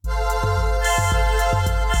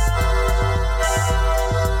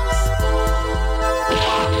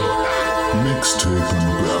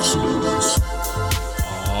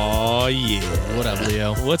yeah. What up,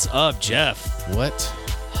 Leo? What's up, Jeff? What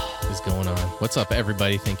is going on? What's up,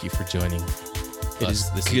 everybody? Thank you for joining. It is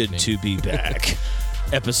good to be back.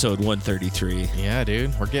 Episode 133. Yeah,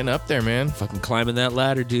 dude. We're getting up there, man. Fucking climbing that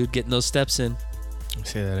ladder, dude. Getting those steps in. I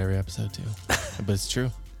say that every episode, too. But it's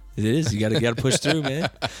true. It is. You gotta push through, man.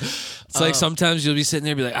 It's like sometimes you'll be sitting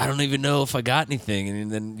there and be like, I don't even know if I got anything.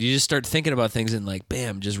 And then you just start thinking about things and like,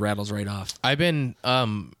 bam, just rattles right off. I've been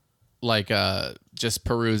just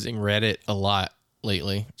perusing Reddit a lot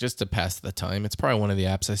lately just to pass the time. It's probably one of the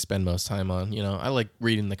apps I spend most time on. You know, I like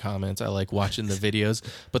reading the comments. I like watching the videos.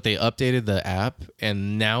 But they updated the app,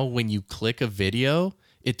 and now when you click a video,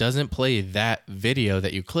 it doesn't play that video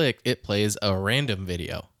that you click. It plays a random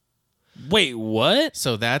video. Wait, what?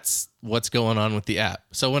 So that's what's going on with the app.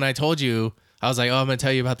 So when I told you, I was like, oh, I'm going to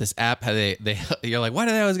tell you about this app. How they you're like, why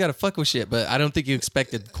do they always got to fuck with shit? But I don't think you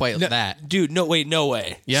expected quite that. Dude, no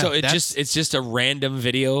way. Yeah, so it's just a random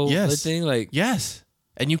video thing? Like, yes.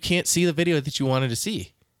 And you can't see the video that you wanted to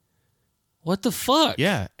see. what the fuck?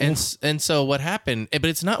 Yeah. And so what happened, but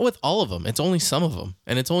it's not with all of them. It's only some of them.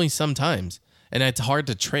 And it's only sometimes. And it's hard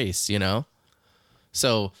to trace, you know?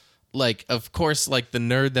 So... like, of course, like the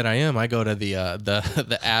nerd that I am, I go to the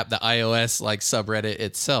app, the iOS like subreddit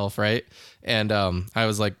itself, right? And I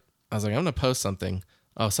was like, I'm gonna post something.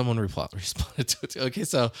 Oh, someone responded to it. Okay,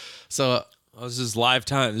 so oh, this is live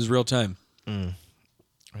time. This is real time.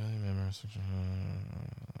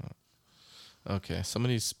 Okay,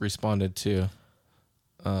 somebody's responded to.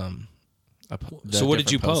 So what did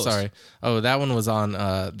you post? Sorry. Oh, that one was on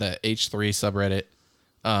the H3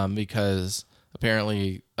 subreddit because.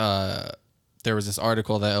 Apparently, there was this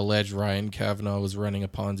article that alleged Ryan Kavanaugh was running a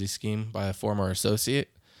Ponzi scheme by a former associate,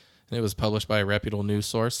 and it was published by a reputable news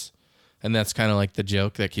source. And that's kind of like the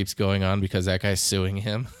joke that keeps going on because that guy's suing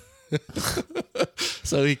him.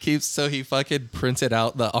 So he fucking printed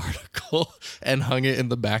out the article and hung it in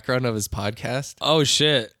the background of his podcast. Oh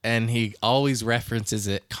shit! And he always references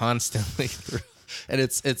it constantly through, and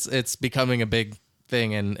it's becoming a big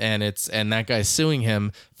thing, and that guy's suing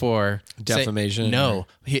him for defamation.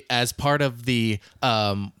 He, as part of the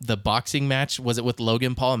boxing match, was it with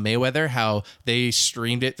Logan Paul and Mayweather? How they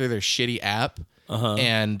streamed it through their shitty app,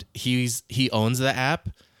 and he owns the app,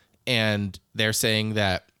 and they're saying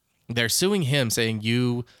that they're suing him, saying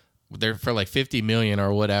they're for like $50 million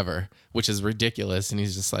or whatever, which is ridiculous. And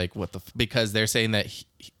he's just like, what the? Because they're saying that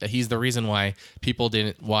he's the reason why people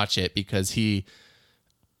didn't watch it because he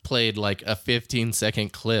played like a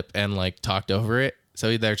 15-second clip and like talked over it.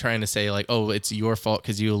 So they're trying to say like, oh, it's your fault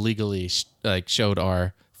because you illegally showed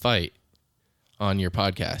our fight on your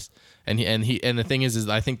podcast. And the thing is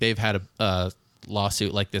I think they've had a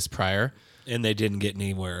lawsuit like this prior, and they didn't get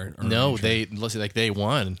anywhere. No, they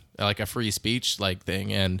won like a free speech like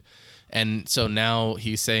thing, and so now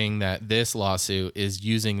he's saying that this lawsuit is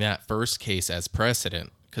using that first case as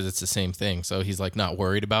precedent because it's the same thing. So he's like not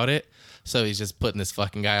worried about it. So he's just putting this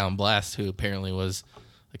fucking guy on blast who apparently was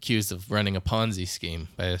accused of running a Ponzi scheme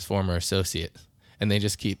by his former associate. And they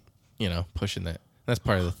just keep, pushing that. That's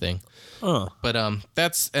part of the thing. But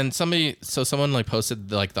someone like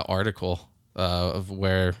posted like the article of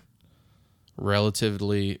where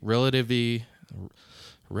relativity,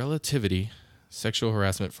 sexual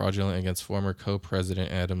harassment fraudulent against former co-president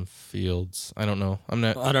Adam Fields. I don't know.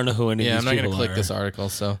 I don't know who any of these people are. Yeah, I'm not going to click this article.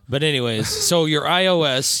 So, but anyways, so your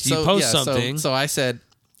iOS, you post something. So I said,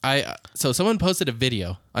 so someone posted a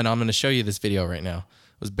video, and I'm going to show you this video right now.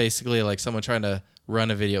 It was basically like someone trying to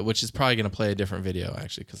run a video, which is probably going to play a different video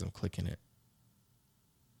actually because I'm clicking it.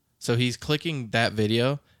 So he's clicking that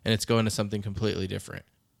video, and it's going to something completely different.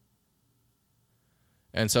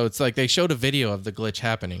 And so it's like they showed a video of the glitch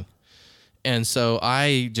happening. And so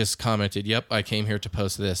I just commented, yep, I came here to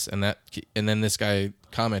post this. And then this guy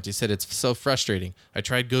commented, he said, it's so frustrating. I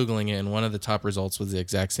tried Googling it, and one of the top results was the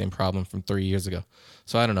exact same problem from 3 years ago.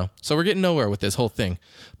 So I don't know. So we're getting nowhere with this whole thing.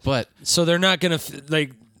 But so they're not going to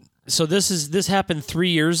so this happened 3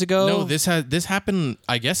 years ago? No, this happened,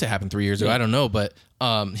 I guess it happened 3 years ago. I don't know, but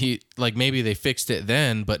maybe they fixed it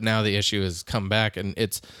then, but now the issue has come back, and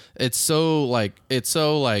it's so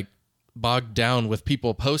bogged down with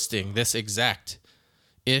people posting this exact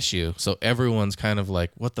issue. So everyone's kind of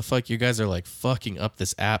like, what the fuck? You guys are like fucking up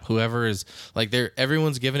this app. Whoever is like,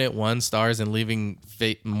 everyone's giving it 1 stars and leaving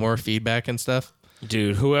more feedback and stuff.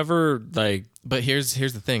 Dude, whoever But here's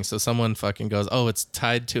the thing. So someone fucking goes, oh, it's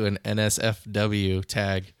tied to an NSFW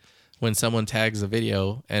tag. When someone tags a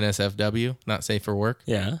video, NSFW, not safe for work.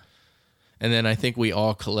 Yeah. And then I think we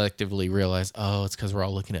all collectively realize, oh, it's because we're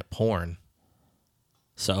all looking at porn.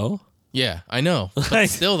 So Yeah, I know. But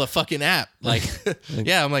still, the fucking app. Like,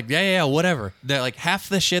 yeah, I'm like, yeah, whatever. They're like half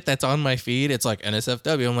the shit that's on my feed, it's like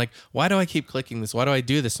NSFW. I'm like, why do I keep clicking this? Why do I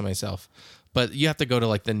do this to myself? But you have to go to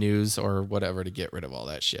like the news or whatever to get rid of all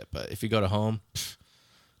that shit. But if you go to home,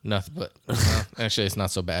 nothing. But actually, it's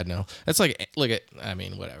not so bad now. It's like, look at, I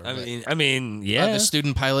mean, whatever. I mean, yeah. The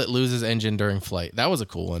student pilot loses engine during flight. That was a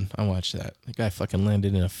cool one. I watched that. The guy fucking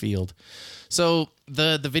landed in a field. So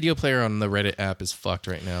the video player on the Reddit app is fucked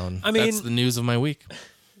right now. And that's the news of my week.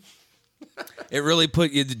 It really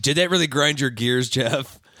put you. Did that really grind your gears,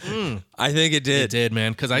 Jeff? I think it did. It did,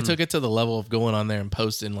 man. Because I took it to the level of going on there and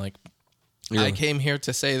posting like, I came here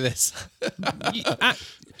to say this.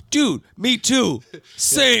 Dude, me too.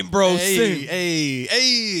 Same, bro. Same.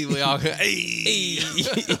 Hey. We all, hey.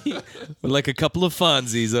 We're like a couple of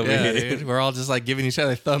Fonzies over Yeah, here. dude. We're all just like giving each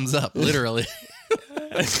other thumbs up, literally.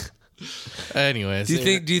 Anyways, Do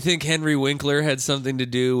you think Henry Winkler had something to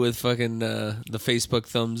do with fucking the Facebook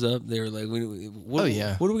thumbs up? They were like, what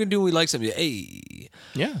are we gonna do when we like something? Hey,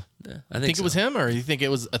 yeah. I think it was him, or you think it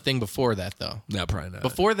was a thing before that though? No, probably not.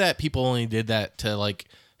 Before that, people only did that to like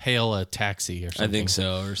hail a taxi or something. I think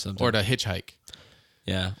so, or something, or to hitchhike.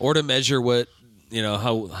 Yeah, or to measure what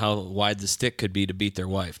how wide the stick could be to beat their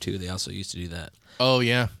wife too. They also used to do that. Oh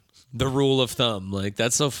yeah. The rule of thumb, like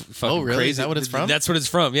that's so fucking really? crazy. Is that what it's from? That's what it's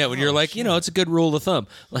from. Yeah, when you're like, it's a good rule of thumb.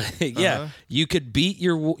 Like, yeah, you could beat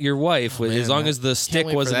your wife with as long as the stick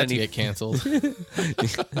wasn't for that any. to get canceled.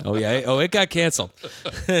 Oh yeah, it got canceled.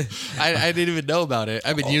 I didn't even know about it.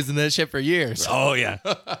 I've been using that shit for years. Oh yeah,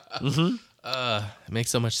 It makes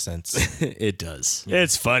so much sense. it does. Yeah.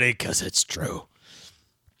 It's funny because it's true.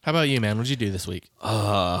 How about you, man? What'd you do this week?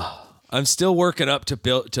 I'm still working up to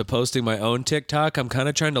posting my own TikTok. I'm kind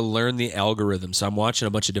of trying to learn the algorithm, so I'm watching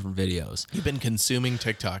a bunch of different videos. You've been consuming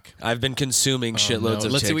TikTok. I've been consuming shitloads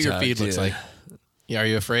of Let's TikTok. see what your feed looks like. Yeah, are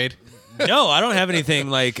you afraid? No, I don't have anything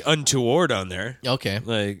like untoward on there. Okay.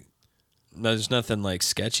 Like, no, there's nothing like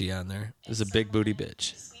sketchy on there. There's a big booty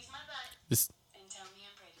bitch.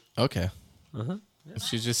 Okay.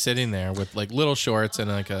 She's just sitting there with like little shorts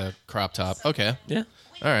and like a crop top. Okay. Yeah.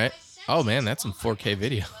 All right. Oh man, that's some 4K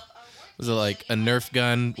video. Was it like a Nerf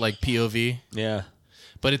gun, like POV? Yeah.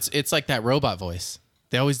 But it's like that robot voice.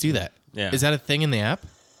 They always do that. Yeah. Is that a thing in the app?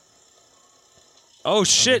 Oh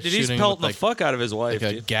shit! Did he shooting pelting with, the fuck out of his wife?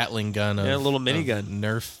 Like a dude. Gatling gun. Of, Yeah, a little minigun. of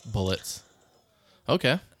Nerf bullets.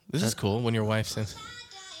 Okay. This is cool when your wife says.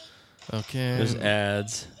 Okay. There's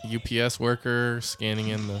ads. UPS worker scanning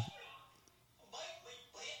in the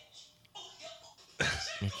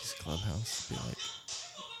Mickey's Clubhouse. Be like,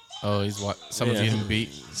 oh, someone's getting beat.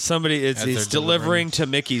 He's delivering to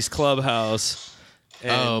Mickey's Clubhouse.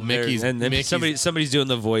 And Mickey's somebody's doing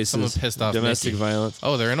the voices. Someone pissed off domestic Mickey. violence.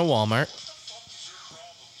 Oh, they're in a Walmart.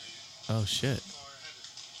 Oh shit.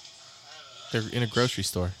 They're in a grocery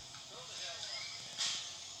store.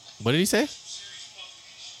 What did he say?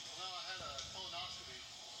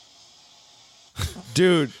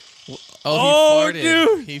 Dude. Oh, he farted.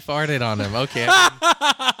 Dude. He farted on him. Okay.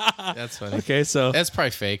 That's funny. Okay, so That's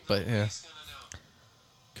probably fake, but yeah.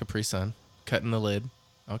 Capri Sun. Cutting the lid.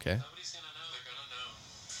 Okay.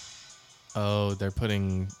 Oh, they're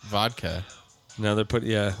putting vodka. now they're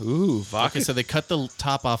putting vodka. Okay, so they cut the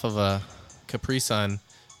top off of a Capri Sun,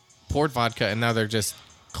 poured vodka, and now they're just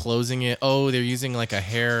closing it. Oh, they're using like a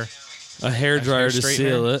hair dryer to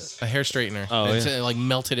seal it. A hair straightener. Oh, and yeah. it, like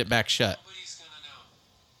melted it back shut.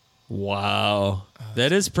 Wow,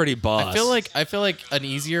 that is pretty boss. I feel like an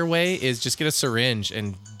easier way is just get a syringe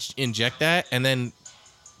and inject that, and then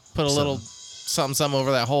put a little something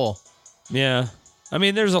over that hole. Yeah, I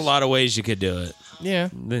mean, there's a lot of ways you could do it. Yeah.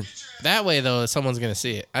 That way, though, someone's going to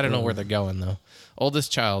see it. I don't know where they're going, though.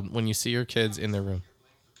 Oldest child, when you see your kids in their room.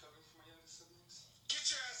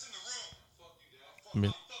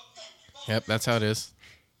 Yep, that's how it is.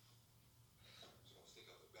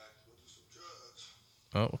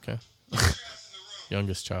 Oh, okay.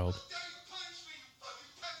 Youngest child.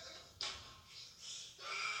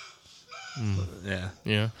 Yeah.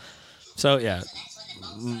 Yeah. So yeah,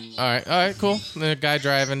 All right, cool. The guy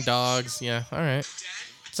driving, dogs. Yeah, all right.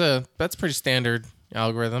 That's pretty standard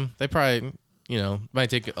algorithm. They probably, might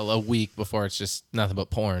take a week before it's just nothing but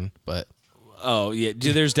porn, but oh yeah,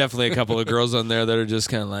 there's definitely a couple of girls on there that are just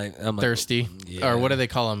kind of like, I'm like, thirsty. yeah. Or what do they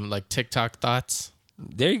call them? Like TikTok thoughts?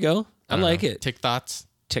 There you go. I don't like know. it. Tick thoughts?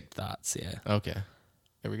 Tick thoughts. Yeah. Okay.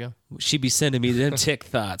 There we go. She be sending me them tick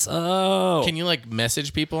thoughts. Oh, Can you like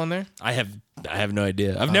message people on there? I have no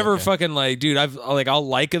idea. I've never okay. fucking like, dude. I'll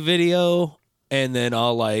like a video and then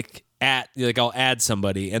I'll add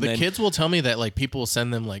somebody and The then kids will tell me that like people will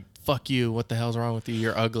send them like fuck you, what the hell's wrong with you?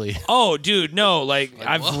 You're ugly. Oh, dude, no. Like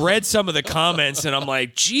I've read some of the comments, and I'm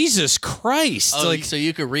like, Jesus Christ. Oh, like, so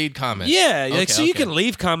you could read comments. yeah, like Okay, so you okay. can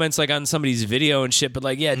leave comments like on somebody's video and shit, but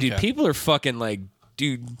like, yeah, dude, Okay. people are fucking like,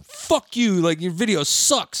 dude, fuck you. Like your video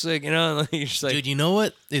sucks. Like, you know, like, you're just like, Dude, you know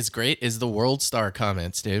what is great is the World Star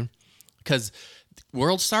comments, dude. Because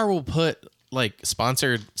World Star will put like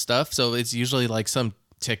sponsored stuff, so it's usually like some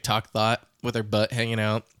TikTok thought with her butt hanging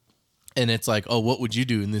out. And it's like, oh, what would you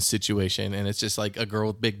do in this situation? And it's just like a girl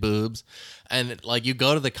with big boobs. And like you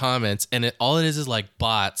go to the comments and all it is like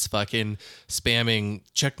bots fucking spamming,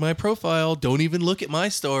 check my profile, don't even look at my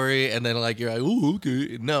story. And then like you're like, ooh,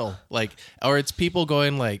 okay. No. Like, or it's people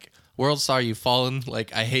going like, World Star, you've fallen.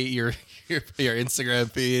 Like, I hate your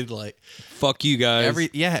Instagram feed. Like fuck you guys.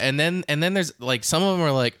 and then there's like some of them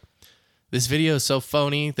are like, this video is so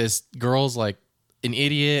phony. This girl's like an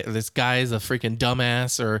idiot, or this guy's a freaking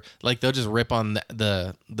dumbass, or like they'll just rip on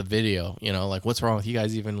the video, you know, like what's wrong with you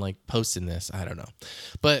guys even like posting this? I don't know,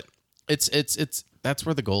 but it's that's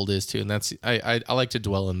where the gold is too, and that's I like to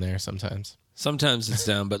dwell in there sometimes. Sometimes it's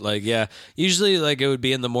down, but like, yeah, usually like it would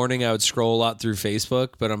be in the morning. I would scroll a lot through Facebook,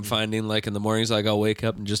 but I'm finding like in the mornings, like I'll wake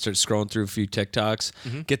up and just start scrolling through a few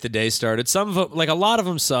TikToks, get the day started. Some of them, like a lot of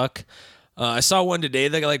them suck. I saw one today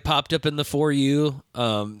that like popped up in the For You.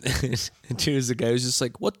 And dude, was the guy who's just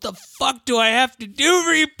like, what the fuck do I have to do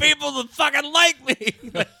for you people to fucking like me?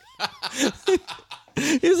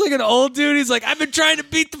 He's like an old dude. He's like, I've been trying to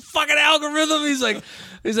beat the fucking algorithm. He's like,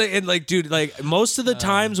 and like, dude, like most of the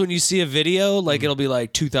times when you see a video, like it'll be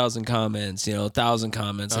like 2,000 comments, you know, 1,000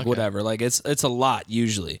 comments, like whatever. Like it's a lot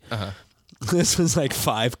usually. This was like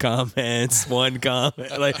 5 comments, 1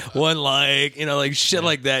 comment, like 1 like, you know, like shit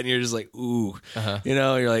like that, and you're just like, ooh, you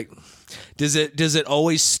know, you're like, does it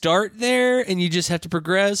always start there, and you just have to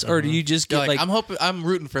progress, or do you just get You're like, I'm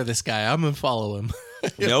rooting for this guy. I'm gonna follow him.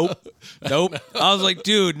 Nope. I was like,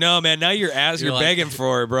 dude, no, man. Now you're You're like, begging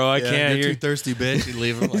for it, bro. I can't. You're too thirsty, bitch. You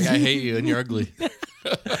leave him like, I hate you and you're ugly.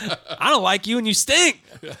 I don't like you and you stink.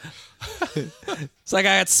 It's like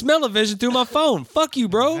I got smell-o-vision through my phone. Fuck you, I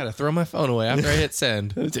bro. gotta throw my phone away after I hit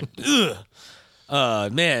send.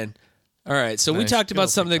 Man. All right. So we Nice. talked Good about old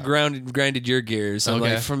something that grinded your gears. I'm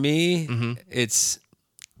Okay. like, for me, it's,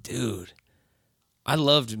 dude. I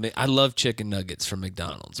love chicken nuggets from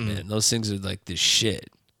McDonald's, man. Those things are like the shit.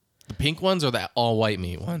 The pink ones or the all white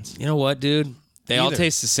meat ones? You know what, dude? They all Either.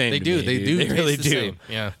 taste the same. They to do. me, They dude. do. They taste really the do. same.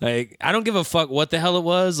 Yeah. Like, I don't give a fuck what the hell it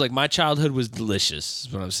was. Like, my childhood was delicious,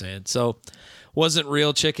 is what I'm saying. So, wasn't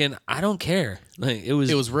real chicken. I don't care. Like, it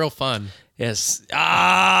was real fun. yes.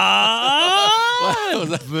 What was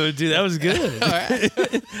that? Dude, that was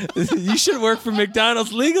good. You should work for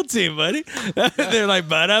McDonald's legal team, buddy. They're like,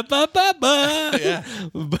 ba-da-ba-ba-ba.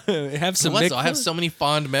 Yeah. Have some I have so many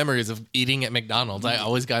fond memories of eating at McDonald's. I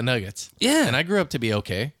always got nuggets. Yeah. And I grew up to be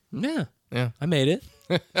okay. Yeah. Yeah. I made it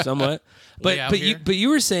somewhat. Way out here. But you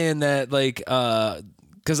were saying that like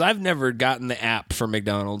because I've never gotten the app for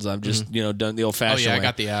McDonald's. I've just done the old fashioned. Oh, yeah, I way.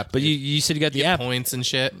 got the app. But you said you got the app. Points and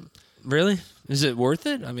shit. Really? Is it worth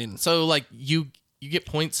it? I mean, So like you get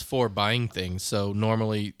points for buying things. So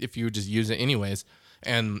normally if you just use it anyways,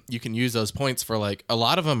 and you can use those points for like a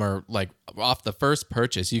lot of them are like off the first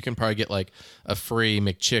purchase, you can probably get like a free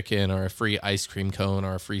McChicken or a free ice cream cone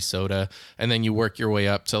or a free soda, and then you work your way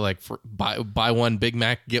up to like buy one Big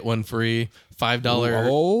Mac, get one free, $5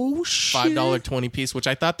 oh shit. $5 20 piece, which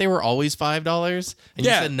I thought they were always $5, and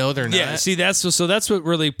you said no, they're not. Yeah, see, that's what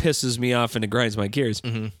really pisses me off and it grinds my gears.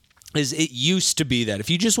 Is it used to be that if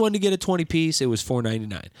you just wanted to get a 20 piece, it was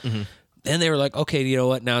 $4.99. Then they were like, okay, you know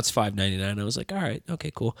what? Now it's $5.99. I was like, all right,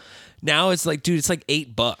 okay, cool. Now it's like, dude, it's like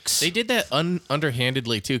 $8. They did that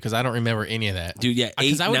underhandedly too, because I don't remember any of that, Dude, yeah, $8.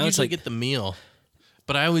 Because I would Now it's usually like, get the meal,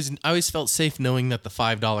 but I always felt safe knowing that the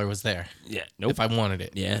 $5 was there yeah, nope. if I wanted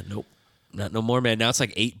it. Yeah, nope. Not no more, man. Now it's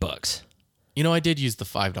like $8. You know, I did use the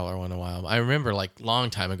 $5 one a while. I remember like long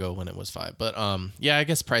time ago when it was $5. But yeah, I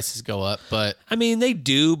guess prices go up. But I mean, they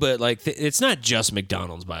do, but like it's not just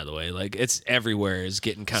McDonald's, by the way. Like it's everywhere is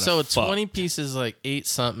getting kind of so 20 pieces like 8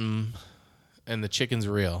 something, and the chicken's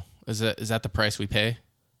real. Is that the price we pay?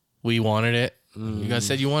 We wanted it. You guys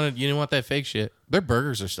said you didn't want that fake shit. Their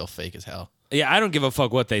burgers are still fake as hell. Yeah, I don't give a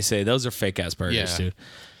fuck what they say. Those are fake ass burgers, Yeah. dude.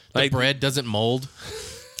 The Like, bread doesn't mold.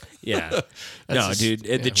 yeah, no, just- dude.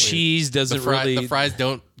 yeah, The weird. cheese doesn't really. The fries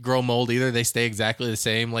don't grow mold either. They stay exactly the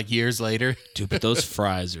same like years later. Dude, but those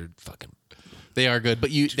fries are fucking. They are good,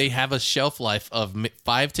 but they have a shelf life of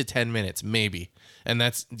 5 to 10 minutes, maybe, and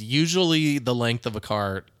that's usually the length of a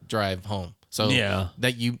car drive home. So Yeah.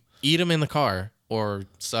 that you eat them in the car or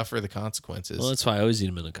suffer the consequences. Well, that's why I always eat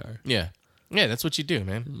them in the car. yeah, that's what you do,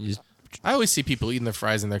 man. You just I always see people eating their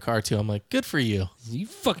fries in their car too. I'm like, good for you. You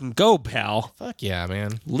fucking go, pal. Fuck yeah,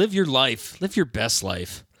 man. Live your life. Live your best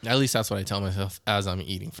life. At least that's what I tell myself as I'm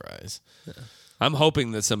eating fries. Yeah. I'm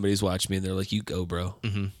hoping that somebody's watching me and they're like, you go, bro.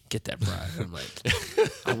 Mm-hmm. Get that fry. I'm like,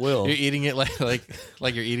 I will. You're eating it like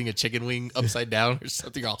you're eating a chicken wing upside down or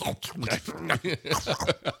something. Like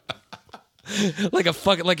a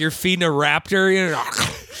fucking, like you're feeding a raptor. You know?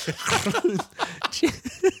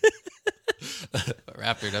 A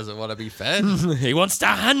raptor doesn't want to be fed. He wants to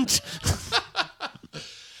hunt.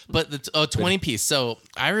 But the 20 piece. So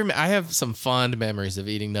I have some fond memories of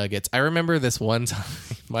eating nuggets. I remember this one time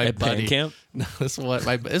my At buddy band camp. No, this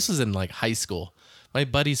was in like high school. My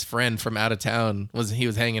buddy's friend from out of town was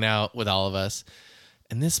hanging out with all of us,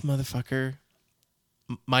 and this motherfucker,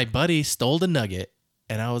 my buddy stole a nugget,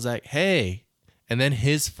 and I was like, hey, and then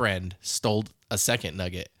his friend stole a second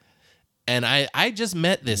nugget, and I just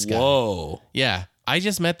met this guy. Whoa. Yeah, I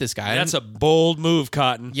just met this guy. That's a bold move,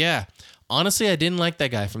 Cotton. Yeah. Honestly, I didn't like that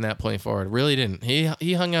guy from that point forward. Really didn't.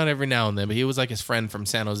 He hung out every now and then, but he was like his friend from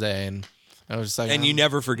San Jose, and I was just like, And you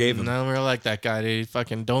never forgave him. I don't really like that guy, dude.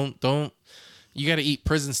 Fucking don't. You got to eat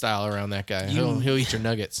prison style around that guy. He'll eat your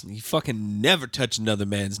nuggets. You fucking never touch another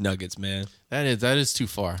man's nuggets, man. That is too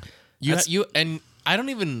far. You and I don't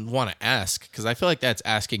even want to ask because I feel like that's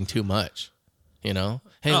asking too much. You know,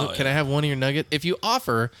 hey, look, can I have one of your nuggets? If you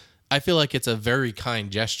offer, I feel like it's a very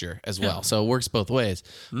kind gesture as well. Yeah. So it works both ways.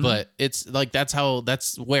 Mm-hmm. But it's like that's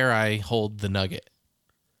where I hold the nugget.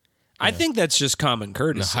 I think that's just common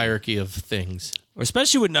courtesy. The hierarchy of things.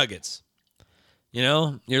 Especially with nuggets. You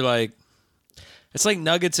know, you're like, it's like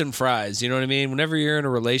nuggets and fries. You know what I mean? Whenever you're in a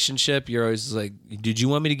relationship, you're always like, did you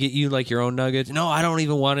want me to get you like your own nuggets? No, I don't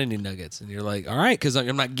even want any nuggets. And you're like, all right, because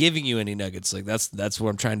I'm not giving you any nuggets. Like that's what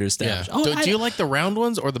I'm trying to establish. Yeah. Do you like the round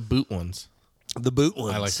ones or the boot ones? The boot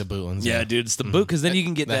ones. I like the boot ones. Yeah, dude, it's the boot because then you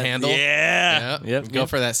can get the that handle. Yeah. Yep. Go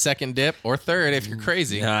for that second dip or third if you're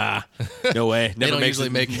crazy. Nah, no way. They don't usually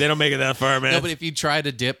make it. They don't make it that far, man. No, but if you try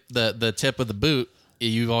to dip the tip of the boot,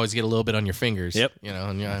 you always get a little bit on your fingers. Yep. You know,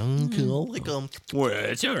 and you're like, cool. Like, well,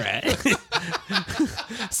 it's all right.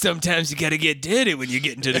 Sometimes you got to get dirty when you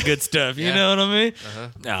get into the good stuff. You know what I mean?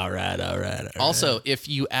 Uh-huh. All right. Also, if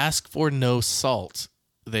you ask for no salt,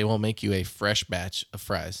 they will make you a fresh batch of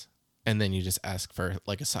fries. And then you just ask for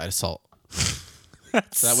like a side of salt. So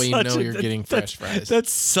that way you know you're getting fresh fries.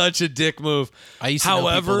 That's such a dick move. I used to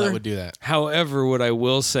know people that would do that. However, what I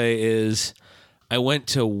will say is I went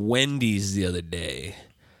to Wendy's the other day,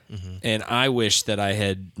 and I wish that I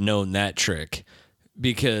had known that trick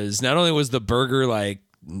because not only was the burger like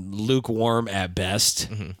lukewarm at best,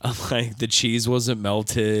 I'm like the cheese wasn't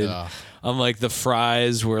melted. I'm like the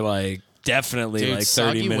fries were like definitely like 30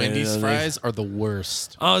 soggy minutes. Wendy's fries are the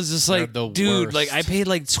worst. I was just like, dude, worst. like I paid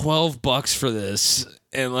like $12 for this,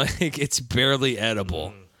 and like it's barely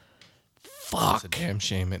edible. Fuck, it's a damn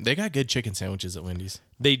shame. They got good chicken sandwiches at Wendy's.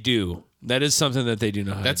 They do. That is something that they do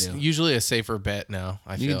know how to do. That's usually a safer bet now.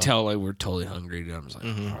 You can tell like we're totally hungry. Dude. I'm just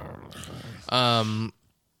like,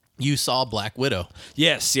 you saw Black Widow.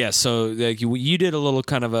 Yes. So like you did a little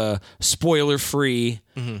kind of a spoiler-free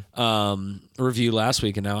review last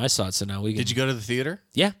week, and now I saw it. So now we can. Did you go to the theater?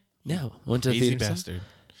 Yeah. Went to the theater. Bastard.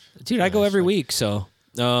 Dude, I go every week, so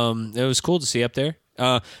it was cool to see up there.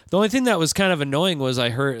 The only thing that was kind of annoying was I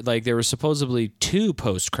heard like there were supposedly 2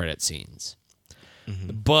 post-credit scenes,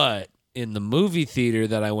 but in the movie theater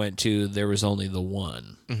that I went to, there was only the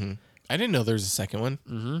one. I didn't know there was a second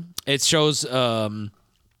one. It shows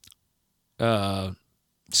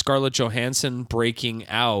Scarlett Johansson breaking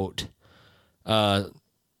out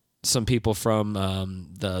some people from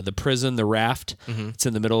the prison, the raft. It's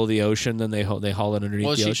in the middle of the ocean. Then they haul it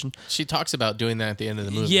underneath the ocean. She talks about doing that at the end of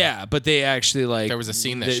the movie. Yeah, but they actually like there was a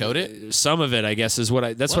scene that showed it. Some of it, I guess, is what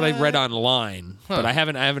I read online, but I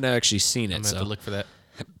haven't actually seen it. I'm gonna have to look for that.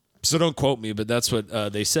 So don't quote me, but that's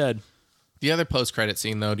what they said. The other post-credit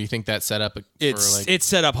scene, though, do you think that set up? It's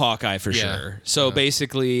set up Hawkeye for sure. So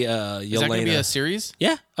basically, Yelena. Is that going to be a series?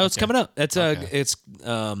 Yeah. Oh, it's coming up. It's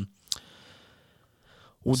the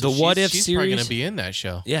What If she's series. Probably going to be in that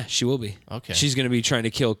show. Yeah, she will be. Okay. She's going to be trying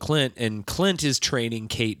to kill Clint, and Clint is training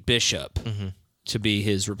Kate Bishop to be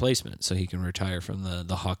his replacement, so he can retire from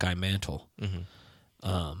the Hawkeye mantle.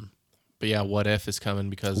 But yeah, What If is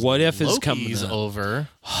coming because What If Loki's is coming over.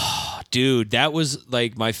 Dude, that was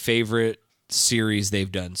like my favorite series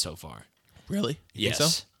they've done so far. Really? Yes.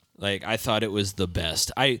 Think so? Like I thought it was the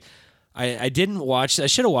best. I didn't watch. I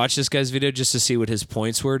should have watched this guy's video just to see what his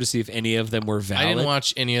points were, to see if any of them were valid. I didn't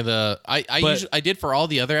watch any of the. I did for all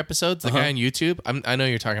the other episodes. The guy on YouTube. I know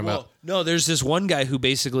you're talking about. No, there's this one guy who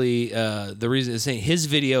basically the reason is saying his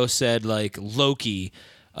video said like Loki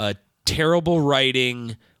terrible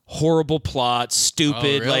writing, horrible plot,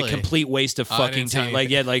 stupid, really? like complete waste of I fucking didn't see time. Like,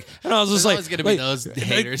 anything. yeah, like, and I was just There's like, always gonna be those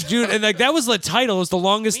haters. dude, and like that was the title. It was the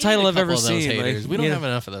longest We need title a I've ever couple of those seen. haters. Like, We don't you know, have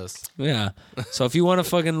enough of those. Yeah. So if you want to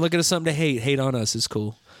fucking look at something to hate on us. It's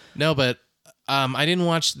cool. No, but I didn't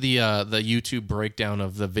watch the YouTube breakdown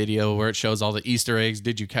of the video where it shows all the Easter eggs.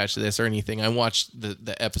 Did you catch this or anything? I watched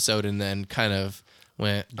the episode and then kind of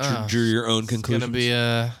went, Drew your own it's conclusions.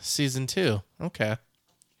 gonna be season 2. Okay.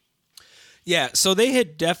 Yeah, so they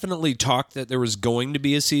had definitely talked that there was going to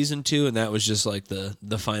be a season 2, and that was just like the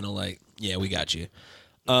final, like, yeah, we got you.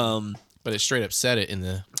 But it straight up said it in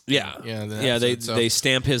the Yeah, the yeah. episode, so- They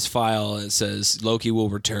stamp his file and it says Loki will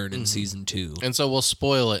return in season 2. and so we'll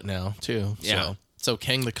spoil it now too. Yeah. So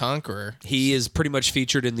Kang the Conqueror. He is pretty much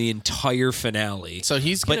featured in the entire finale. So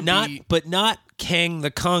he's gonna but not Kang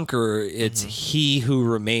the Conqueror. It's He Who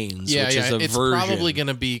Remains, Yeah, which is a it's version. probably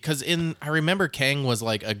gonna be because I remember Kang was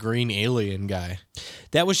like a green alien guy.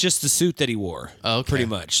 That was just the suit that he wore. Okay. Pretty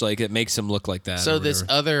much, like it makes him look like that. So or this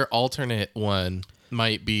whatever. other alternate one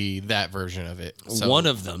might be that version of it. So, One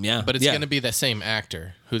of them, yeah. but it's yeah. going to be the same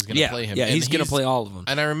actor who's going to yeah, play him. yeah. And He's gonna play all of them.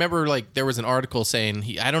 And I remember like there was an article saying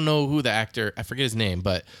I don't know who the actor, I forget his name,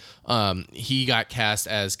 but he got cast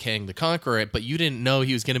as Kang the Conqueror, but you didn't know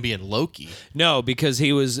he was going to be in Loki. No, because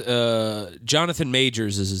he was Jonathan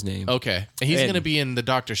Majors is his name. Okay, he's And- going to be in the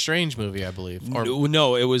Doctor Strange movie, I believe. Or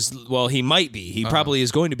No, it was he might be. He probably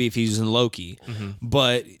is going to be if he's in Loki.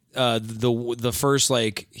 But the first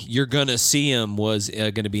like you're gonna see him was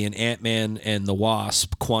going to be in Ant-Man and the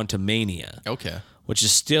Wasp: Quantumania, okay, which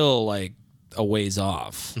is still like a ways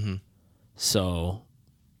off. So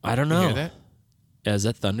I don't know. you hear that? Is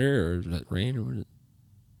that thunder or is that rain or what is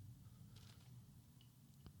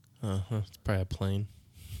It's probably a plane.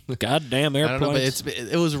 it? Goddamn I airplanes! don't know,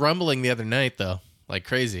 but it was rumbling the other night though, like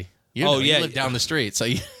crazy. You Oh, know, yeah. you live down the street, so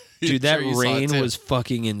you. Dude, that sure you saw it rain too. was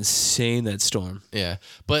fucking insane. That storm. Yeah,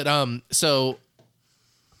 but so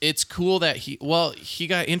it's cool that he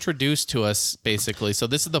got introduced to us basically. So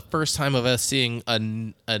this is the first time of us seeing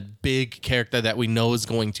a big character that we know is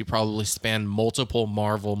going to probably span multiple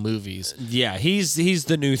Marvel movies. Yeah, he's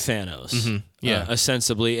the new Thanos. Yeah.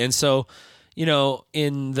 ostensibly. And so, you know,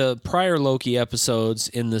 in the prior Loki episodes,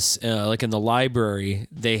 in this like in the library,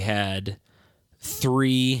 they had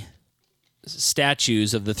 3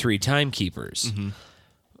 statues of the 3 timekeepers.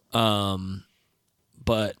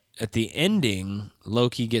 But at the ending,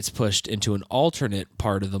 Loki gets pushed into an alternate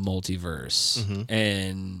part of the multiverse,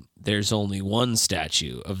 and there's only one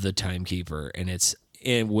statue of the timekeeper, and it's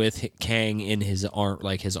with Kang in his his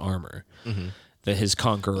armor, his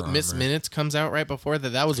conqueror armor. Miss Minutes comes out right before that.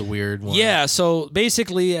 That was a weird one. Yeah, so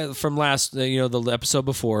basically from last, the episode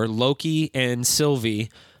before, Loki and Sylvie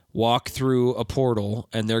walk through a portal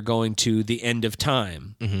and they're going to the end of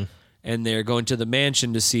time. And they're going to the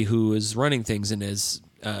mansion to see who is running things, and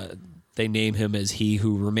they name him as He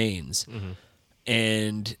Who Remains.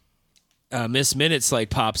 And Miss Minutes like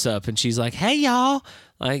pops up and she's like, "Hey y'all,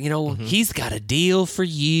 like, he's got a deal for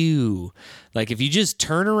you. Like if you just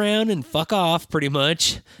turn around and fuck off, pretty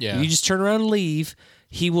much. Yeah. You just turn around and leave,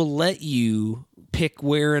 he will let you pick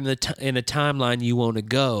where in a timeline you want to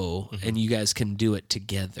go, and you guys can do it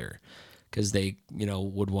together." Because they,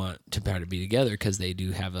 would want to try to be together because they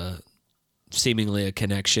do have seemingly a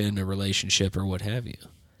connection, a relationship, or what have you.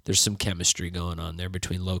 There's some chemistry going on there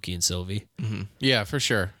between Loki and Sylvie. Yeah, for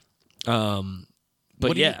sure. But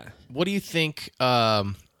What yeah. What do you think?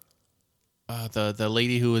 The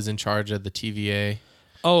lady who was in charge of the TVA,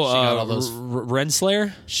 Oh, She got all those-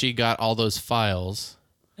 Renslayer, she got all those files.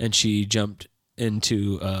 and she jumped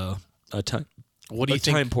into a time. What do you A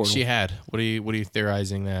time think portal. she had? What are you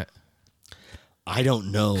theorizing that? I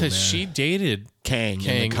don't know, Because man. she dated Kang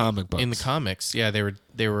Kang in the comic books. In the comics, yeah, they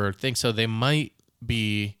were things. So they might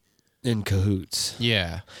be, in cahoots.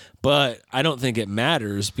 yeah. But I don't think it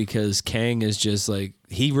matters because Kang is just like,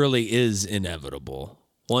 he really is inevitable.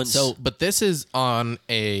 Once So, but this is on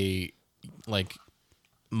a like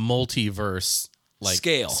multiverse like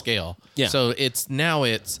Scale. Yeah. So it's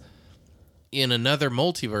in another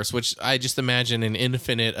multiverse, which I just imagine an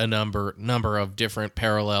infinite number of different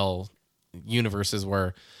parallel universes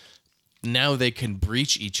where now they can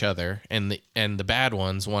breach each other, and the bad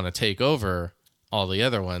ones want to take over all the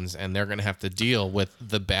other ones, and they're going to have to deal with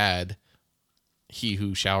the bad He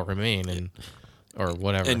Who Shall Remain or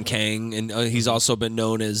whatever. and Kang, and he's also been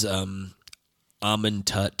known as Amun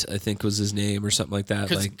Tut, I think was his name, or something like that.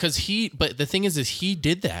 But the thing is he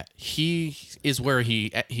did that. He is where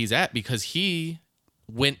he's at because he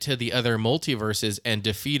went to the other multiverses and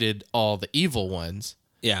defeated all the evil ones,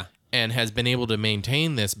 yeah, and has been able to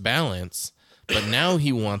maintain this balance but now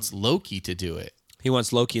he wants Loki to do it. He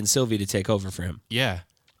wants Loki and Sylvie to take over for him. Yeah.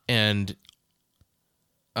 And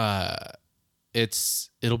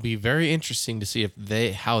it'll be very interesting to see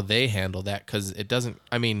how they handle that, because it doesn't.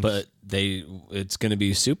 I mean, But it's going to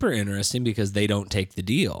be super interesting because they don't take the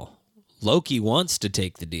deal. Loki wants to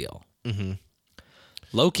take the deal. Mm-hmm.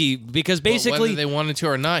 Loki, because basically, whether they wanted to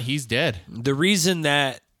or not, he's dead. the reason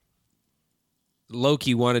that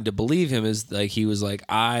Loki wanted to believe him is like he was like,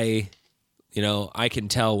 I can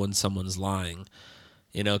tell when someone's lying,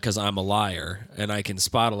 because I'm a liar and I can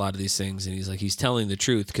spot a lot of these things. And he's like, he's telling the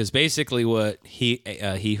truth, because basically what he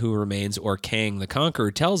who remains, or Kang the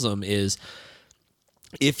Conqueror, tells him is,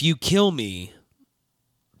 if you kill me,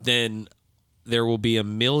 then there will be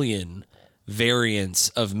 1 million variants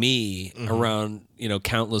of me around,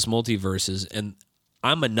 countless multiverses, and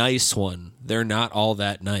I'm a nice one. They're not all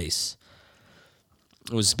that nice.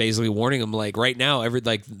 It was basically warning him, like, right now,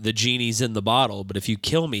 the genie's in the bottle, but if you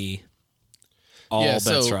kill me, all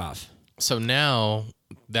bets are off. So now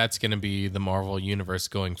that's going to be the Marvel universe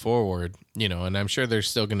going forward, and I'm sure there's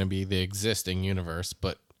still going to be the existing universe,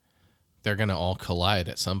 but they're going to all collide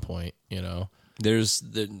at some point,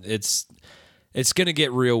 It's going to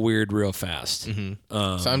get real weird real fast. So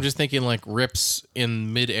I'm just thinking like rips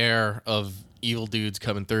in midair of evil dudes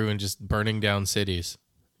coming through and just burning down cities.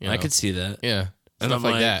 I could see that. Yeah. And Stuff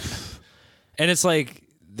I'm like that. And it's like,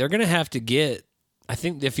 they're going to have to get, I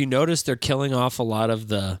think if you notice, they're killing off a lot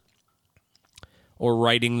of or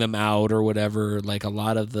writing them out or whatever, like a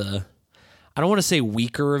lot of the, I don't want to say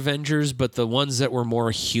weaker Avengers, but the ones that were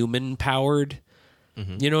more human powered.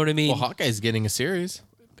 You know what I mean? Well, Hawkeye's getting a series.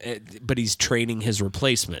 But he's training his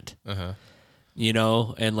replacement. Uh-huh.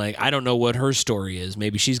 And like, I don't know what her story is.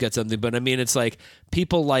 Maybe she's got something, but I mean, it's like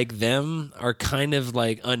people like them are kind of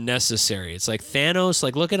like unnecessary. It's like Thanos,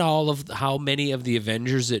 like look at all of how many of the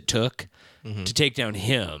Avengers it took to take down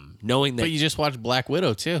him, knowing that. But you just watched Black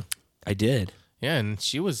Widow too. I did. Yeah, and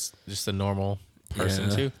she was just a normal person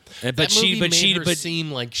too. But she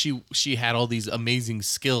seem like she had all these amazing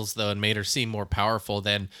skills though, and made her seem more powerful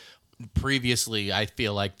than previously I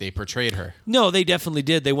feel like they portrayed her. No, they definitely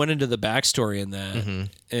did. They went into the backstory in that.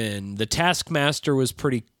 And the Taskmaster was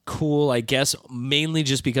pretty cool, I guess, mainly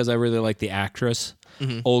just because I really like the actress,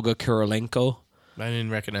 Olga Kurylenko. I didn't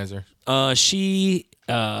recognize her. She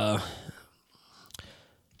trying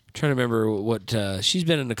to remember what she's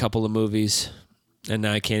been in a couple of movies, and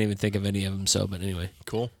now I can't even think of any of them. So, but anyway,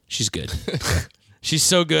 cool. She's good. She's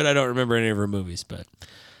so good. I don't remember any of her movies, but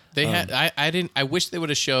they had. I wish they would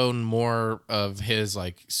have shown more of his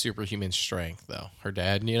like superhuman strength, though. Her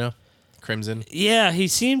dad, Crimson. Yeah, he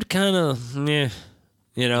seemed kind of,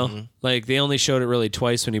 like they only showed it really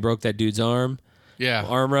twice when he broke that dude's arm. Yeah,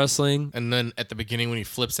 arm wrestling, and then at the beginning when he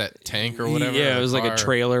flips that tank or whatever. Yeah, it was like a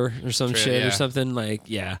trailer or some shit or something. Like,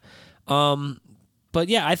 yeah. But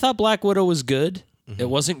yeah, I thought Black Widow was good. It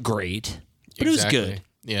wasn't great, but it was good.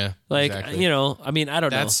 Yeah, like I mean, I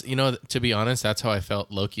don't know. To be honest, that's how I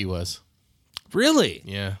felt Loki was. Really?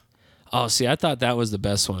 Yeah. Oh, see, I thought that was the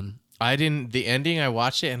best one. I didn't. The ending, I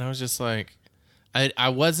watched it and I was just like, I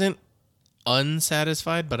wasn't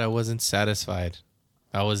unsatisfied, but I wasn't satisfied.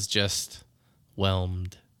 I was just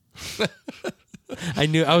whelmed.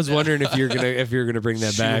 I was wondering if you're gonna bring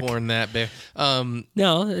that back. Shoehorn that back.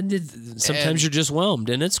 No, sometimes you're just whelmed,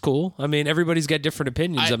 and it's cool. I mean, everybody's got different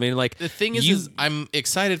opinions. I mean, like the thing is I'm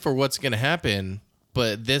excited for what's gonna happen,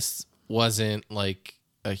 but this wasn't like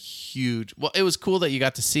a huge. Well, it was cool that you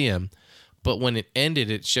got to see him, but when it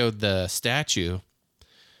ended, it showed the statue.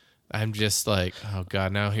 I'm just like, oh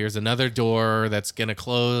god, now here's another door that's gonna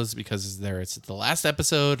close because it's the last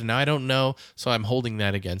episode, and now I don't know, so I'm holding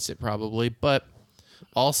that against it probably, but.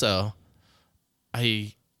 Also,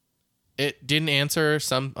 it didn't answer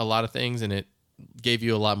a lot of things, and it gave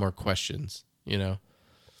you a lot more questions.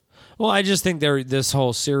 Well, I just think this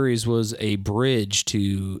whole series was a bridge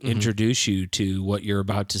to introduce you to what you're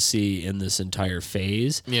about to see in this entire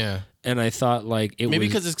phase. Yeah, and I thought like maybe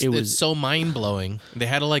because it's so mind blowing, they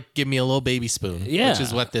had to like give me a little baby spoon. Yeah, which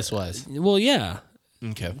is what this was. Well, yeah.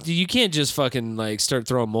 Okay. You can't just fucking like start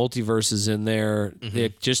throwing multiverses in there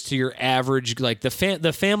just to your average like the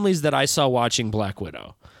families that I saw watching Black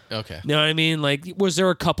Widow. Okay. You know what I mean? Like, was there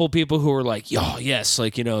a couple people who were like, "Yo, yes,"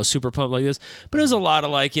 like super pumped like this? But it was a lot of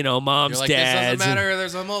like moms, like, dads. This doesn't matter.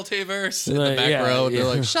 There's a multiverse in the back row, and they're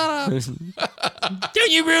like, "Shut up!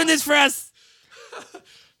 Don't you ruin this for us?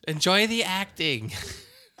 Enjoy the acting."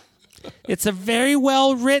 It's a very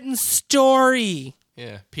well written story.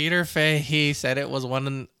 Yeah, Peter Fahey said it was one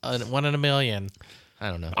in a million. I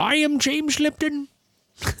don't know. I am James Lipton.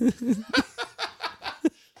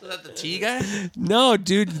 Is that the tea guy? No,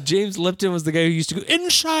 dude. James Lipton was the guy who used to go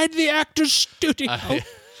inside the actor's studio.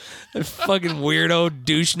 A fucking weirdo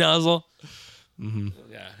douche nozzle. Mm-hmm.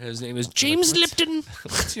 Yeah, his name is James Lipton.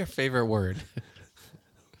 What's your favorite word?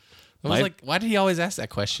 I was like, why did he always ask that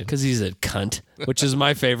question? Because he's a cunt, which is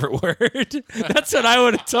my favorite word. That's what I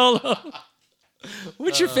would have told him.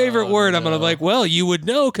 What's your favorite word? I'm going to be like, well, you would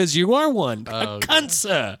know because you are one. A cunt,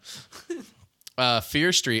 sir.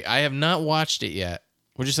 Fear Street. I have not watched it yet.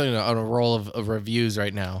 We're just on a roll of reviews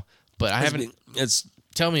right now. But I haven't.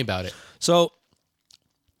 Tell me about it. So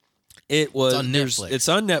it was. It's on Netflix. It's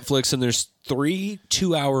on Netflix, and there's 3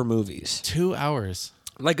 2-hour movies. 2 hours.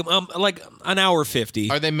 Like an hour 50.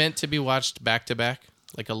 Are they meant to be watched back to back?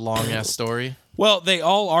 Like a long ass story? Well, they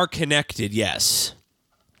all are connected, yes.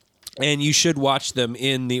 And you should watch them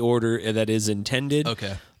in the order that is intended.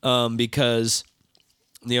 Okay. Because,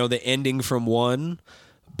 the ending from one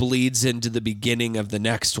bleeds into the beginning of the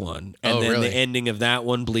next one. And then really? the ending of that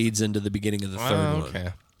one bleeds into the beginning of the third one. Okay.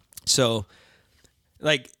 So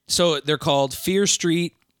they're called Fear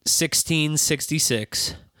Street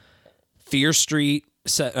 1666, Fear Street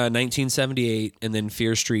 1978, and then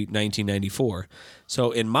Fear Street 1994. So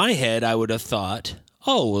in my head, I would have thought,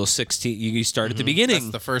 16. You start at the beginning.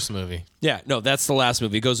 That's the first movie. Yeah, no, that's the last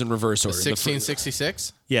movie. It goes in reverse order.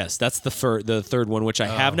 1666? Yes, that's the third one, which I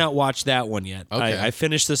have not watched that one yet. Okay. I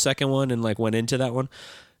finished the second one and went into that one.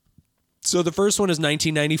 So the first one is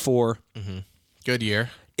 1994. Mm-hmm. Good year.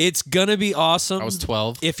 It's gonna be awesome. I was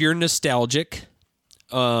 12. If you're nostalgic,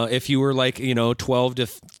 if you were 12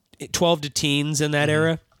 to teens in that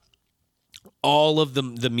era, all of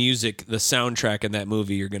the music, the soundtrack in that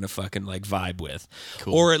movie, you're gonna fucking vibe with,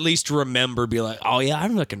 or at least remember. Be like, oh yeah,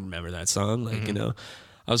 I'm not gonna remember that song.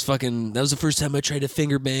 I was fucking. That was the first time I tried to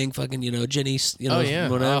finger bang fucking Jenny.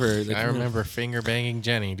 Whatever. I remember finger banging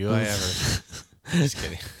Jenny. Do I ever? Just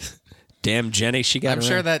kidding. Damn Jenny, she got. I'm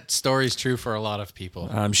sure that story's true for a lot of people.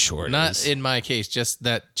 I'm sure it Not is. in my case, just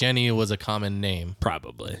that Jenny was a common name.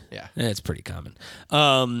 Probably. Yeah. It's pretty common.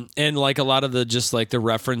 And a lot of the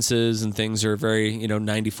references and things are very,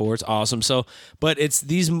 94. It's awesome. So, but it's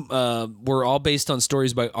these were all based on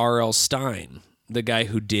stories by R.L. Stine, the guy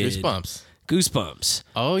who did Goosebumps.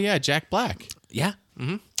 Oh, yeah. Jack Black. Yeah.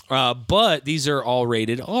 Mm-hmm. But these are all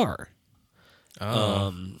rated R.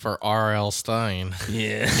 For R.L. Stine.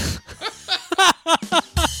 Yeah.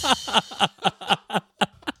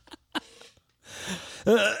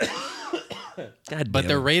 But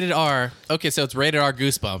they're rated R. Okay, so it's rated R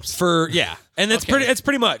Goosebumps. And it's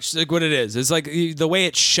pretty much what it is. It's the way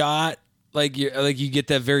it's shot, you get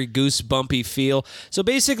that very goosebumpy feel. So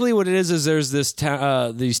basically what it is there's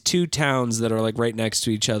these two towns that are right next to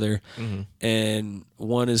each other, and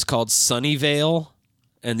one is called Sunnyvale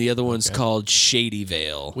and the other one's called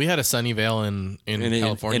Shadyvale. We had a Sunnyvale in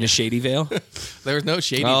California. In a Shadyvale? There was no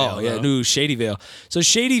Shadyvale. Oh, yeah, no, Shadyvale. So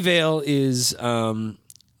Shadyvale is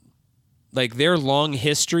their long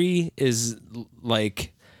history is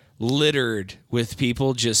littered with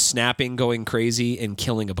people just snapping, going crazy, and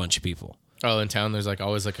killing a bunch of people. Oh, in town there's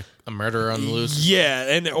always a murderer on the loose. Yeah,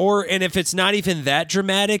 and if it's not even that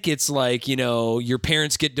dramatic, it's your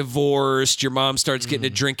parents get divorced, your mom starts getting a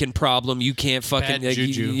drinking problem, you can't fucking bad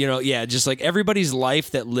juju. Just everybody's life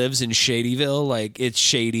that lives in Shadyville, it's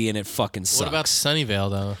shady and it fucking sucks. What about Sunnyvale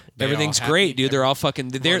though? Everything's great, dude. They're all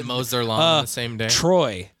fucking Everyone mows their lawn on the same day.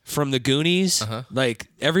 Troy from the Goonies,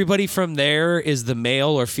 everybody from there is the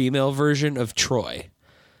male or female version of Troy.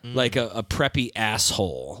 A preppy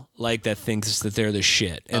asshole that thinks that they're the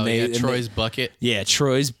shit. And Troy's bucket. Yeah,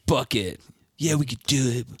 Troy's bucket. Yeah, we could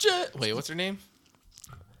do it. Wait, what's her name?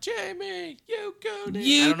 Jamie, you go. I don't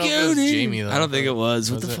know if it was Jamie though. I don't think it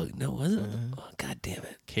was. What the it? fuck? No, was it? Oh, God damn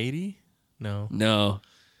it. Katie? No. I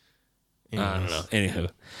don't know. Anywho,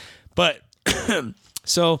 but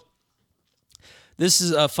so this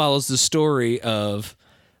is follows the story of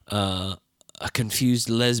a confused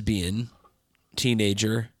lesbian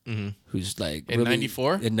teenager who's in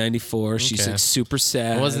 94? In 94, she's super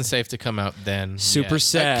sad. It wasn't safe to come out then. Super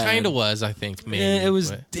sad. It kind of was, I think. Maybe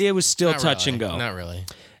it was still touch and go. Not really.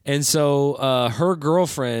 And so her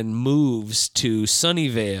girlfriend moves to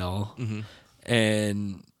Sunnyvale,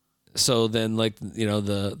 and so then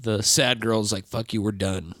the sad girl's like, "Fuck you, we're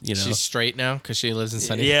done." She's straight now because she lives in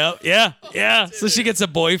Sunnyvale. Yeah. So she gets a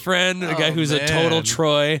boyfriend, a guy who's a total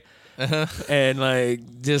Troy. And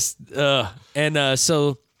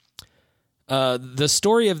the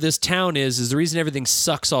story of this town is the reason everything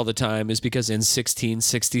sucks all the time is because in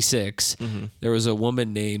 1666 there was a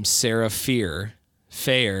woman named Sarah Fair,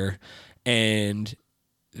 and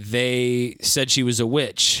they said she was a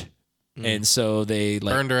witch, And so they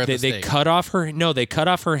like Burned her at the they stake. cut off her they cut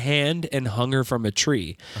off her hand and hung her from a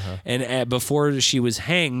tree. And before she was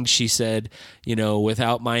hanged, she said,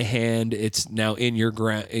 without my hand, it's now in your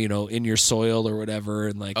ground, in your soil or whatever.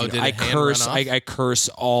 And like, did the I hand curse, run off? I curse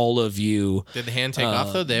all of you. Did the hand take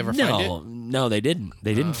off though? Did they ever find it? No, they didn't.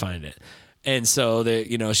 They didn't find it. And so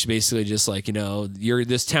she basically just like,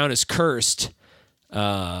 this town is cursed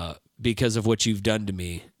because of what you've done to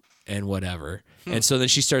me and whatever. And so then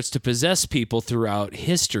she starts to possess people throughout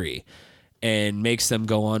history and makes them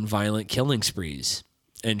go on violent killing sprees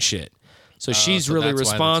and shit. So she's so really that's why the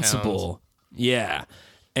responsible. Yeah.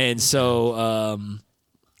 And so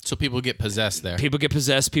So people get possessed there. people get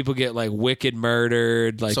possessed, people get like wicked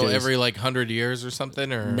murdered. Like So there's- every like 100 years or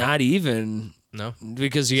something, or not even no?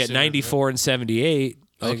 because you get 94 and 78.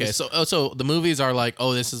 Like, Okay, so the movies are like,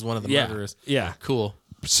 oh, this is one of the yeah. murderers. Yeah. Cool.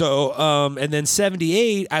 So, and then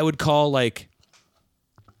 78, I would call like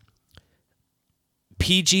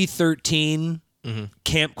PG-13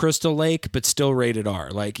 Camp Crystal Lake, but still rated R.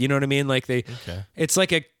 Like, you know what I mean? Like it's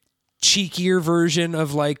like a cheekier version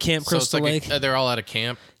of like Camp So it's Crystal like Lake. they're all at a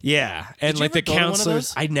camp. Yeah, and you like ever the go to one of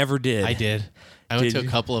counselors. those? I never did. I did. I went Did to a you?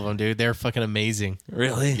 couple of them, dude. They're fucking amazing.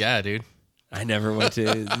 Really? Yeah, dude. I never went to.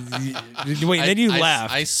 Wait, then you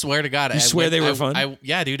laughed. I swear to God. You swear they were fun?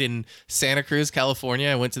 Yeah, dude. In Santa Cruz, California,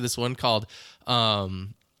 I went to this one called.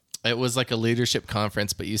 It was like a leadership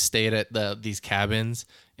conference, but you stayed at these cabins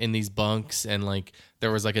in these bunks, and like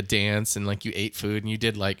there was like a dance, and like you ate food, and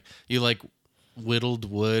you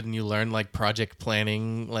whittled wood, and you learned like project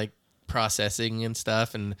planning, like processing and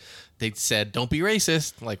stuff. And they said, "Don't be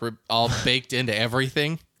racist." Like we're all baked into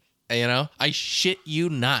everything. I shit you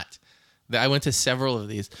not. I went to several of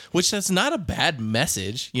these, which that's not a bad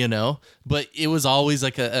message, but it was always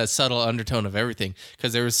like a subtle undertone of everything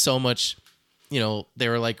because there was so much, they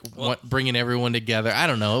were like bringing everyone together. I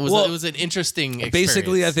don't know. It was an interesting experience.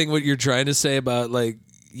 Basically, I think what you're trying to say about like,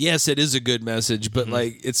 yes, it is a good message, but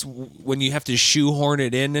like it's when you have to shoehorn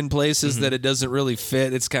it in places that it doesn't really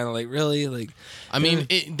fit. It's kind of like, really? Like, I mean,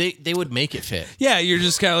 they would make it fit. yeah, you're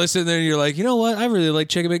just kind of sitting there and you're like, you know what? I really like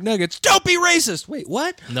chicken McNuggets. Don't be racist. Wait,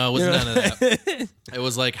 what? No, it was none of that. It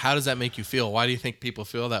was like, how does that make you feel? Why do you think people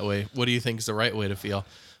feel that way? What do you think is the right way to feel?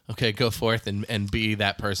 Okay, go forth and be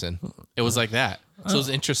that person. It was like that. So it was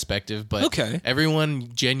introspective, but Okay. Everyone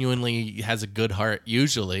genuinely has a good heart,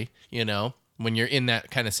 usually, when you're in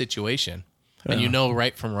that kind of situation. And you know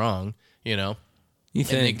right from wrong, You And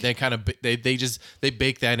think? they kind of they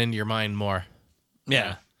bake that into your mind more.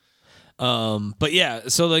 Yeah. But yeah,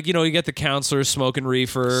 so like, you get the counselors smoking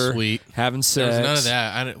reefer, Sweet. having sex. There was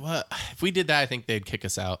none of that. If we did that, I think they'd kick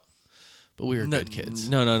us out. But we were good kids.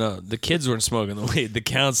 No. The kids weren't smoking the weed. The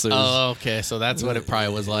counselors. Oh, okay. So that's what it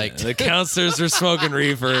probably was like. The counselors were smoking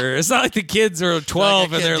reefer. It's not like the kids are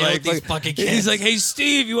 12 and they're like, these fucking kids. He's like, hey,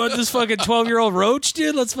 Steve, you want this fucking 12-year-old roach,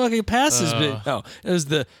 dude? Let's fucking pass this bit. No, it was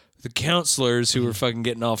the counselors who were fucking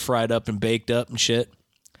getting all fried up and baked up and shit.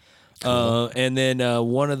 And then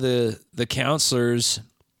one of the counselors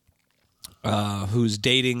who's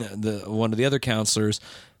dating one of the other counselors,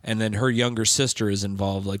 and then her younger sister is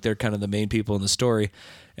involved. Like they're kind of the main people in the story.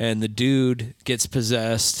 And the dude gets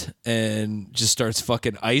possessed and just starts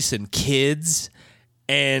fucking icing kids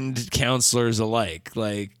and counselors alike.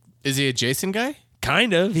 Like, Is he a Jason guy?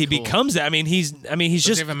 kind of. He becomes that. I mean, he's Does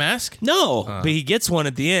just he have a mask? no, but he gets one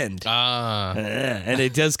at the end. And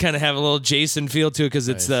it does kind of have a little Jason feel to it because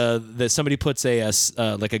it's that somebody puts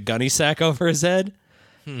like a gunny sack over his head,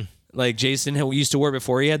 like Jason used to wear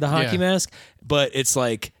before he had the hockey mask, but it's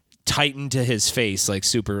like tightened to his face, like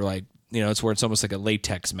super, like it's where it's almost like a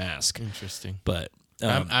latex mask. Interesting. But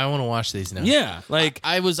I want to watch these now. yeah, like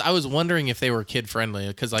I was wondering if they were kid friendly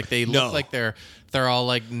because like they look like they're all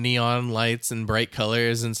like neon lights and bright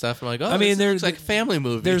colors and stuff. I'm like, I mean, there's like a family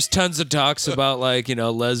movie. there's tons of talks about like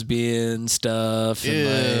lesbian stuff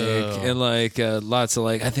and lots of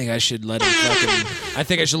like I think I should let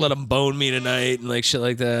him bone me tonight and like shit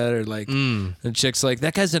like that, or like and chicks like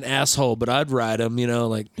that guy's an asshole but I'd ride him,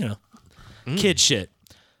 kid shit.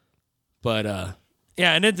 But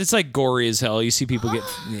yeah, and it's like gory as hell. You see people get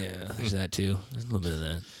there's that too. There's a little bit of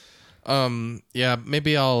that. Yeah,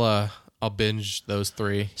 maybe I'll binge those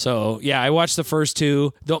 3. So yeah, I watched the first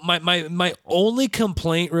 2. Though my only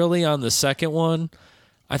complaint really on the second one,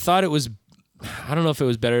 I thought it was, I don't know if it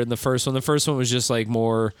was better than the first one. The first one was just like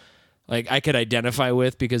more like I could identify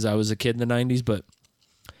with because I was a kid in the 90s. But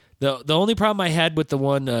the only problem I had with the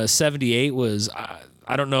one 78 was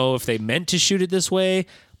I don't know if they meant to shoot it this way,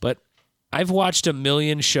 but I've watched a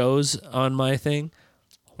million shows on my thing.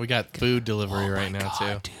 We got food delivery right now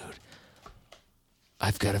too. Dude.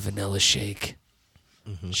 I've got a vanilla shake.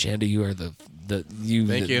 Shanda, you are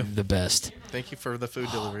the best. Thank you for the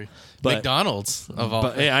food delivery. But- McDonald's of all.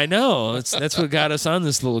 But yeah, I know that's what got us on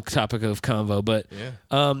this little topic of convo. But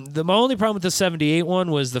Yeah. my only problem with the 78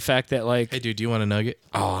 one was the fact that like, Hey, dude, do you want a nugget?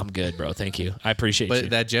 oh, I'm good, bro. Thank you. I appreciate But you.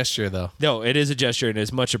 that gesture, though. No, it is a gesture and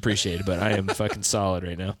it's much appreciated. But I am fucking solid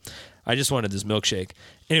right now. I just wanted this milkshake.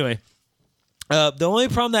 Anyway, the only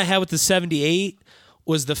problem that I had with the 78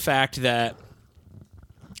 was the fact that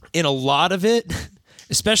in a lot of it,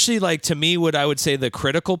 especially like to me, what I would say the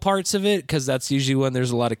critical parts of it, because that's usually when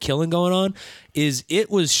there's a lot of killing going on, is it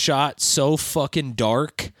was shot so fucking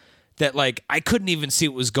dark that like I couldn't even see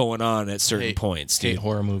what was going on at certain points, Hate dude.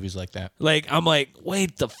 horror movies like that. Like I'm like,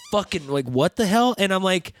 wait, the fucking like what the hell? And I'm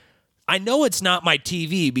like, I know it's not my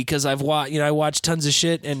TV because I've watched, I watch tons of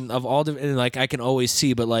shit and of all different, and like I can always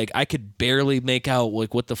see, but like I could barely make out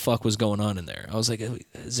like what the fuck was going on in there. I was like,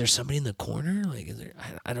 is there somebody in the corner? Like, is there?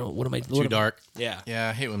 I don't. What am I? Too dark. Yeah. Yeah,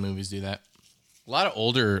 I hate when movies do that. A lot of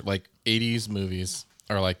older, like 80s movies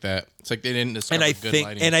are like that. It's like they didn't discover good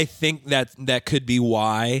lighting. And I think that could be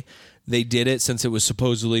why they did it, since it was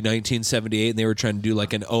supposedly 1978 and they were trying to do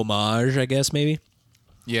like an homage, I guess maybe.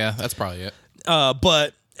 Yeah, that's probably it.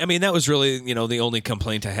 But I mean, that was really, the only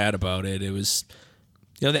complaint I had about it. It was,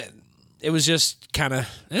 that it was just kind of,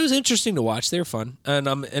 it was interesting to watch. They were fun. And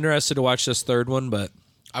I'm interested to watch this third one, but.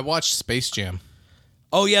 I watched Space Jam.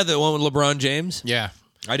 Oh, yeah, the one with LeBron James? Yeah.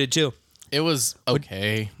 I did too. It was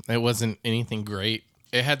okay. It wasn't anything great.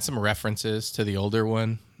 It had some references to the older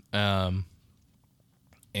one. I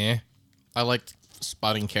liked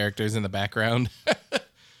spotting characters in the background.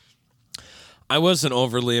 I wasn't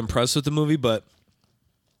overly impressed with the movie, but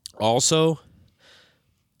also,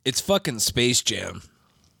 it's fucking Space Jam.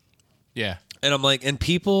 Yeah. And I'm like, and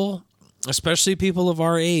people, especially people of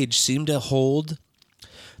our age, seem to hold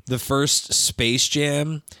the first Space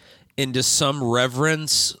Jam into some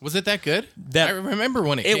reverence. Was it that good? That I remember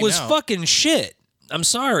when it came It was out. fucking shit. I'm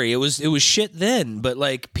sorry. It was shit then, but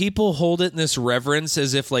like people hold it in this reverence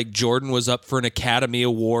as if like Jordan was up for an Academy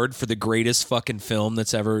Award for the greatest fucking film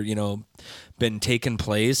that's ever, been taken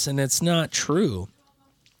place, and it's not true.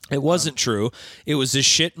 It wasn't true. It was a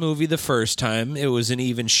shit movie the first time. It was an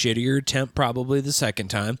even shittier attempt probably the second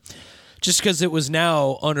time. Just because it was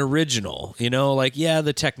now unoriginal, like, yeah,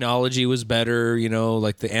 the technology was better,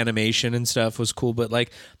 like the animation and stuff was cool, but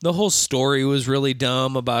like the whole story was really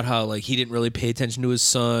dumb about how like he didn't really pay attention to his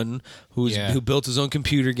son who built his own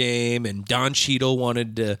computer game, and Don Cheadle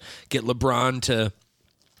wanted to get LeBron to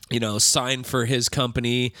sign for his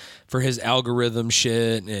company for his algorithm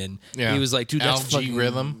shit, and he was like, dude, that's fucking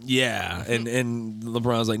rhythm. Yeah, and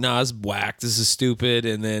LeBron's like, nah, it's whack, this is stupid,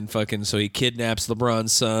 and then fucking so he kidnaps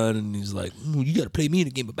LeBron's son, and he's like, you gotta play me in a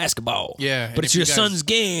game of basketball. Yeah, but it's your son's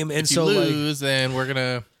game, and if so you lose, then we're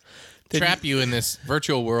gonna trap you in this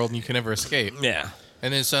virtual world, and you can never escape. Yeah,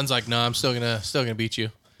 and then his son's like, no, I'm still gonna beat you.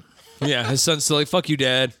 Yeah, his son's still like, fuck you,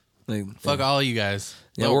 dad. Like, fuck all you guys.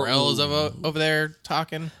 Yeah, Lil Rel is over there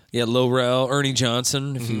talking. Yeah, Lil Rel, Ernie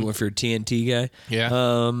Johnson, if you're a TNT guy. Yeah.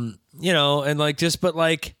 And like but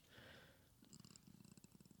like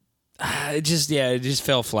it just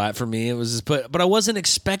fell flat for me. It was just, but I wasn't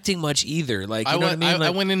expecting much either. Like, you know what I mean? I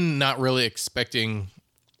went in not really expecting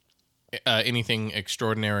anything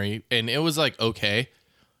extraordinary, and it was like okay.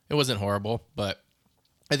 It wasn't horrible, but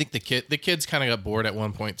I think the kids kind of got bored at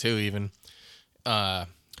one point too. Even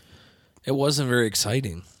it wasn't very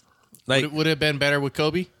exciting. Like, would it have been better with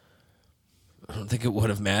Kobe? I don't think it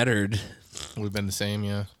would have mattered. Would have been the same,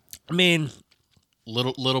 yeah. I mean,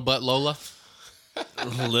 little butt Lola.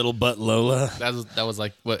 Little butt Lola. That was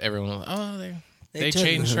like what everyone was. Oh, they took,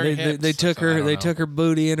 changed her hips. They took her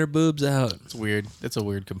booty and her boobs out. It's weird. It's a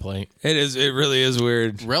weird complaint. It is. It really is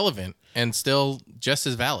weird. Relevant and still just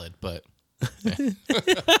as valid, but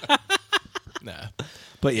nah.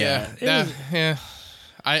 But yeah.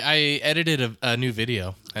 I edited a new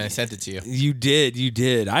video and I sent it to you. You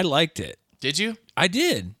did. I liked it. Did you? I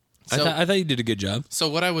did. So, I thought you did a good job. So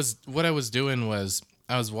what I was doing was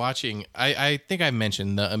I was watching. I think I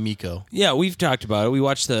mentioned the Amico. Yeah, we've talked about it. We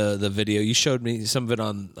watched the video. You showed me some of it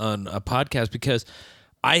on a podcast because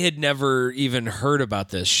I had never even heard about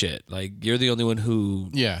this shit. Like, you're the only one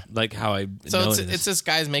who, like how I. So it's this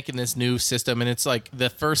guy's making this new system, and it's like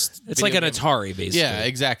the first. It's like an Atari, basically. Yeah,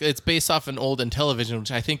 exactly. It's based off an old Intellivision,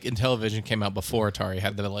 which I think Intellivision came out before Atari.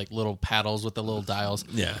 Had the like little paddles with the little dials.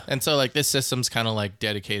 Yeah. And so like this system's kind of like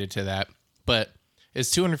dedicated to that, but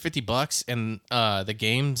it's $250, and the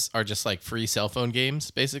games are just like free cell phone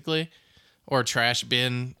games, basically, or trash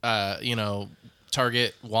bin.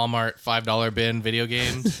 Target, Walmart, $5 bin video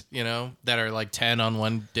games, that are like 10 on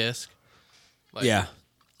one disc. Like, yeah,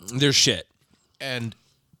 they're shit. and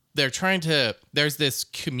there's this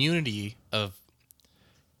community of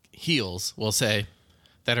heels, we'll say,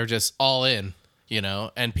 that are just all in,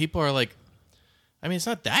 and people are like, I mean, it's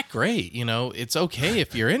not that great, it's okay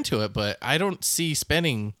if you're into it, but I don't see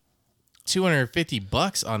spending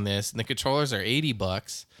 $250 on this, and the controllers are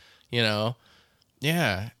 $80, Yeah.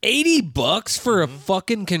 $80 for a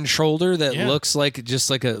fucking controller that Yeah. looks like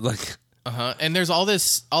And there's all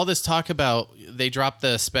this talk about they dropped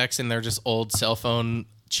the specs in their just old cell phone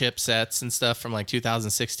chipsets and stuff from like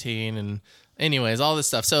 2016 and anyways, all this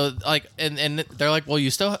stuff. So like and they're like, well,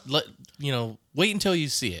 you still wait until you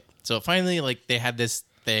see it. So finally, like, they had this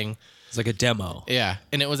thing. it's like a demo. Yeah,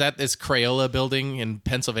 and it was at this Crayola building in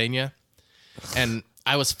Pennsylvania, and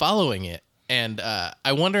I was following it, and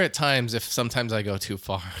I wonder at times if sometimes I go too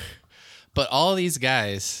far. But all these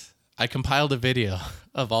guys, I compiled a video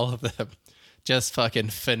of all of them just fucking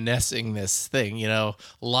finessing this thing,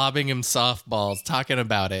 lobbing him softballs, talking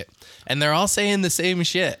about it, and they're all saying the same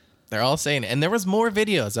shit. They're all saying it, and there was more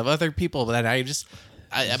videos of other people that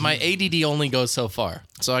my ADD only goes so far.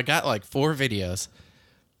 So I got like 4 videos.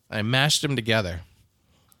 I mashed them together.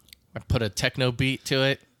 I put a techno beat to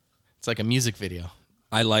it. It's like a music video.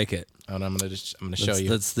 I like it. And I'm gonna show you.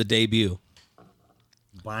 That's the debut.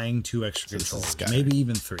 Buying 2 extra this controllers, guy. maybe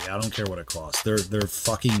even 3. I don't care what it costs. They're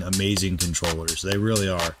fucking amazing controllers. They really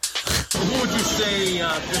are. Who would you say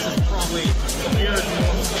this is probably geared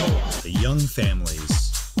more The young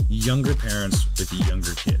families, younger parents with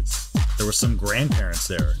younger kids. There were some grandparents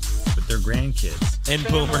there with their grandkids. And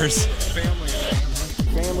boomers.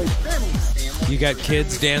 family. You got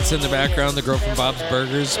kids dancing in the background, the girl from Bob's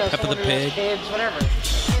Burgers, Peppa the Pig. Kids, whatever.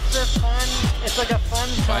 It's a fun. It's like a fun.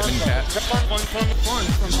 Five and Cat. It's a fun.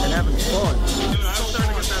 And having fun. Dude, I was starting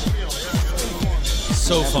to get that feel. Yeah.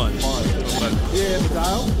 So fun. Yeah, the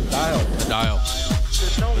dial. The dial.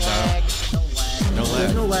 There's no lag. No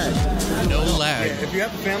lag. No lag. No lag. Yeah, if you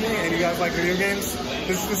have a family and you guys like video games,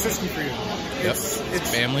 this is the system for you. It's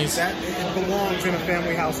Families. That it belongs in a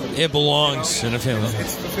family household. It belongs in a family.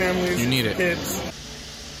 It's the families. You need the it.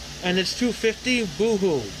 Kids. And it's $250.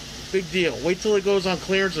 Boo-hoo. Big deal. Wait till it goes on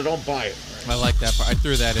clearance or don't buy it. I like that part. I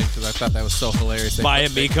threw that in because I thought that was so hilarious. They Buy a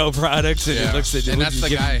put the- Miko product and Yeah. it looks at And that's the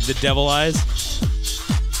give guy. the devil eyes.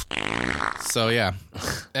 So yeah,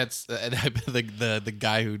 that's the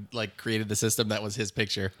guy who like created the system. That was his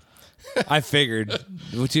picture. I figured.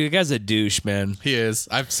 Dude, the guy's a douche, man. He is.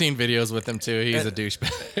 I've seen videos with him too. He's a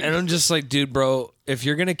douchebag. And I'm just like, dude, bro, if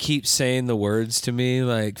you're gonna keep saying the words to me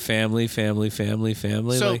like family, family, family,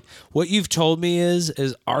 family, So- like what you've told me is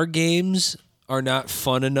our games are not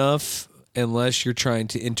fun enough unless you're trying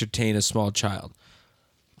to entertain a small child.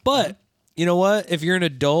 But you know what? If you're an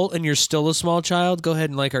adult and you're still a small child, go ahead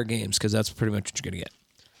and like our games because that's pretty much what you're gonna get.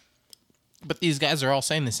 But these guys are all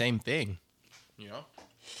saying the same thing.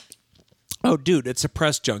 Oh, dude, it's a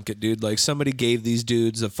press junket, dude. Like, somebody gave these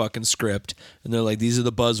dudes a fucking script, and they're like, these are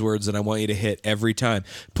the buzzwords that I want you to hit every time.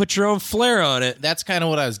 Put your own flair on it. That's kind of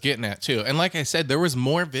what I was getting at too. And like I said, there was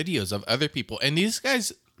more videos of other people. And these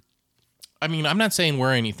guys, I mean, I'm not saying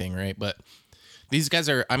we're anything, right? But these guys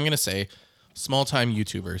are, I'm going to say, small-time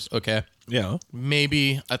YouTubers, okay? Yeah.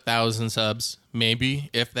 Maybe 1,000 subs, maybe,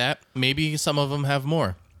 if that. Maybe some of them have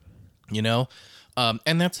more,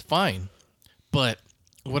 And that's fine. But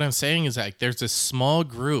what I'm saying is like there's a small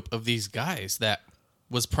group of these guys that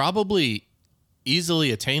was probably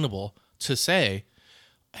easily attainable to say,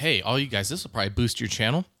 hey, all you guys, this will probably boost your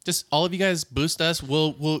channel. Just all of you guys boost us.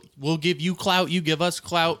 We'll give you clout. You give us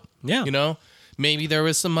clout. Yeah. Maybe there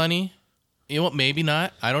was some money. Maybe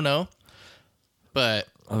not. I don't know. But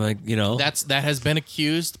I'm like, that has been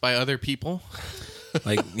accused by other people.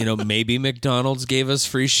 maybe McDonald's gave us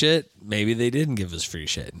free shit. Maybe they didn't give us free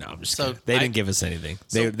shit. No, I'm just So kidding. They I- didn't give us anything.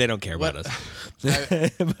 So They don't care about what-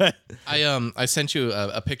 us. I sent you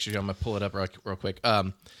a picture. I'm gonna pull it up real quick.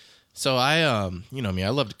 So I you know me, I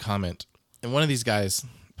love to comment, and one of these guys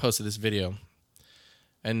posted this video,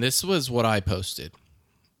 and this was what I posted.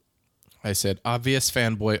 I said, "Obvious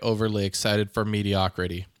fanboy overly excited for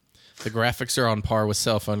mediocrity. The graphics are on par with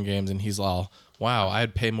cell phone games," and he's all, "Wow,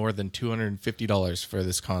 I'd pay more than $250 for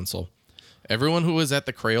this console." Everyone who was at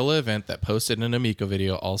the Crayola event that posted an Amico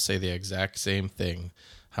video all say the exact same thing.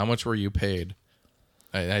 How much were you paid?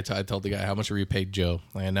 I told the guy, how much were you paid, Joe?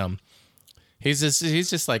 And he's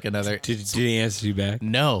just like another. Did he answer you back?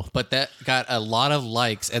 No, but that got a lot of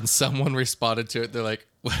likes, and someone responded to it. They're like,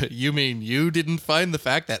 "What, you mean you didn't find the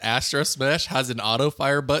fact that Astro Smash has an auto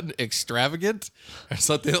fire button extravagant?" Or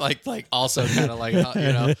something like also kind of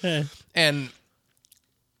like, And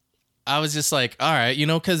I was just like, all right, you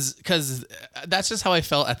know, because that's just how I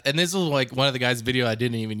felt. And this was like one of the guys' video. I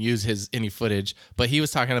didn't even use any footage, but he was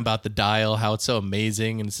talking about the dial, how it's so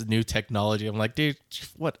amazing and it's new technology. I'm like, dude,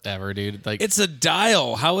 whatever, dude. Like, It's a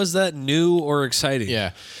dial. How is that new or exciting?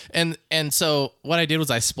 yeah. And so what I did was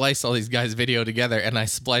I spliced all these guys' video together, and I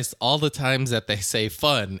spliced all the times that they say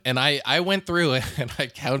fun. And I went through it and I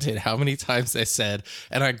counted how many times they said,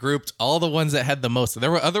 and I grouped all the ones that had the most. There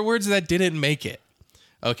were other words that didn't make it.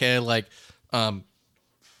 Okay, like, what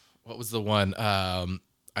was the one?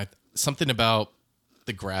 Something about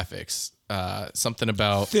the graphics. Something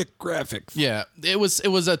about Thick graphics. yeah. It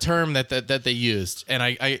was a term that they used,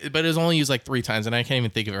 and but it was only used like 3 times, and I can't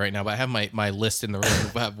even think of it right now. But I have my list in the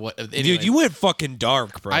room. Of what, anyway. Dude, you went fucking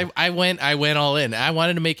dark, bro. I went all in. I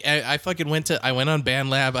wanted to make. I fucking went on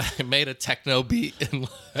BandLab. I made a techno beat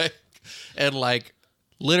in like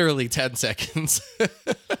literally 10 seconds,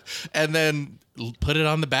 and then put it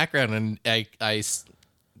on the background, and I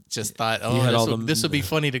just thought, this would be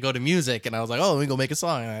funny to go to music, and I was like, oh, let me go make a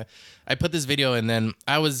song. And I put this video, and then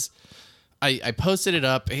I posted it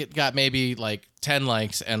up. It got maybe like 10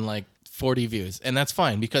 likes and like 40 views, and that's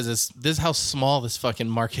fine because this is how small this fucking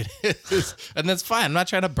market is, and that's fine. I'm not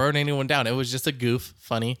trying to burn anyone down. It was just a goof,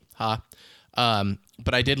 funny, ha.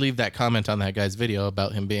 But I did leave that comment on that guy's video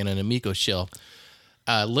about him being an Amico shill.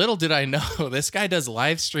 Little did I know, this guy does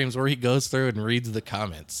live streams where he goes through and reads the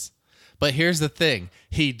comments. But here's the thing.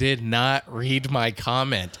 He did not read my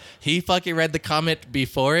comment. He fucking read the comment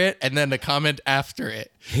before it and then the comment after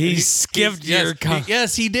it. He skipped your comment.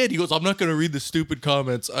 Yes, he did. He goes, I'm not going to read the stupid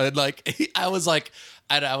comments. And like, I was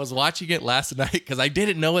watching it last night because I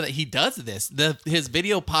didn't know that he does this. His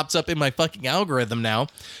video pops up in my fucking algorithm now.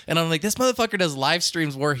 And I'm like, this motherfucker does live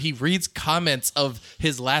streams where he reads comments of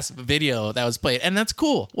his last video that was played. And that's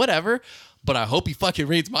cool. Whatever. But I hope he fucking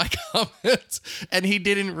reads my comments. And he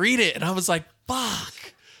didn't read it. And I was like, fuck.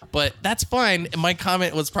 But that's fine. My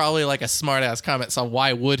comment was probably like a smart ass comment. So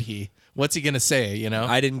why would he? What's he going to say, you know?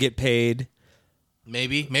 I didn't get paid.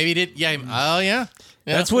 Maybe he did. Yeah. Oh, yeah.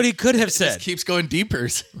 That's what he could have It said. just keeps going deeper.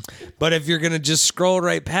 But if you're going to just scroll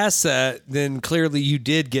right past that, then clearly you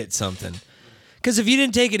did get something. Because if you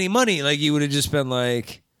didn't take any money, like you would have just been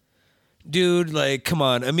like, dude, like, come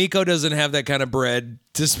on. Amico doesn't have that kind of bread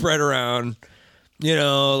to spread around. You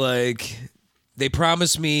know, like, they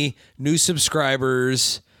promised me new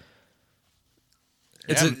subscribers.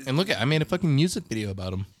 And look, I made a fucking music video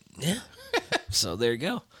about him. Yeah. So there you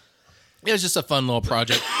go. It was just a fun little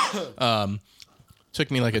project. Took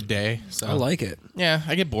me like a day. So I like it. Yeah,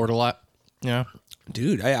 I get bored a lot. Yeah.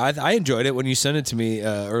 Dude, I enjoyed it when you sent it to me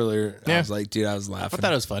earlier. I Yeah. was like, dude, I was laughing. I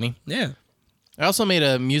thought it was funny. Yeah. I also made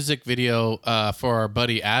a music video for our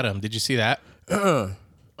buddy Adam. Did you see that?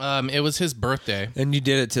 It was his birthday. And you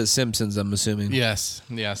did it to Simpsons, I'm assuming. Yes.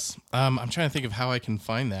 I'm trying to think of how I can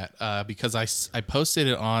find that because I posted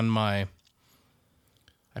it on my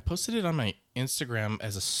Instagram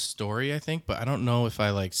as a story, I think, but I don't know if I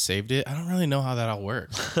like saved it. I don't really know how that all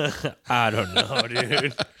works. I don't know,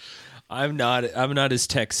 dude. I'm not as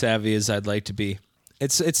tech savvy as I'd like to be.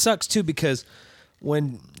 It sucks too because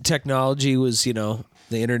when technology was, you know,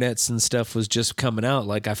 the internets and stuff was just coming out,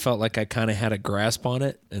 like I felt like I kind of had a grasp on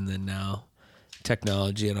it, and then now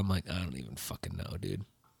technology, and I'm like, I don't even fucking know, dude.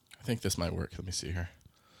 I think this might work. Let me see here.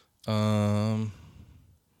 Let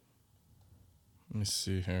me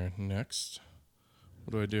see here. Next.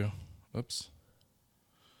 What do I do? Oops.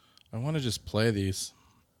 I want to just play these.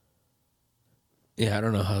 Yeah, I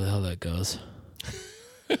don't know how the hell that goes.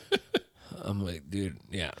 I'm like, dude,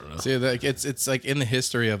 yeah, I don't know. See, like it's like in the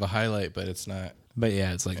history of a highlight, but it's not. But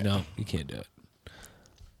yeah, it's like, no, you can't do it.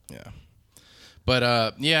 Yeah.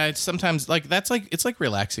 But yeah, it's sometimes like that's like it's like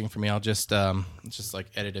relaxing for me. I'll just like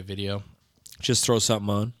edit a video. Just throw something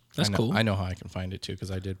on. That's cool. I know how I can find it too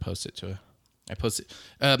because I did post it to. I posted.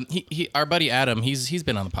 He our buddy Adam. He's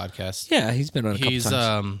been on the podcast. Yeah, he's been on a couple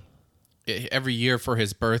times. Every year for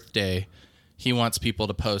his birthday, he wants people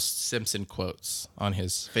to post Simpson quotes on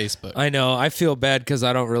his Facebook. I know. I feel bad because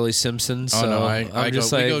I don't really Simpsons. So I'm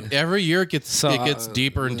just like, every year it gets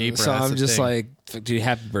deeper and deeper. So That's I'm the just thing. like, dude,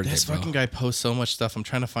 happy birthday, This bro. fucking guy posts so much stuff. I'm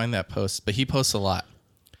trying to find that post, but he posts a lot.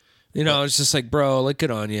 You know, it's just like, bro, look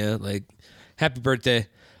good on you. Like, happy birthday.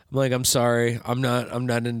 I'm like, I'm sorry. I'm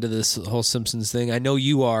not into this whole Simpsons thing. I know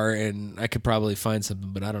you are, and I could probably find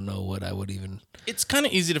something, but I don't know what I would even. It's kind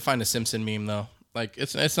of easy to find a Simpson meme though. Like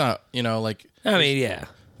it's not, you know, like I mean, yeah.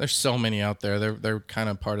 there's so many out there. They're kind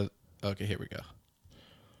of part of. Okay, here we go.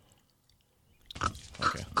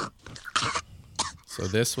 Okay. So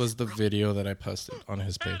this was the video that I posted on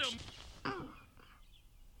his page. Do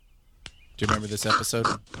you remember this episode?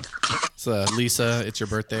 It's Lisa, it's your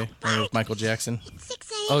birthday. And with Michael Jackson.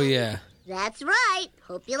 6 a.m. Oh yeah. That's right.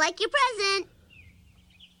 Hope you like your present.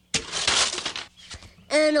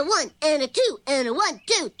 And a 1, and a 2, and a 1,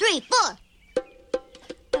 2, 3, 4.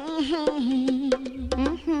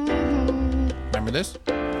 Remember this?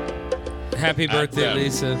 Happy birthday, them.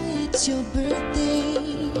 Lisa. It's your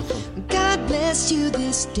birthday. God bless you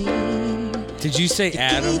this day. Did you say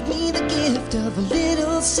Adam? Gave me the gift of a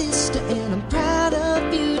little sister, and I'm proud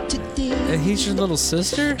of you today. And he's your little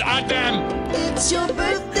sister? Adam! It's your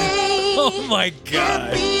birthday. Oh my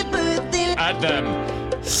god. Happy birthday. Adam!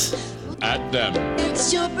 Adam!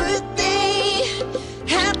 It's your birthday.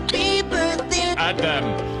 Happy birthday. Adam!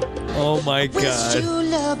 Oh my Wish god. you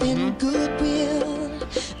love and goodwill.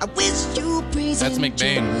 I wish you praise That's and McBain.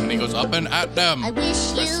 joy. And he goes up and at them. I wish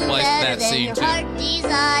you Splice better that than scene, your too. heart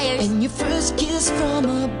desires. And your first kiss from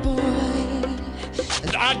a boy.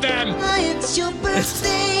 Adam! It's your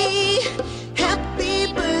birthday.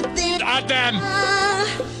 Happy birthday. Adam!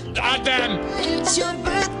 Adam! It's your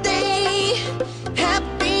birthday.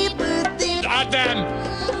 Happy birthday. Adam!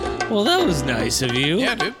 Well, that was nice of you.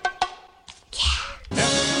 Yeah, dude. Yeah.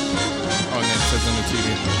 Oh, and then it says on the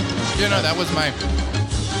TV. You know, that was my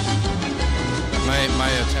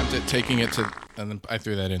attempt at taking it to, and then I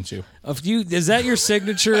threw that in too. Is that your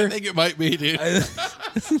signature? I think it might be, dude.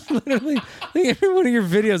 Literally, I think every one of your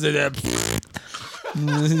videos are that.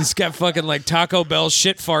 He's got fucking like Taco Bell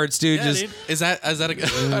shit farts, dude. Yeah, just dude. Is that a good,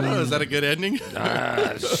 I don't know, is that a good ending?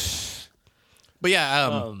 But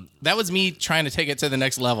yeah, that was me trying to take it to the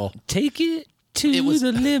next level. take it to It was-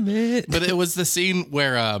 the limit. But it was the scene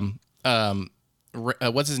where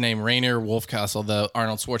what's his name, Rainer Wolfcastle, the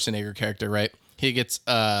Arnold Schwarzenegger character, right? He gets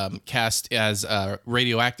cast as a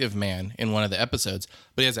radioactive man in one of the episodes,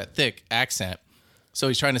 but he has that thick accent. So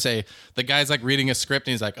he's trying to say, the guy's like reading a script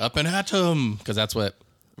and he's like, up and at him, because that's what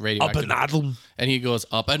radioactive. Adam. And he goes,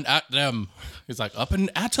 up and at them. He's like, up and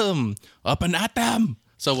at them, up and at them.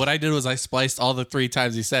 So what I did was I spliced all the 3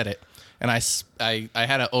 times he said it. And I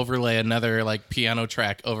had to overlay another like piano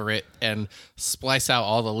track over it and splice out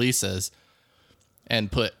all the Lisas and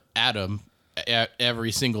put Adam at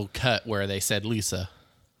every single cut where they said Lisa.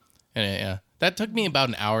 And that took me about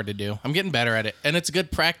an hour to do. I'm getting better at it. And it's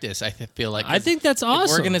good practice, I feel like. I think that's awesome.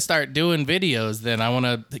 If we're going to start doing videos, then I want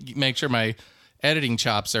to make sure my editing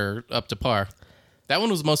chops are up to par. That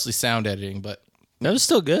one was mostly sound editing, but That was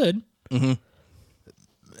still good. Mm-hmm.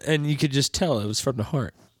 And you could just tell it was from the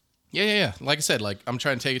heart. yeah. Like I said, like I'm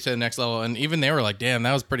trying to take it to the next level, and even they were like, "Damn,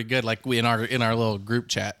 that was pretty good." Like we in our little group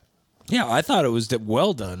chat. Yeah, I thought it was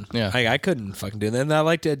well done. Yeah. I couldn't fucking do that. And I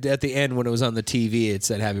liked it at the end when it was on the TV. It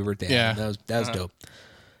said "Happy Birthday." Yeah. Adam. That was dope.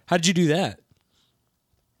 How did you do that?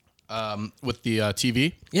 With the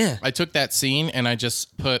TV. Yeah. I took that scene and I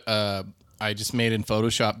just put I just made in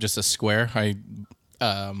Photoshop just a square. I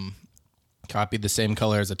copied the same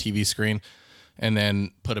color as a TV screen and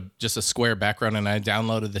then put just a square background, and I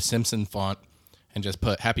downloaded the Simpson font and just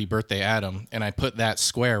put "Happy Birthday, Adam," and I put that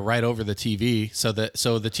square right over the TV so the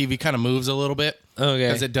TV kind of moves a little bit. Okay.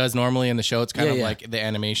 Because it does normally in the show. It's kind of Yeah. like the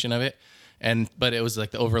animation of it. But it was like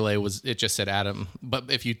the overlay it just said Adam. But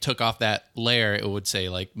if you took off that layer, it would say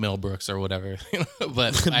like Mel Brooks or whatever.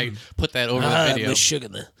 But I put that over the video.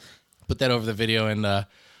 Put that over the video and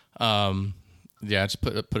just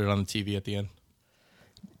put it on the TV at the end.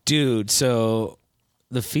 Dude, so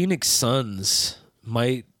the Phoenix Suns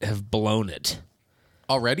might have blown it.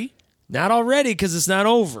 Already? Not already because it's not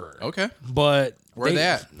over. Okay. But Where they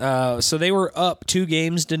at? So they were up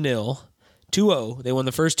 2-0. 2-0. They won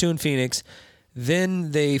the first 2 in Phoenix.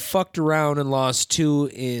 Then they fucked around and lost 2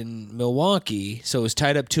 in Milwaukee. So it was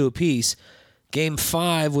tied up 2 apiece. Game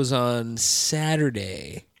 5 was on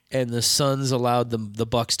Saturday, and the Suns allowed the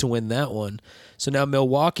Bucks to win that one. So now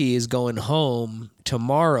Milwaukee is going home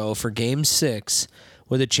tomorrow for Game 6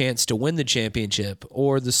 with a chance to win the championship,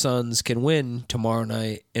 or the Suns can win tomorrow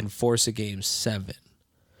night and force a Game 7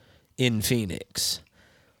 in Phoenix.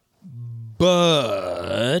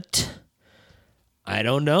 But I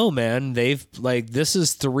don't know, man. They've this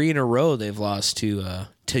is 3 in a row they've lost to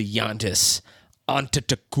Giannis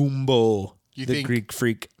Antetokounmpo, the Greek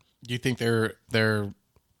freak. Do you think they're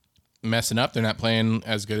messing up? They're not playing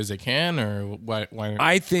as good as they can, or why?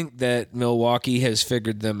 I think that Milwaukee has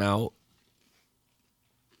figured them out.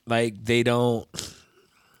 They don't.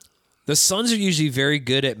 The Suns are usually very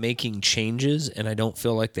good at making changes, and I don't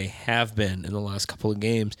feel like they have been in the last couple of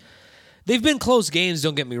games. They've been close games,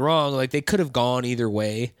 don't get me wrong. They could have gone either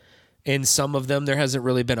way. In some of them, there hasn't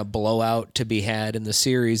really been a blowout to be had in the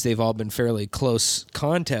series. They've all been fairly close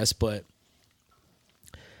contests, but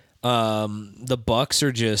the Bucks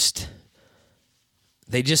are just...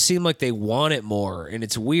 they just seem like they want it more. And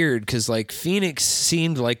it's weird because, like, Phoenix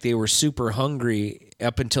seemed like they were super hungry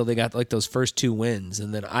up until they got, like, those first 2 wins.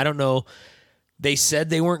 And then I don't know. They said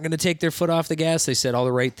they weren't going to take their foot off the gas. They said all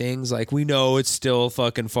the right things. Like, we know it's still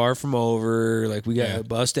fucking far from over. Like, we got to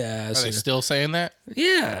bust ass. Are they still saying that?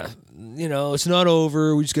 Yeah. You know, it's not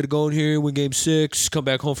over. We just got to go in here, win game 6, come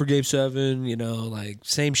back home for game 7. You know, like,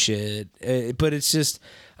 same shit. But it's just,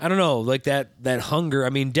 I don't know, like that hunger. I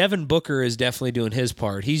mean, Devin Booker is definitely doing his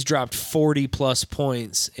part. He's dropped 40-plus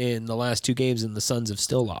points in the last 2 games, and the Suns have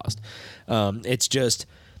still lost. It's just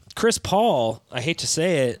Chris Paul, I hate to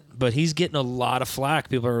say it, but he's getting a lot of flack.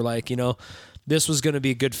 People are like, you know, this was going to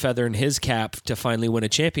be a good feather in his cap to finally win a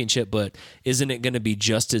championship, but isn't it going to be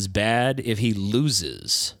just as bad if he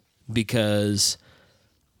loses? Because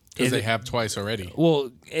they have twice already.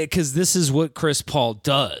 Well, because this is what Chris Paul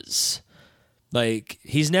does. Like,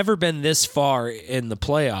 he's never been this far in the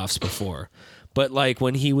playoffs before. But, like,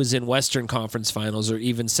 when he was in Western Conference Finals or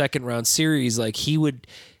even second-round series, like,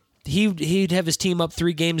 he'd have his team up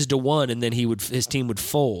 3-1, and then his team would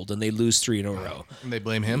fold, and they lose 3 in a row. And they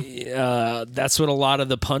blame him? That's what a lot of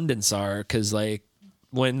the pundits are, because, like,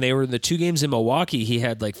 when they were in the 2 games in Milwaukee, he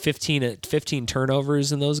had, like, 15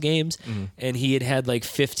 turnovers in those games, and he had like,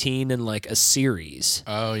 15 in, like, a series.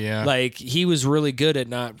 Oh, yeah. Like, he was really good at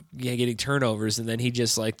not getting turnovers, and then he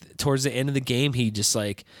just, like, towards the end of the game, he just,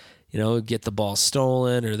 like, you know, get the ball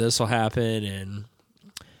stolen, or this will happen,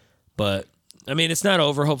 but I mean, it's not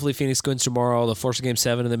over. Hopefully Phoenix wins tomorrow. They'll force a game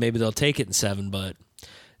 7, and then maybe they'll take it in 7. But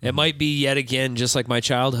it might be yet again just like my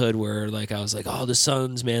childhood where, like, I was like, oh, the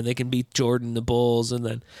Suns, man, they can beat Jordan, the Bulls. And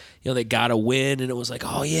then, you know, they got to win. And it was like,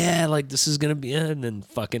 oh, yeah, like, this is going to be it. And then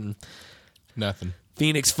fucking nothing.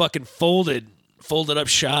 Phoenix fucking folded up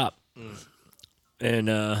shop. And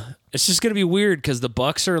it's just going to be weird because the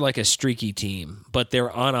Bucks are like a streaky team, but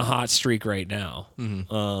they're on a hot streak right now.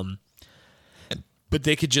 But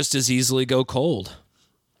they could just as easily go cold.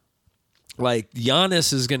 Like,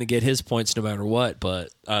 Giannis is going to get his points no matter what,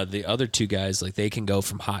 but the other 2 guys, like, they can go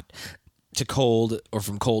from hot to cold or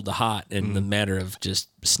from cold to hot in the matter of just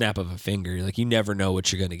snap of a finger. Like, you never know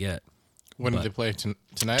what you're going to get. When do they play?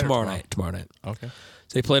 Tonight? Tomorrow night. Tomorrow night. Okay.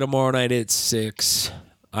 So they play tomorrow night at 6.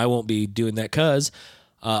 I won't be doing that because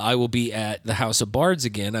I will be at the House of Bards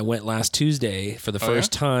again. I went last Tuesday for the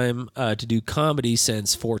first time to do comedy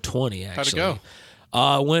since 420, actually. How'd it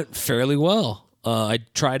go? Went fairly well. I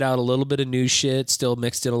tried out a little bit of new shit, still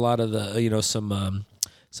mixed in a lot of the, you know, some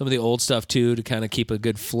of the old stuff too to kind of keep a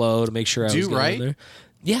good flow to make sure I was you write? there.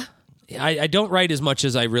 Yeah. I don't write as much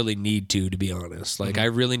as I really need to be honest. Like, I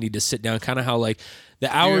really need to sit down, kind of how, like,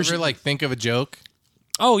 the hours. Do you ever, like, think of a joke?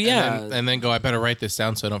 Oh, yeah. And then go, I better write this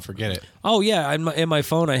down so I don't forget it. Oh, yeah. In my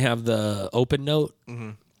phone, I have the open note,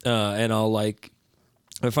 and I'll, like,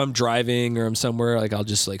 if I'm driving or I'm somewhere, like, I'll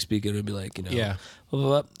just, like, speak it and be like, you know, yeah, blah,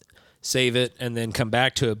 blah, blah, save it and then come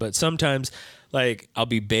back to it. But sometimes, like, I'll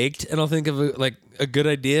be baked and I'll think of a good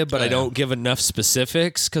idea, but I don't give enough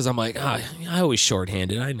specifics because I'm like, I always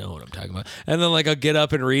shorthanded. I know what I'm talking about. And then, like, I'll get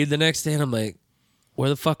up and read the next day and I'm like, where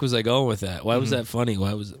the fuck was I going with that? Why was that funny?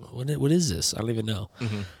 What is this? I don't even know.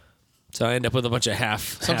 So I end up with a bunch of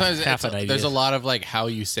half ideas. There's a lot of, like, how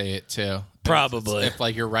you say it too. Probably. If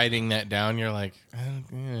like, you're writing that down, you're like,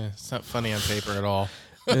 it's not funny on paper at all.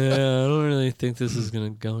 Yeah, I don't really think this is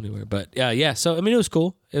going to go anywhere. But, yeah. So, I mean, it was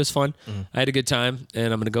cool. It was fun. I had a good time,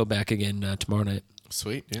 and I'm going to go back again tomorrow night.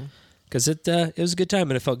 Sweet, dude. Because it was a good time,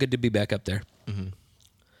 and it felt good to be back up there.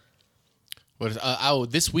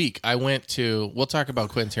 This week I went to. We'll talk about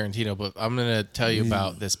Quentin Tarantino, but I'm gonna tell you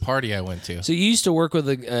about this party I went to. So you used to work with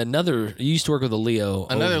another. You used to work with a Leo.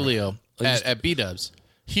 Leo at B Dubs.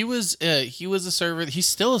 He was a server. He's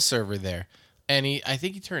still a server there, and I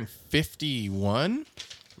think he turned 51,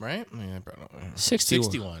 right?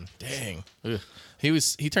 61. Dang. Ugh.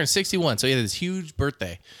 He turned 61, so he had this huge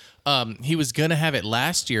birthday. He was gonna have it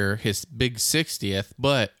last year, his big 60th,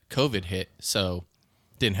 but COVID hit, so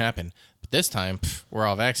didn't happen. This time, we're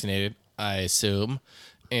all vaccinated, I assume.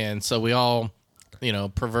 And so we all,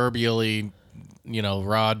 proverbially,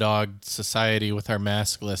 raw dog society with our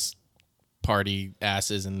maskless party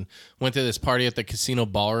asses and went to this party at the casino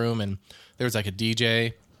ballroom, and there was like a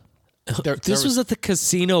DJ. This was at the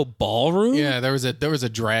casino ballroom? Yeah, there was a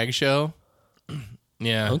drag show.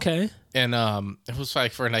 Yeah. Okay. And it was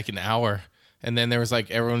like for like an hour. And then there was like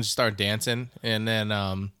everyone just started dancing, and then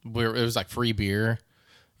it was like free beer.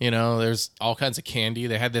 There's all kinds of candy.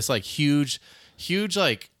 They had this like huge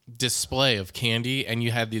like display of candy, and you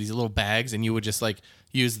had these little bags, and you would just like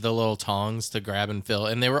use the little tongs to grab and fill.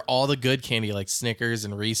 And they were all the good candy, like Snickers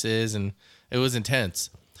and Reese's, and it was intense.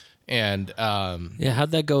 And how'd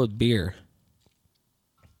that go with beer?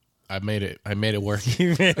 I made it work.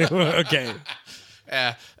 Okay.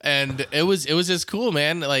 Yeah, and it was just cool,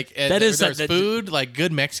 man. Like there's food, like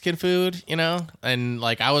good Mexican food, you know. And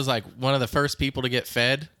like I was like one of the first people to get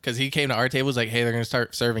fed because he came to our table. Was like, hey, they're gonna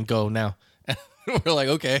start serving. Go now. We're like,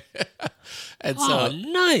 okay. And so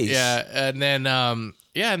nice. Yeah, and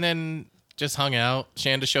then just hung out.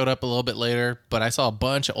 Shanda showed up a little bit later, but I saw a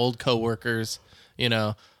bunch of old coworkers, you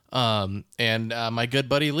know. And my good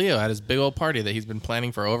buddy Leo had his big old party that he's been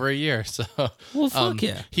planning for over a year. So, well, fuck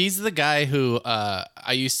yeah. He's the guy who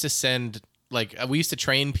I used to send, like, we used to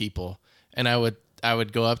train people, and I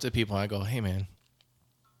would go up to people and I go, hey man,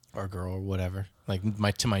 or girl or whatever,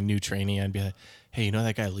 like to my new trainee, I'd be like, hey, you know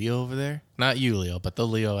that guy Leo over there? Not you, Leo, but the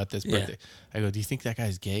Leo at this birthday. I go, do you think that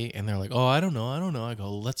guy's gay? And they're like, oh, I don't know. I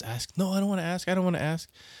go, let's ask. No, I don't want to ask.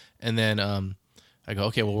 And then I go,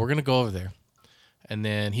 okay, well, we're gonna go over there. And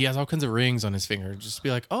then he has all kinds of rings on his finger. Just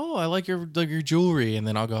be like, oh, I like your jewelry. And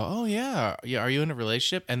then I'll go, oh yeah, are you in a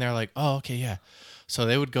relationship? And they're like, oh, okay, yeah. So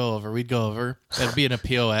they would go over. We'd go over. That'd be in a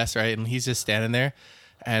POS, right? And he's just standing there.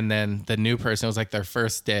 And then the new person, it was like their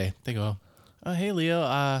first day. They go, oh, hey Leo,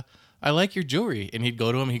 I like your jewelry. And he'd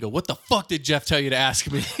go to him. He'd go, what the fuck did Jeff tell you to ask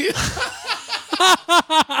me?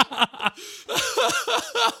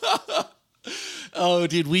 Oh,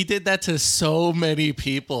 dude, we did that to so many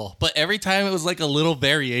people. But every time it was like a little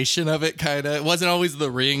variation of it, kind of. It wasn't always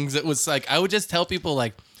the rings. It was like, I would just tell people,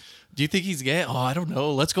 like, do you think he's gay? Oh, I don't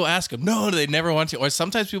know. Let's go ask him. No, they never want to. Or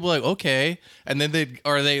sometimes people are like, okay. And then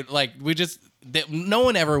no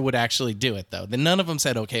one ever would actually do it, though. Then none of them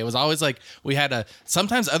said okay. It was always like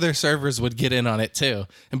sometimes other servers would get in on it, too.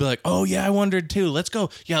 And be like, oh, yeah, I wondered, too. Let's go.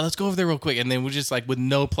 Yeah, let's go over there real quick. And then we just, like, with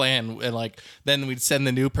no plan. And, like, then we'd send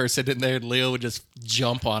the new person in there. And Leo would just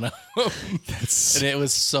jump on him. And it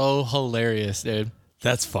was so hilarious, dude.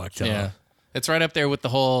 That's fucked up. Yeah. It's right up there with the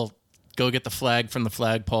whole go get the flag from the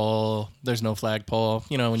flagpole. There's no flagpole.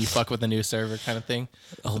 You know, when you fuck with a new server kind of thing.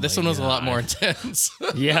 Oh, this one was a lot more intense.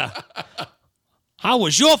 Yeah. How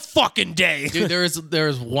was your fucking day? Dude, there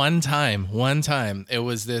was one time, it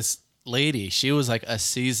was this lady. She was like a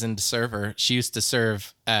seasoned server. She used to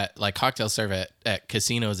serve at like cocktail serve at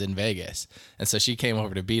casinos in Vegas. And so she came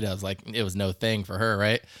over to beat us like it was no thing for her,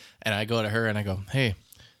 right? And I go to her and I go, hey,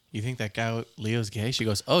 you think that guy Leo's gay? She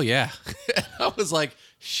goes, oh yeah. I was like,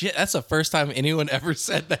 shit, that's the first time anyone ever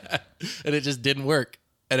said that. And it just didn't work.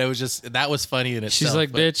 And it was just, that was funny in itself. She's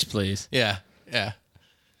like, bitch, please. Yeah.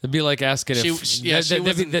 It'd be like asking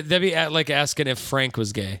that'd be like asking if Frank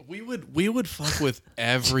was gay. We would fuck with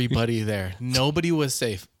everybody there. Nobody was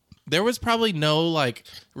safe. There was probably no like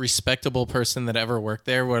respectable person that ever worked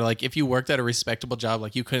there where like if you worked at a respectable job,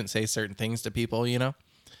 like you couldn't say certain things to people, you know?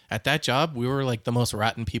 At that job, we were like the most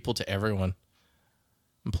rotten people to everyone.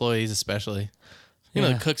 Employees especially. You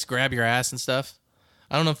know, the cooks grab your ass and stuff.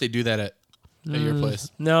 I don't know if they do that at your place.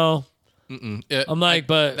 No. I'm like,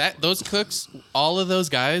 but those cooks, all of those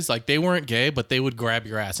guys, like they weren't gay, but they would grab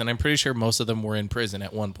your ass, and I'm pretty sure most of them were in prison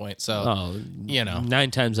at one point. So, you know,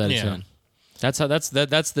 9 times out of 10,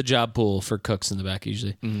 that's the job pool for cooks in the back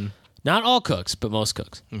usually. Mm-hmm. Not all cooks, but most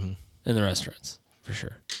cooks in the restaurants for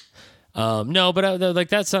sure. No, but like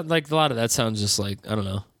that's like a lot of that sounds just like I don't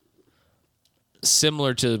know.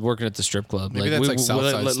 Similar to working at the strip club. Maybe that's like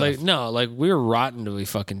Southside stuff. No, like we were rotten to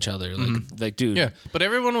fuck each other. Like, dude. Yeah, but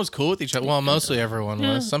everyone was cool with each other. Well, mostly everyone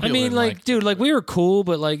was. Some people dude, like we were cool,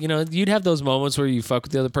 but like, you know, you'd have those moments where you fuck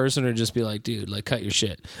with the other person or just be like, dude, like cut your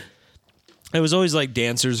shit. It was always like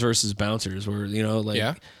dancers versus bouncers where, you know,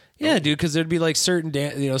 like... Yeah, dude, because there'd be like certain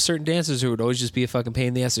dancers who would always just be a fucking pain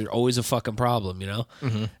in the ass. They're always a fucking problem, you know?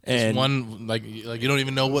 Mm-hmm. And one, like you don't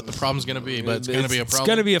even know what the problem's going to be, but it's going to be a problem. It's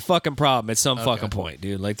going to be a fucking problem at some fucking point,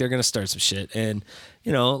 dude. Like, they're going to start some shit. And,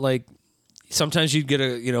 you know, like, sometimes you'd get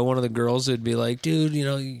one of the girls that'd be like, dude, you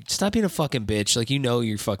know, stop being a fucking bitch. Like, you know,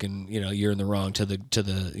 you're fucking, you know, you're in the wrong to the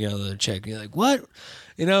the chick. You're like, what?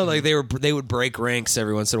 You know, like they would break ranks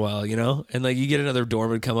every once in a while, you know? And like you get another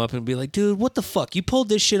dorm would come up and be like, dude, what the fuck? You pulled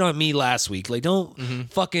this shit on me last week. Like, don't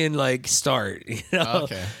fucking like start, you know?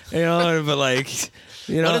 Okay. You know, but like,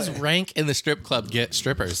 you know. What does rank in the strip club get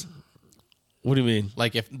strippers? What do you mean?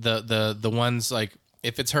 Like if the ones like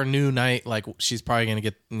if it's her new night, like she's probably gonna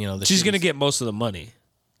get, you know, she's gonna get most of the money.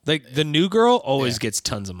 Like the new girl always gets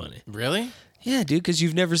tons of money. Really? Yeah, dude, because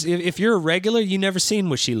you've never... If you're a regular, you never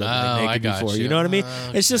seen what she looked like naked before. You know what I mean?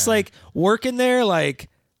 Okay. It's just like working there, like...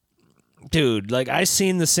 Dude, like I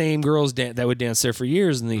seen the same girls that would dance there for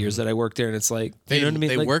years in the years that I worked there, and it's like... You know what I mean?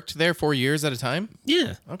 They like, worked there for years at a time?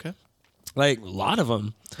 Yeah. Okay. Like, a lot of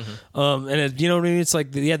them. And you know what I mean? It's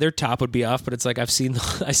like, yeah, their top would be off, but it's like I see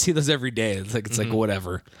those every day. It's like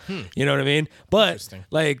whatever, you know what I mean? But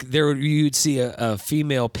like you'd see a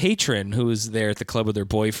female patron who was there at the club with her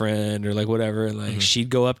boyfriend or like whatever, and like she'd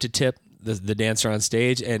go up to tip the dancer on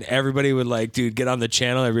stage, and everybody would like, dude, get on the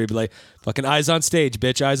channel. Everybody would be like, fucking eyes on stage,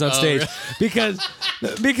 bitch, eyes on stage.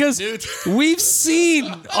 Really? Because we've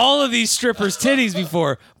seen all of these strippers' titties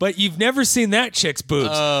before, but you've never seen that chick's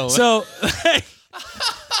boobs. Oh. So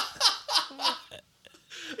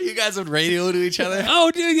You guys would radio to each other?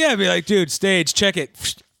 oh, dude, yeah, be like, dude, stage, check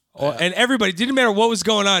it. And everybody, didn't matter what was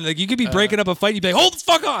going on. Like, you could be breaking up a fight, you'd be like, hold the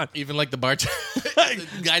fuck on. Even like the bartender,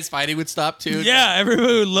 the guys fighting would stop too. Yeah,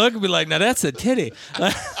 everybody would look and be like, now that's a titty.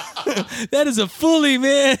 That is a fully,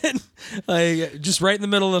 man. Like, just right in the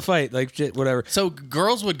middle of the fight. Like, shit, whatever. So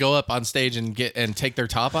girls would go up on stage and take their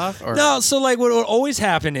top off? Or? No, so like what would always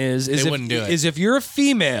happen is wouldn't do it. if you're a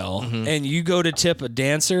female and you go to tip a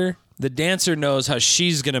dancer, the dancer knows how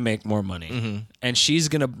she's going to make more money. And she's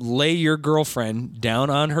going to lay your girlfriend down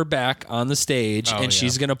on her back on the stage, and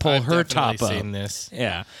she's going to pull I've her definitely top up. seen this.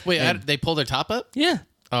 Yeah. Wait, And- they pull their top up? yeah.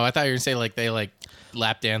 Oh, I thought you were going to say like they like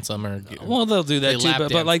lap dance them or. Well, they'll do They that too, lap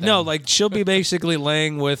but dance like no, them. like she'll be basically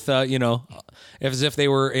laying with as if they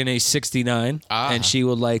were in a 69, and she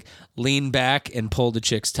would like lean back and pull the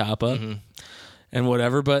chick's top up. And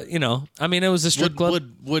whatever, but I mean, it was a strip club.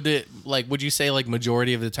 Would it like? Would you say like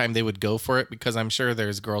majority of the time they would go for it? Because I'm sure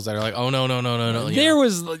there's girls that are like, oh no. There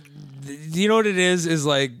was, like, you know what it is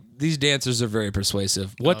like these dancers are very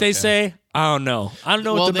persuasive. What they say, I don't know. I don't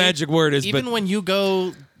know what the magic word is. Even but when you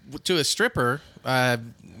go to a stripper,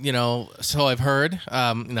 so I've heard,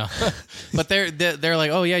 no, but they're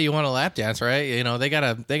like, oh yeah, you want a lap dance, right? They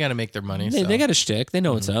gotta make their money. they got a shtick. They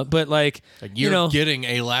know what's up. But like you're getting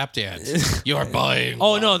a lap dance. You're buying.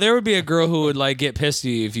 Oh no, there would be a girl who would like get pissed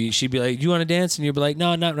at you if she'd be like, "Do you want to dance?" And you'd be like,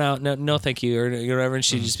 "No, not now, no, thank you," or whatever. And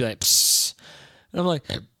she'd just be like, "Psst," and I'm like,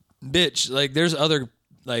 "Bitch, like there's other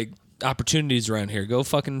like opportunities around here. Go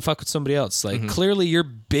fucking fuck with somebody else. Like clearly your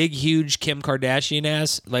big huge Kim Kardashian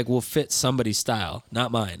ass like will fit somebody's style,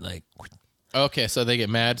 not mine. Like okay, so they get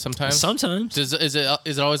mad sometimes. Sometimes is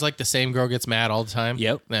it always like the same girl gets mad all the time?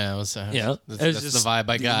 Yep. Yeah, It's that's just the vibe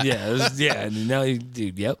I got. Yeah. And now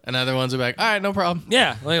dude, yep. And other ones are like, all right, no problem.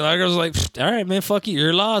 Yeah, like a lot of girls are like, all right, man, fuck you,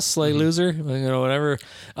 you're lost, like loser, like, whatever.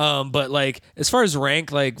 But like as far as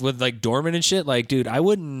rank, like with like Dorman and shit, like dude, I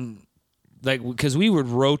wouldn't. Like, because we would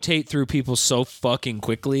rotate through people so fucking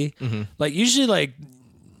quickly. Like, usually, like,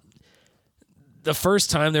 the first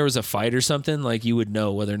time there was a fight or something, like, you would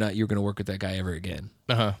know whether or not you were going to work with that guy ever again.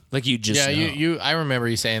 Like, you just know. I remember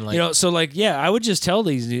you saying, like... so, like, yeah, I would just tell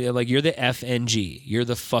these, like, you're the FNG. You're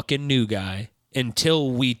the fucking new guy until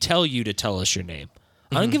we tell you to tell us your name.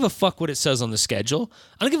 I don't give a fuck what it says on the schedule.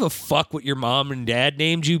 I don't give a fuck what your mom and dad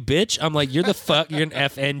named you, bitch. I'm like, you're you're an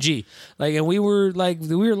FNG. Like, and we were like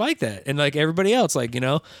that. And like everybody else, like,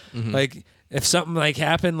 like if something like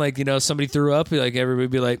happened, like, somebody threw up, like everybody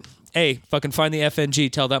would be like, hey, fucking find the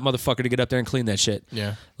FNG, tell that motherfucker to get up there and clean that shit.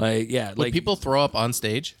 Yeah. Like, yeah. Would like people throw up on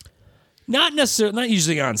stage? Not necessarily, not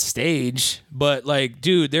usually on stage, but like,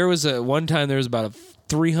 dude, there was one time there was about a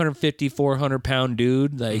 350, 400-pound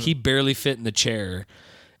dude. Like, he barely fit in the chair.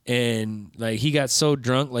 And, like, he got so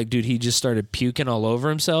drunk, like, dude, he just started puking all over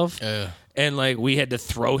himself. And, like, we had to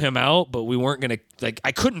throw him out, but we weren't going to, like,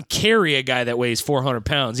 I couldn't carry a guy that weighs 400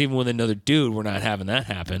 pounds, even with another dude. We're not having that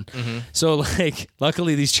happen. So, like,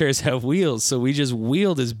 luckily these chairs have wheels. So we just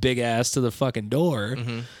wheeled his big ass to the fucking door.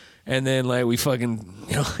 And then, like, we fucking,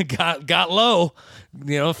 got low,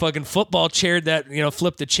 fucking football chaired that,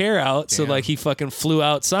 flipped the chair out. Damn. So, like, he fucking flew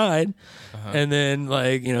outside. And then,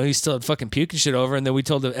 like, he still had fucking puking shit over. And then we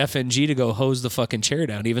told the FNG to go hose the fucking chair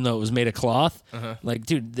down, even though it was made of cloth. Like,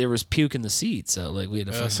 dude, there was puke in the seat. So, like, we had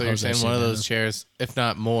to fucking so you're saying one of those chairs, if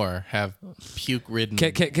not more, have puke-ridden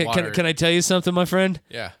water. Can I tell you something, my friend?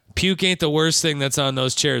 Yeah. Puke ain't the worst thing that's on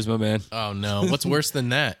those chairs, my man. Oh, no. What's worse than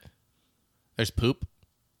that? There's poop?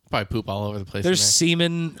 Probably poop all over the place. There's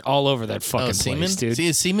semen all over that fucking place, dude. See,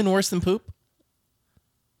 is semen worse than poop?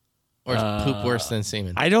 Or is poop worse than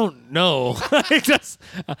semen? I don't know. That's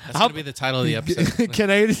going to be the title of the episode. Can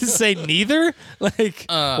I just say neither? Like,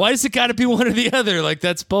 why does it got to be one or the other? Like,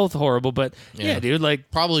 that's both horrible. But yeah, dude,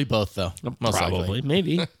 like. Probably both, though. Most probably, likely.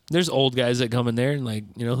 Maybe. There's old guys that come in there and, like,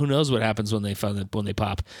 who knows what happens when they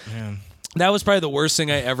pop. Yeah. That was probably the worst thing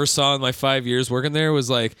I ever saw in my 5 years working there was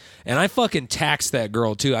like, and I fucking taxed that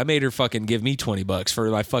girl too. I made her fucking give me $20 for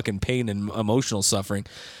my fucking pain and emotional suffering.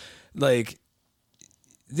 Like,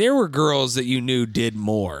 there were girls that you knew did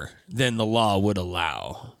more than the law would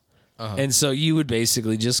allow. And so you would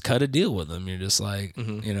basically just cut a deal with them. You're just like,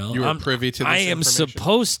 you know, You were privy to this I am information?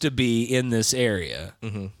 supposed to be in this area,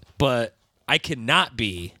 but I cannot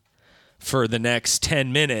be for the next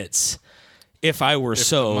 10 minutes if I were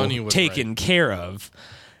so money was taken care of.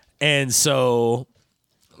 And so,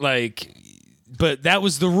 like, but that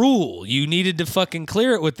was the rule. You needed to fucking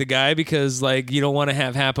clear it with the guy because, like, you don't want to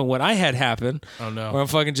have happen what I had happen. Oh, no. Where I'm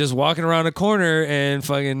fucking just walking around a corner and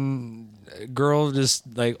fucking girl just,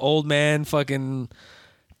 like, old man fucking,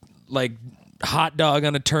 like, hot dog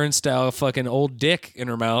on a turnstile, fucking old dick in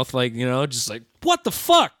her mouth. Like, you know, just like, what the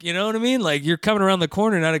fuck? You know what I mean? Like, you're coming around the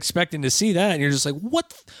corner not expecting to see that. And you're just like,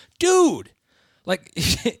 what? Dude. Like,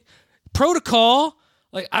 protocol.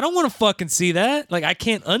 Like, I don't want to fucking see that. Like, I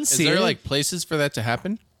can't unsee Is there it. like places for that to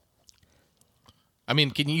happen? I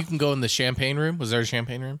mean, you can go in the champagne room? Was there a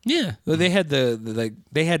champagne room? Yeah, well, they had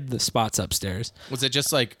they had the spots upstairs. Was it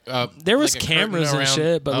just like There was like a curtain cameras and around-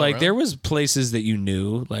 shit, but Oh, like really? there was places that you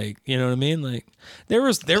knew, like, you know what I mean? Like there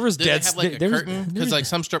was Did they dead have like a there was- curtain? Because like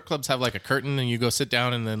some strip clubs have like a curtain, and you go sit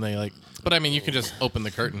down, and then they like. But I mean, you can just open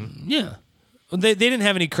the curtain. Yeah. They didn't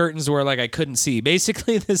have any curtains where like I couldn't see.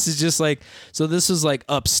 Basically, this is just like this is like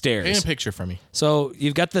upstairs. Paint a picture for me. So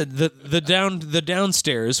you've got the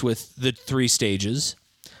downstairs with the 3 stages.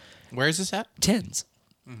 Where is this at? 10s.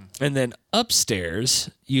 And then upstairs,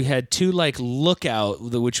 you had 2 like lookout,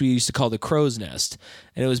 which we used to call the crow's nest.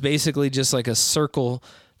 And it was basically just like a circle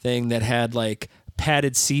thing that had like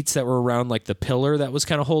padded seats that were around like the pillar that was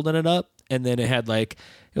kind of holding it up. And then it had like,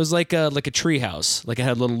 it was like a tree house. Like it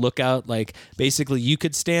had a little lookout. Like basically you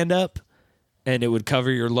could stand up and it would cover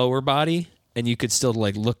your lower body and you could still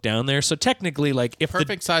like look down there. So technically like if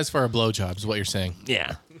Perfect size for a blowjob is what you're saying.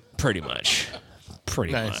 yeah, pretty much.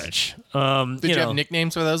 Pretty Nice. much. Did you know, have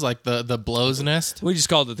nicknames for those, like the blow's nest? we just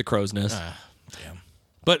called it the crow's nest. Damn.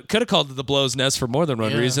 But could have called it the blow's nest for more than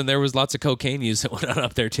one Yeah. reason. There was lots of cocaine use that went on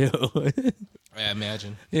up there too. I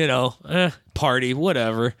imagine. You know, party,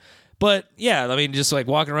 whatever. But yeah, I mean, just like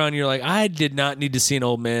walking around, you're like, I did not need to see an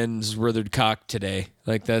old man's withered cock today.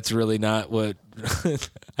 Like that's really not what. I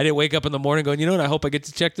didn't wake up in the morning going, you know what? I hope I get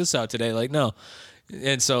to check this out today. Like no.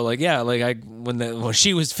 And so like yeah, like when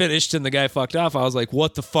she was finished and the guy fucked off, I was like,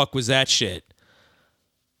 what the fuck was that shit?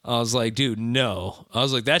 I was like, dude, no. I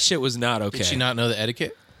was like, that shit was not okay. Did she not know the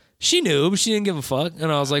etiquette? She knew, but she didn't give a fuck.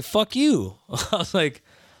 And I was like, fuck you. I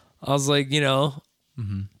was like, you know,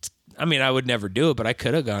 I mean, I would never do it, but I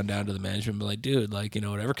could have gone down to the management and be like, dude, like, you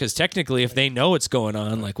know, whatever. Because technically, if they know what's going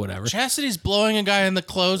on, like, whatever. Chastity's blowing a guy in the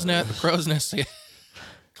crow's nest. Crow's nest.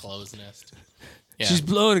 Crow's nest. Yeah. She's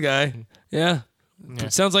blowing a guy. Yeah.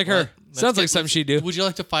 Sounds like her. Sounds like something she'd do. Would you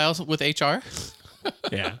like to file with HR?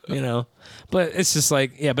 Yeah. You know, but it's just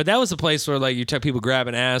like, yeah, but that was a place where, like, you took people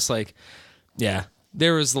grabbing ass. Like, yeah,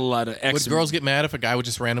 there was a lot of Would girls get mad if a guy would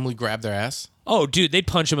just randomly grab their ass? Oh, dude, they'd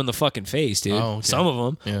punch him in the fucking face, dude. Oh, okay. Some of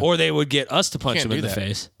them. Yeah. Or they would get us to punch Can't him in do the that.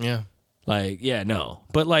 face. Yeah. Like, yeah, no.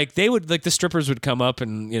 But, like, they would, like, the strippers would come up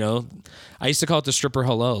and, you know, I used to call it the stripper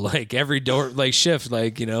hello. Like, every door, like, shift,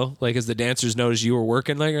 like, you know, like, as the dancers noticed you were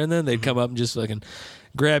working, like, and then they'd come up and just fucking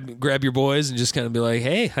grab your boys and just kind of be like,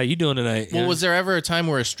 hey, how you doing tonight? Well, was there ever a time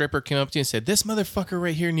where a stripper came up to you and said, this motherfucker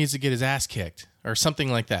right here needs to get his ass kicked? Or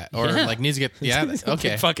something like that. Or, Yeah. like, needs to get, yeah,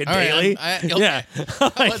 okay. fucking All right, daily. okay. Yeah.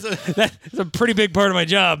 Like, that's a pretty big part of my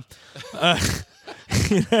job.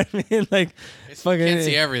 You know what I mean? Like, fucking, can't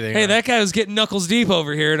see everything, Hey, huh? that guy was getting knuckles deep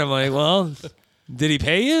over here, and I'm like, well, did he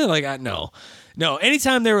pay you? Like, no.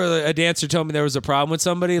 Anytime there was a dancer told me there was a problem with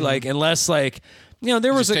somebody, like, unless like, you know,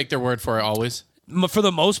 there was Just take their word for it always. for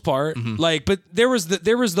the most part, like, but there was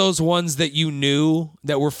those ones that you knew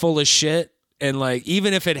that were full of shit. And like,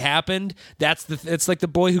 even if it happened, it's like the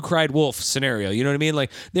boy who cried wolf scenario. You know what I mean?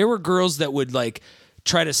 Like, there were girls that would like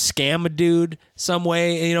try to scam a dude some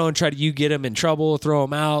way, you know, and try to get him in trouble, throw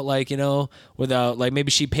him out, like, you know, without like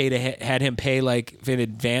maybe she had him pay like in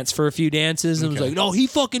advance for a few dances and was like, no, he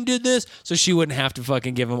fucking did this, so she wouldn't have to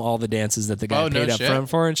fucking give him all the dances that the guy Oh, no paid up shit. front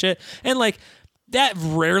for and shit. And like, that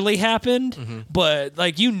rarely happened, but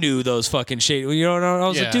like, you knew those fucking shit. You know, and I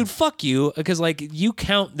was like, Yeah. dude, fuck you, because like, you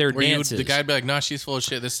count their Where dances. the guy'd be like, nah, she's full of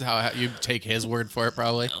shit. This is how you take his word for it,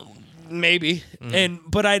 probably. Maybe.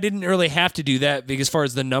 But I didn't really have to do that because as far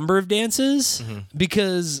as the number of dances,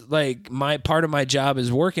 because like my part of my job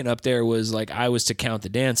as working up there was like I was to count the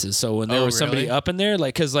dances. So when there Oh, was somebody really? up in there,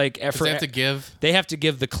 like, cause like They have to give. they have to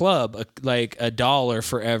give the club like $1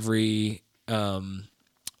 for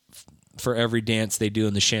every dance they do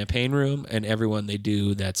in the champagne room and everyone they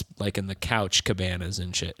do that's like in the couch cabanas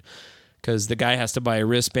and shit. Cause the guy has to buy a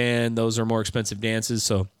wristband. Those are more expensive dances.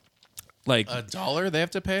 So like $1 they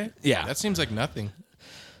have to pay? Yeah. That seems like nothing.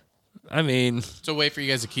 I mean, It's a way for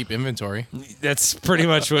you guys to keep inventory. that's pretty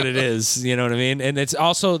much what it is. You know what I mean? And it's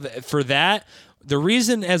also for that. The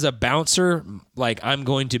reason as a bouncer, like I'm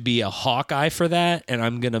going to be a Hawkeye for that, and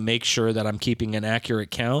I'm going to make sure that I'm keeping an accurate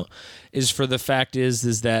count, is for the fact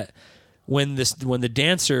is that when the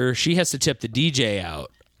dancer, she has to tip the DJ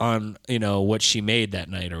out on, you know, what she made that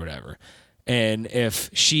night or whatever. And if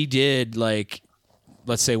she did, like,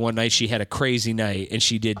 let's say one night she had a crazy night and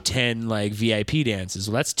she did 10 like VIP dances,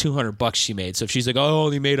 well, that's $200 she made. So if she's like, oh, I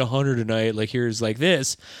only made 100 tonight, like here's like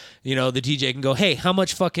this, you know, the DJ can go, hey, how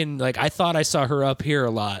much fucking, like, I thought I saw her up here a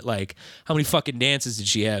lot, like how many fucking dances did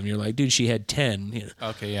she have? And you're like, dude, she had 10. You know?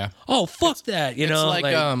 Okay, yeah. Oh, fuck that, you know.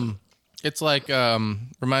 It's like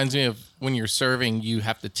reminds me of when you're serving, you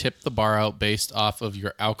have to tip the bar out based off of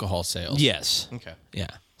your alcohol sales. Yes. Okay. Yeah.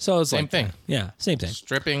 So it's Same like thing. that. Yeah, same thing.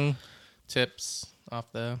 Stripping tips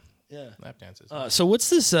off the lap dances. So what's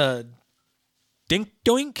this dink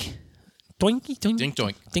doink? Doinky doink? Dink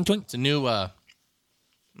doink. Dink doink. It's a new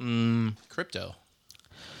crypto.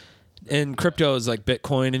 And crypto is like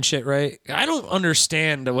Bitcoin and shit, right? I don't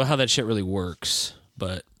understand how that shit really works,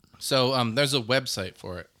 but So there's a website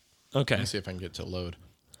for it. okay. Let me see if I can get to load.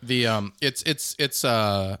 The it's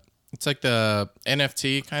like the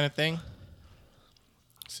NFT kind of thing.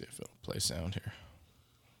 Let's see if it'll play sound here.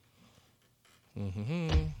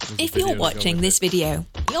 If you're watching this video,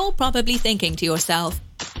 you're probably thinking to yourself,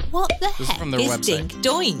 what the This is heck from their is website. Dink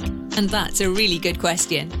Doink? And that's a really good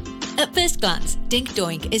question. At first glance, Dink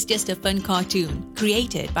Doink is just a fun cartoon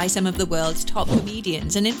created by some of the world's top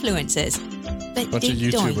comedians and influencers. But Bunch of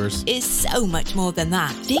Dink YouTubers. Doink is so much more than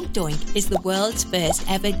that. Dink Doink is the world's first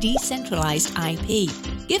ever decentralized IP,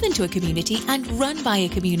 given to a community and run by a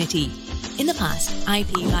community. In the past,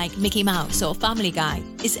 IP like Mickey Mouse or Family Guy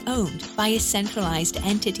is owned by a centralized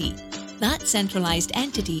entity. That centralized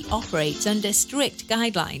entity operates under strict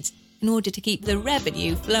guidelines in order to keep the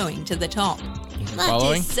revenue flowing to the top. That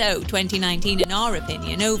Following? is so 2019 in our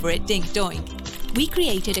opinion over at Dink Doink. We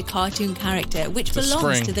created a cartoon character which It's a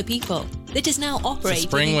belongs spring. to the people that is now operating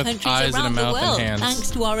spring in with countries eyes and a around the mouth and world hands.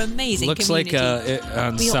 thanks to our amazing Looks community. like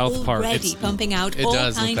on we are South Park. already pumping out It all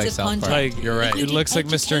does look kinds like of South Park. content. Like, You're right. It including looks like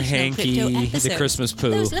Mr. educational Hanky, crypto the episodes Christmas for poo,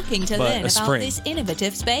 those looking to but learn a about spring. this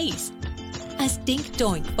innovative space. As Dink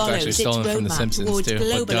Doink follows actually its stolen from The roadmap Simpsons, towards too, but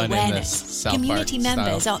global done in this awareness, South community Park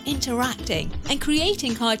members style. are interacting and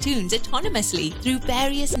creating cartoons autonomously through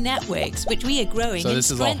various networks, which we are growing So and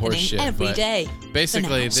this is all strengthening horse shit, every but day.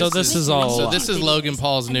 basically For now, this is all- So this is Logan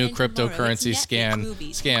Paul's new And then tomorrow, cryptocurrency it's Netflix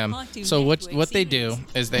movies, scam. Cartoon So what Network they do series.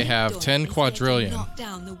 is they Dink have Doink 10 is there to quadrillion knock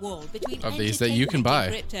down the wall between of these that you can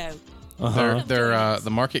entertainment buy. and crypto. Their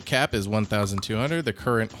the market cap is 1,200. The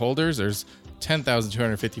current holders, there's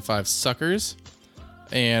 10,255 suckers,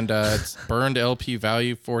 and it's burned LP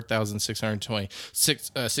value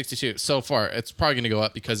 4,662. So far, it's probably going to go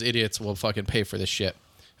up because idiots will fucking pay for this shit.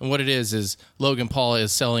 And what it is Logan Paul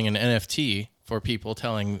is selling an NFT for people,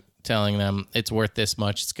 telling them it's worth this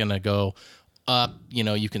much. It's going to go up. You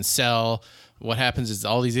know, you can sell. What happens is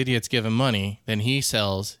all these idiots give him money, then he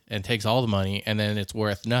sells and takes all the money, and then it's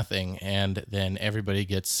worth nothing, and then everybody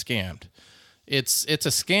gets scammed. It's a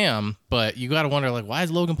scam, but you got to wonder, like, why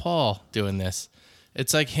is Logan Paul doing this?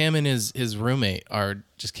 It's like him and his roommate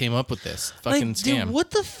just came up with this fucking Like, scam. dude,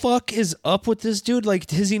 what the fuck is up with this dude?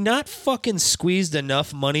 Like, has he not fucking squeezed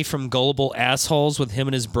enough money from gullible assholes with him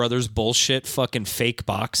and his brother's bullshit fucking fake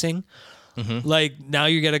boxing? Mm-hmm. Like, now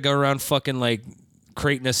you got to go around fucking, like,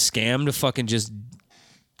 creating a scam to fucking just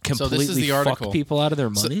completely fuck people out of their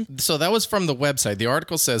money? So that was from the website. The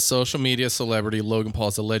article says social media celebrity Logan Paul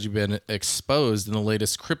has allegedly been exposed in the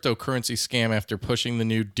latest cryptocurrency scam after pushing the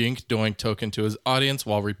new Dink Doink token to his audience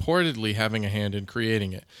while reportedly having a hand in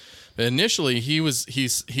creating it. But initially, he does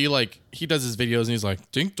his videos and he's like,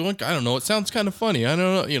 Dink Doink, I don't know, it sounds kind of funny. I don't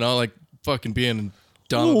know, you know, like fucking being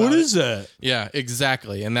dumb. Oh, what about is it. that? Yeah,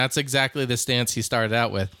 exactly. And that's exactly the stance he started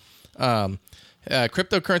out with.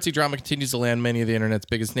 Cryptocurrency drama continues to land many of the internet's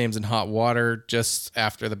biggest names in hot water just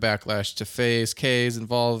after the backlash to FaZe K's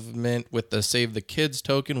involvement with the Save the Kids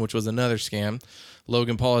token, which was another scam.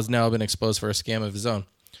 Logan Paul has now been exposed for a scam of his own.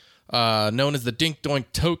 Known as the Dink Doink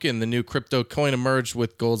token, the new crypto coin emerged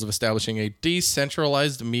with goals of establishing a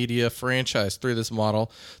decentralized media franchise. Through this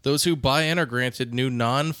model, those who buy in are granted new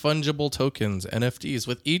non-fungible tokens, NFTs,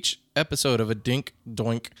 with each episode of a Dink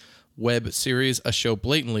Doink web series, a show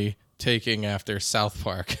blatantly taking after South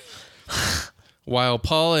Park. While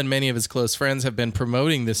Paul and many of his close friends have been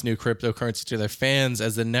promoting this new cryptocurrency to their fans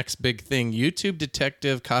as the next big thing, YouTube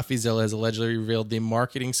detective CoffeeZilla has allegedly revealed the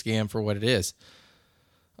marketing scam for what it is.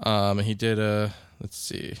 He did let's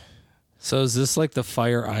see. So is this like the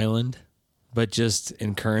Fire Island? but just in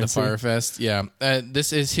The currency. Firefest, yeah.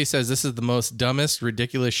 He says, this is the most dumbest,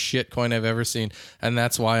 ridiculous shit coin I've ever seen, and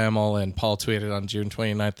that's why I'm all in. Paul tweeted on June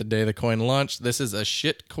 29th, the day the coin launched, this is a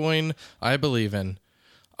shit coin I believe in.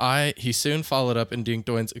 He soon followed up in Dink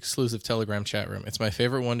Doin's exclusive Telegram chat room. It's my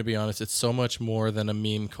favorite one, to be honest. It's so much more than a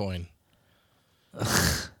meme coin.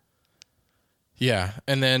 Yeah,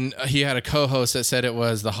 and then he had a co-host that said it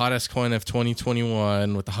was the hottest coin of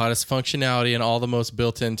 2021 with the hottest functionality and all the most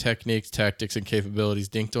built-in techniques, tactics, and capabilities.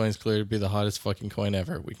 Dink Doin's clear to be the hottest fucking coin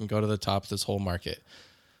ever. We can go to the top of this whole market.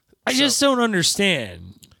 I just don't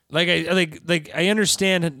understand. Like I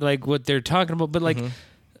understand like what they're talking about, but like,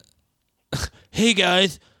 hey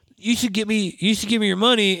guys, you should give me your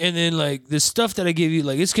money, and then like the stuff that I give you,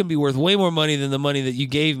 like it's gonna be worth way more money than the money that you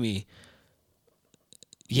gave me.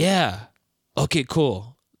 Yeah. Okay,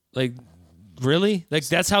 cool. Like, really? Like,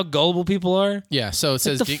 that's how gullible people are? Yeah, so it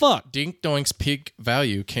says Dink Doink's peak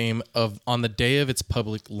value came on the day of its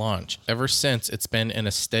public launch. Ever since, it's been in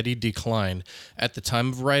a steady decline. At the time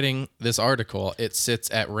of writing this article, it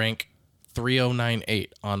sits at rank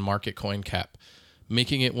 3098 on Market Coin Cap,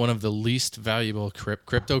 making it one of the least valuable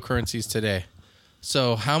cryptocurrencies today.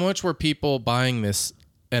 So how much were people buying this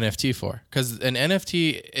NFT for? Because an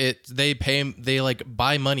NFT, they like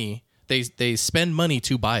buy money. They spend money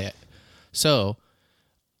to buy it. So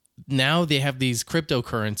now they have these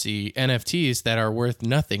cryptocurrency NFTs that are worth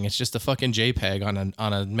nothing. It's just a fucking JPEG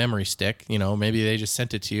on a memory stick. You know, maybe they just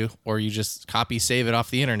sent it to you, or you just save it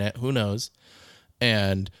off the internet. Who knows?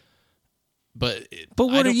 But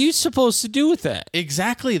what are you supposed to do with that?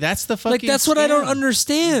 Exactly. That's the fucking like. That's what I don't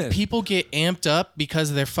understand. People get amped up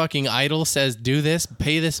because their fucking idol says, "Do this,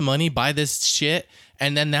 pay this money, buy this shit."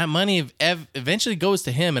 And then that money eventually goes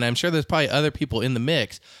to him, and I'm sure there's probably other people in the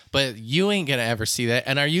mix, but you ain't gonna ever see that.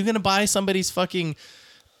 And are you gonna buy somebody's fucking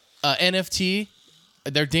NFT,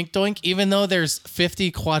 their Dink Doink, even though there's 50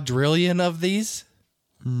 quadrillion of these?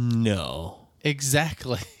 No.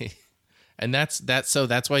 Exactly. And that's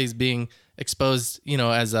why he's being exposed, you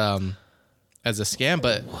know, as a scam.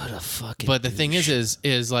 But what a fucking but the douche. thing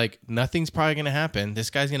is like nothing's probably gonna happen. This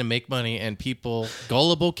guy's gonna make money, and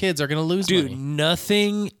gullible kids are gonna lose money. Dude,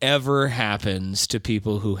 nothing ever happens to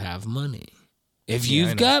people who have money. If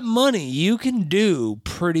you've got money, you can do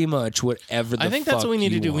pretty much whatever the fuck I think that's what we need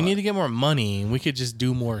to do. want. We need to get more money, and we could just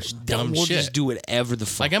do more dumb we'll shit. just do whatever the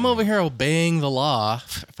fuck. Like, I'm over here obeying the law.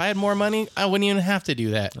 If I had more money, I wouldn't even have to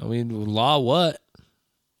do that. I mean, law what?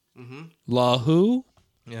 Law who?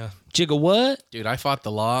 Yeah. Jigga what? Dude, I fought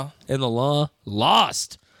the law. And the law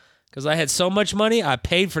lost. Because I had so much money, I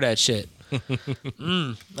paid for that shit.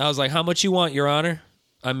 I was like, how much you want, Your Honor?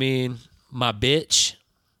 I mean, my bitch.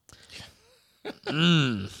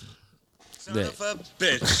 Son of a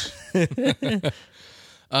bitch.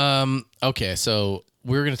 Okay, so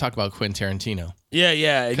we're going to talk about Quentin Tarantino.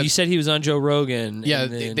 Yeah. And you said he was on Joe Rogan. Yeah,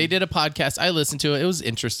 and then... they did a podcast. I listened to it. It was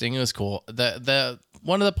interesting. It was cool. The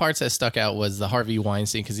one of the parts that stuck out was the Harvey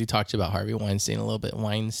Weinstein, because he talked about Harvey Weinstein a little bit.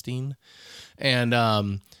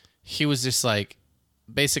 And he was just like,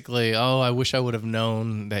 basically, I wish I would have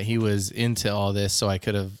known that he was into all this, so I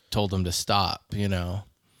could have told him to stop, you know.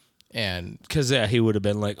 And because he would have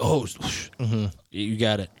been like, you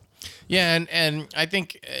got it. Yeah, and I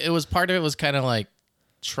think it was part of it was kind of like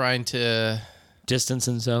trying to distance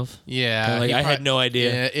himself. Yeah, like I had no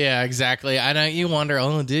idea. Yeah, exactly. I know you wonder,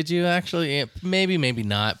 did you actually? Yeah, maybe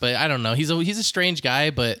not. But I don't know. He's a strange guy,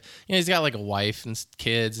 but you know, he's got like a wife and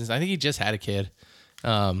kids, and I think he just had a kid,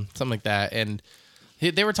 something like that. And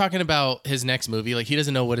they were talking about his next movie. Like, he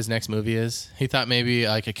doesn't know what his next movie is. He thought maybe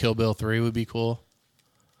like a Kill Bill 3 would be cool.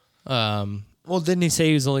 Well, didn't he say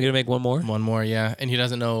he was only going to make one more? One more, yeah. And he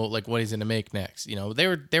doesn't know like what he's going to make next. You know,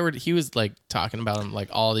 he was like talking about him, like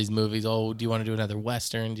all these movies. Oh, do you want to do another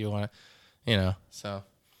Western? Do you want to, you know, so.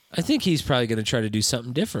 I think he's probably going to try to do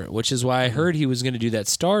something different, which is why I heard he was going to do that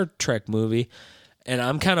Star Trek movie. And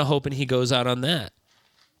I'm kind of hoping he goes out on that.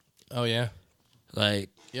 Oh, yeah.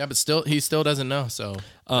 Like. Yeah, but he still doesn't know. So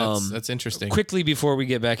that's interesting. Quickly before we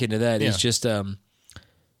get back into that, it's just,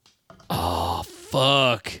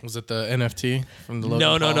 fuck. Was it the NFT from the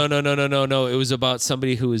Logan Paul? No. It was about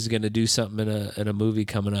somebody who was going to do something in a movie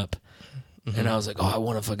coming up. Mm-hmm. And I was like, I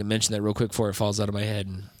want to fucking mention that real quick before it falls out of my head.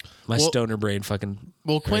 And my stoner brain fucking...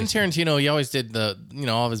 Well, Quentin Tarantino, he always did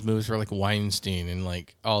all of his movies were like Weinstein and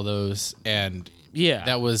like all those. And yeah,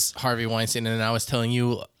 that was Harvey Weinstein. And I was telling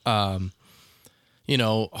you, Harvey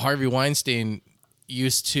Weinstein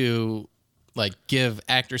used to like give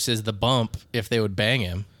actresses the bump if they would bang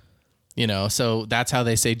him. You know, so that's how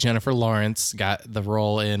they say Jennifer Lawrence got the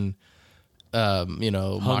role in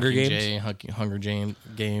Hunger Games? Hunger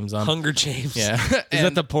Games on Hunger James. Yeah. Is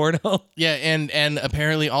that the porno? Yeah, and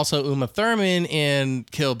apparently also Uma Thurman in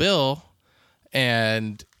Kill Bill,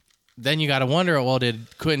 and then you got to wonder, well,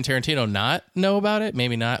 did Quentin Tarantino not know about it?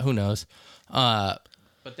 Maybe not. Who knows? But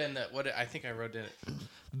then I think I wrote it.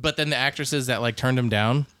 But then the actresses that like turned him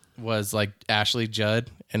down was like Ashley Judd,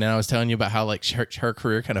 and then I was telling you about how like her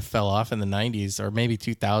career kind of fell off in the 90s or maybe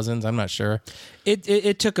 2000s. I'm not sure.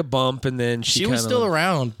 It took a bump, and then she was still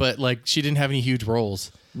around, but like she didn't have any huge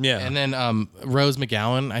roles. Yeah. And then Rose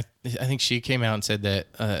McGowan, I think she came out and said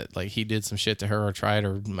that like he did some shit to her or tried,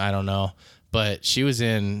 or I don't know. But she was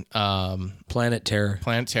in Planet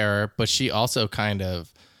Terror. But she also kind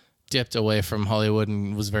of dipped away from Hollywood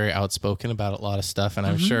and was very outspoken about a lot of stuff. And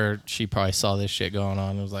I'm sure she probably saw this shit going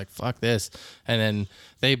on and was like, fuck this. And then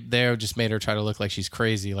they just made her try to look like she's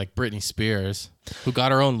crazy, like Britney Spears, who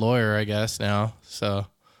got her own lawyer, I guess, now. So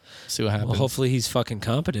see what happens. Well, hopefully he's fucking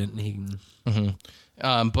competent and he can...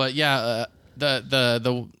 But yeah,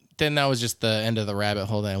 then that was just the end of the rabbit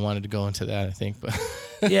hole that I wanted to go into that, I think. But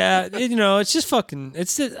yeah, it's just fucking.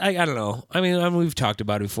 I don't know. I mean, we've talked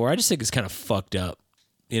about it before. I just think it's kind of fucked up.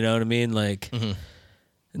 You know what I mean? Like,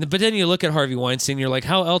 but then you look at Harvey Weinstein, you're like,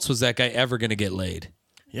 how else was that guy ever going to get laid?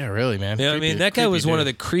 Yeah, really, man. You know what I mean? That guy was one of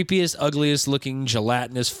the creepiest, ugliest looking,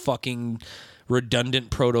 gelatinous, fucking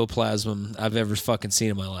redundant protoplasm I've ever fucking seen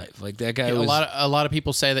in my life. Like that guy was. A lot of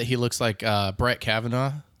people say that he looks like Brett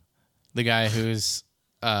Kavanaugh, the guy whose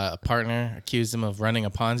partner accused him of running a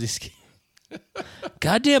Ponzi scheme.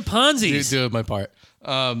 Goddamn Ponzi's. Doing my part.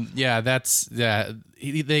 A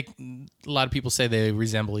lot of people say they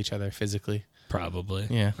resemble each other physically. Probably.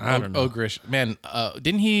 Yeah. I don't know. Ogrish. Man,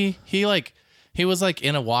 didn't he was like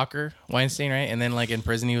in a walker, Weinstein, right? And then like in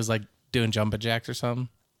prison he was like doing jumping jacks or something.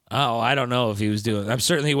 Oh, I don't know if he was doing. I'm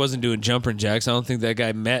certain he wasn't doing jumping jacks. I don't think that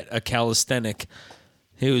guy met a calisthenic.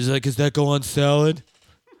 He was like, "Is that go on salad?"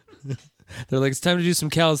 They're like, "It's time to do some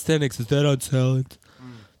calisthenics. Is that on salad?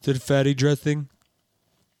 Is it a fatty dressing?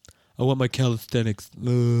 I want my calisthenics."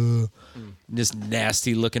 This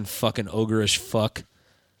nasty looking fucking ogreish fuck.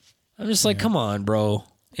 I'm just like, come on, bro.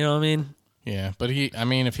 You know what I mean? Yeah, but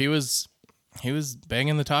if he was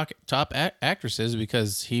banging the top actresses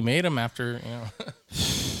because he made them after,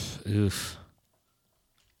 Oof.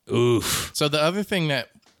 So the other thing that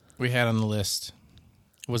we had on the list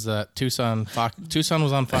was that Tucson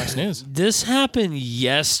was on Fox News. This happened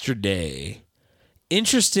yesterday.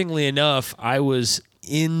 Interestingly enough, I was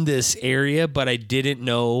in this area, but I didn't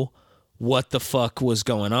know what the fuck was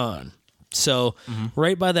going on. So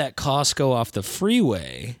right by that Costco off the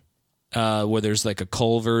freeway, where there's like a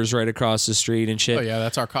Culver's right across the street and shit. Oh yeah,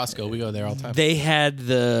 that's our Costco. We go there all the time. They had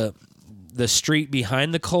the street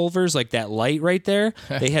behind the Culver's, like that light right there.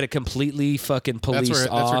 They had it completely fucking policed That's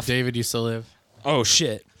off. where David used to live. Oh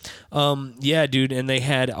shit. Yeah, dude, and they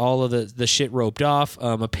had all of the shit roped off.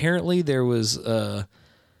 Apparently there was a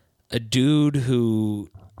dude who,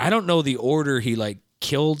 I don't know the order, he like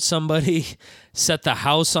killed somebody, set the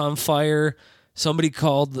house on fire. Somebody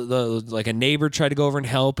called like a neighbor tried to go over and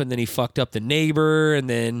help, and then he fucked up the neighbor, and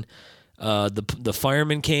then the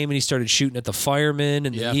fireman came and he started shooting at the firemen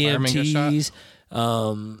and the EMTs.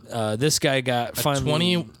 This guy got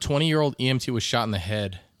finally 20-year-old EMT was shot in the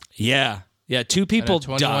head. Yeah. 2 people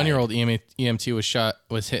died. 21-year-old EMT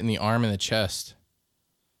was hit in the arm and the chest.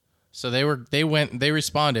 So they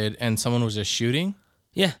responded and someone was just shooting.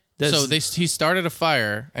 Yeah. So he started a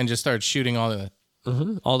fire and just started shooting all the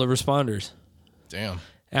responders. Damn.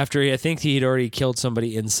 After I think he'd already killed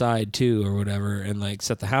somebody inside too or whatever, and like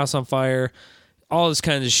set the house on fire, all this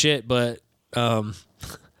kind of shit. But then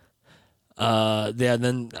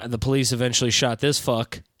the police eventually shot this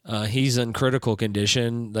fuck. He's in critical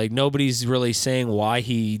condition. Like nobody's really saying why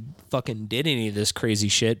he fucking did any of this crazy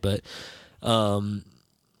shit, but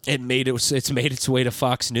it's made its way to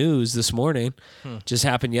Fox News this morning. Just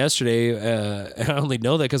happened yesterday. And I only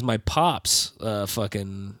know that because my pops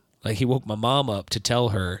fucking, like, he woke my mom up to tell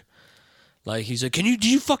her. Like, he's like, did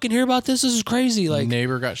you fucking hear about this? This is crazy. Like,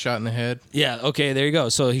 neighbor got shot in the head. Yeah, okay, there you go.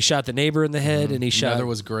 So he shot the neighbor in the head, and he shot. Another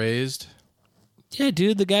was grazed. Yeah,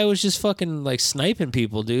 dude, the guy was just fucking like sniping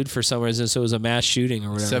people, dude, for some reason. So it was a mass shooting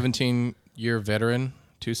or whatever. 17-year veteran,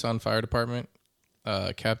 Tucson Fire Department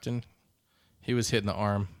captain. He was hit in the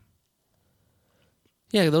arm.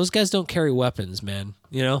 Yeah, those guys don't carry weapons, man.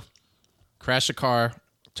 You know? Crashed a car,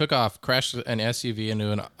 took off, crashed an SUV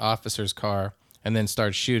into an officer's car, and then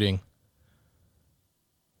started shooting.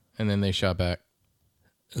 And then they shot back.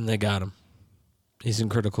 And they got him. He's in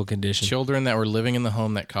critical condition. Children that were living in the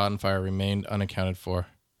home that caught on fire remained unaccounted for.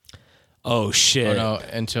 Oh, shit. Oh, no,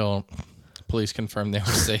 until police confirmed they were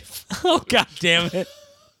safe. Oh, God damn it.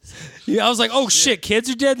 Yeah, I was like, oh, shit, kids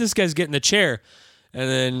are dead? This guy's getting the chair. And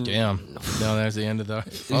then... Damn. No, there's the end of the...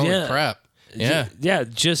 Holy Yeah. crap. Yeah. Yeah,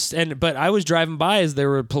 but I was driving by as there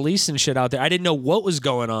were police and shit out there. I didn't know what was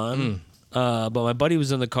going on. But my buddy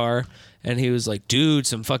was in the car, and he was like, dude,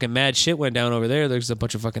 some fucking mad shit went down over there. There's a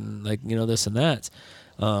bunch of fucking, like, this and that.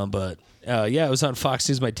 Yeah, it was on Fox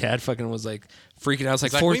News. My dad fucking was like freaking out. It's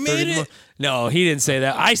like 4:30 in the morning. No, he didn't say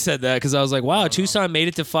that. I said that because I was like, wow, Tucson made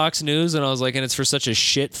it to Fox News, and I was like, and it's for such a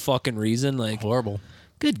shit fucking reason. Like, horrible.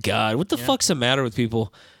 Good God, what the fuck's the matter with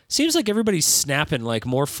people? Seems like everybody's snapping like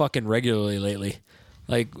more fucking regularly lately.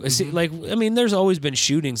 Like, I mean, there's always been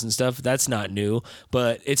shootings and stuff. That's not new,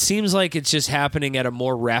 but it seems like it's just happening at a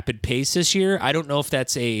more rapid pace this year. I don't know if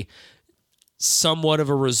that's a somewhat of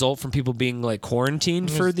a result from people being like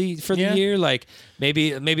quarantined for the year. Like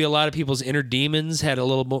maybe a lot of people's inner demons had a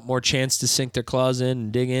little bit more chance to sink their claws in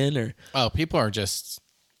and dig in. Or people are just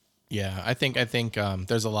I think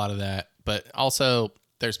there's a lot of that, but also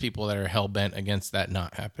there's people that are hell bent against that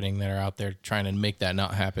not happening that are out there trying to make that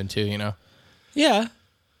not happen too. Yeah,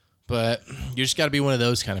 but you just got to be one of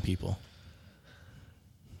those kind of people.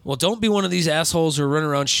 Well, don't be one of these assholes who are running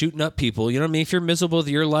around shooting up people. You know what I mean? If you're miserable with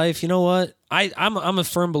your life, you know what? I'm a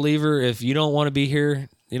firm believer if you don't want to be here,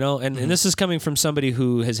 and this is coming from somebody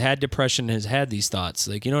who has had depression, has had these thoughts.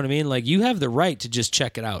 Like, you know what I mean? Like, you have the right to just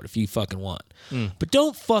check it out if you fucking want. But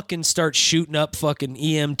don't fucking start shooting up fucking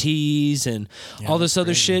EMTs and all this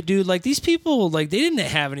other shit, dude. Like, these people, like, they didn't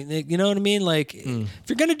have anything. You know what I mean? Like, if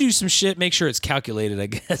you're going to do some shit, make sure it's calculated, I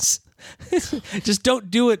guess. Just don't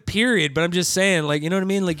do it, period. But I'm just saying, like, you know what I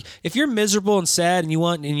mean? Like, if you're miserable and sad and you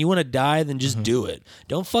want to die, then just do it.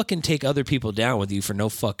 Don't fucking take other people down with you for no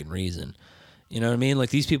fucking reason. You know what I mean? Like,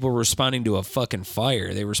 these people were responding to a fucking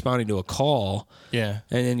fire. They were responding to a call. Yeah.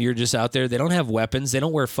 And then you're just out there. They don't have weapons. They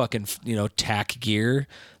don't wear fucking, tack gear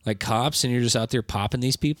like cops. And you're just out there popping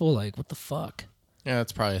these people. Like, what the fuck? Yeah,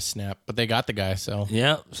 that's probably a snap. But they got the guy, so.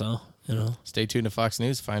 Yeah, so... Stay tuned to Fox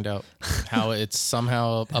News to find out how it's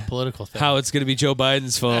somehow a political thing. How it's going to be Joe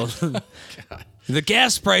Biden's fault. The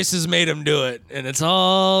gas prices made him do it, and it's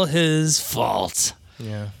all his fault.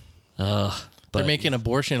 Yeah. But they're making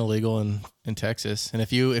abortion illegal in Texas, and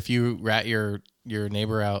if you rat your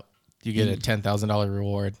neighbor out, you get a $10,000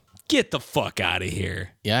 reward. Get the fuck out of here.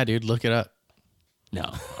 Yeah, dude, look it up.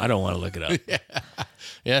 No, I don't want to look it up. Yeah.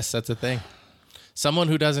 Yes, that's a thing. Someone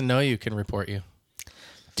who doesn't know you can report you.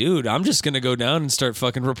 Dude, I'm just going to go down and start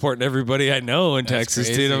fucking reporting everybody I know in Texas,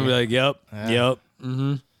 crazy. dude. I'm gonna be like, yep.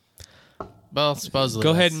 Mm-hmm. Well, supposedly.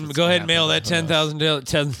 Go ahead and mail that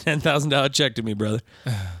 $10,000 check to me, brother.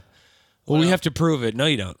 Well, we have to prove it. No,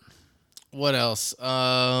 you don't. What else?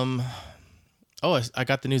 I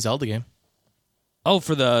got the new Zelda game. Oh,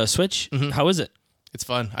 for the Switch? Mm-hmm. How is it? It's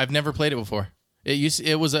fun. I've never played it before. It's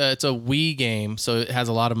a Wii game, so it has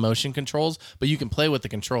a lot of motion controls, but you can play with the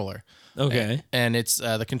controller. Okay. And it's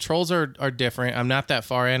the controls are different. I'm not that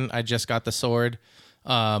far in. I just got the sword,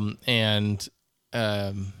 and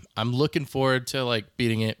I'm looking forward to like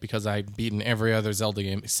beating it because I've beaten every other Zelda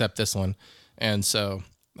game except this one, and so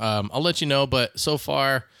I'll let you know. But so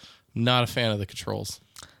far, not a fan of the controls.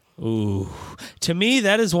 Ooh, to me,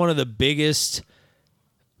 that is one of the biggest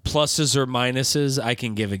pluses or minuses I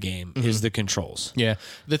can give a game is the controls. Yeah.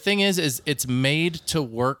 The thing is it's made to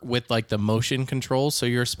work with like the motion controls. So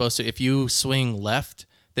you're supposed to, if you swing left,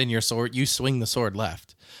 then you swing the sword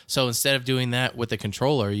left. So instead of doing that with the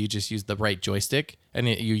controller, you just use the right joystick and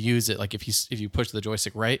you use it like if you push the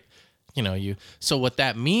joystick right, so what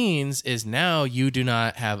that means is now you do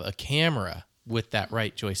not have a camera with that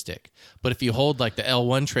right joystick. But if you hold like the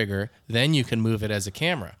L1 trigger, then you can move it as a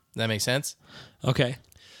camera. Does that make sense? Okay.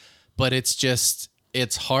 But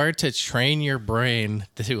it's hard to train your brain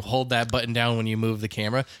to hold that button down when you move the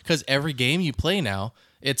camera because every game you play now,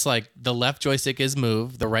 it's like the left joystick is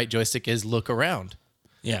move, the right joystick is look around.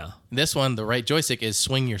 Yeah. This one, the right joystick is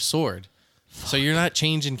swing your sword. So you're not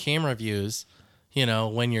changing camera views,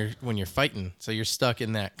 when you're fighting. So you're stuck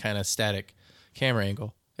in that kind of static camera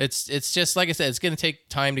angle. It's just like I said, it's going to take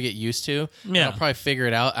time to get used to. Yeah. I'll probably figure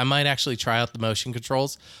it out. I might actually try out the motion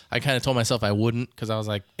controls. I kind of told myself I wouldn't because I was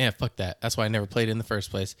like, fuck that. That's why I never played it in the first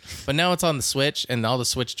place. But now it's on the Switch, and all the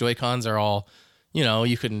Switch Joy-Cons are all,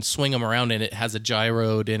 you can swing them around, and it has a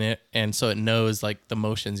gyro in it, and so it knows like the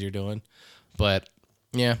motions you're doing. But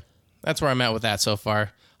yeah, that's where I'm at with that so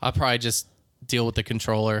far. I'll probably just deal with the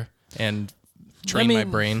controller and train my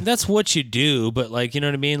brain. That's what you do, but like, you know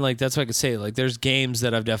what I mean? Like, that's what I could say. Like, there's games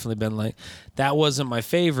that I've definitely been like, that wasn't my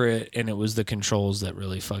favorite, and it was the controls that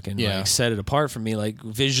really fucking like, set it apart for me. Like,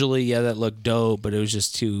 visually, that looked dope, but it was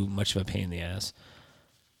just too much of a pain in the ass.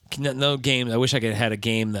 no game. I wish I could have had a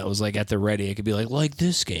game that was like at the ready. It could be like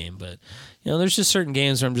this game, but there's just certain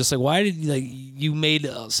games where I'm just like, why did you made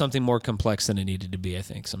something more complex than it needed to be? I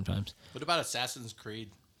think sometimes. What about Assassin's Creed?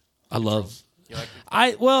 I love. You like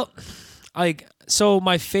it? So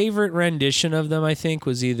my favorite rendition of them, I think,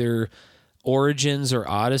 was either Origins or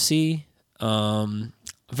Odyssey.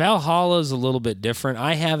 Valhalla is a little bit different.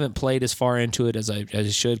 I haven't played as far into it as I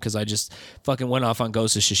should because I just fucking went off on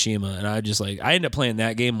Ghost of Tsushima, and I ended up playing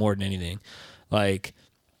that game more than anything. Like,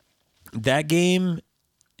 that game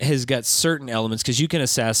has got certain elements because you can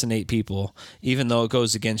assassinate people even though it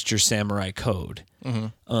goes against your samurai code.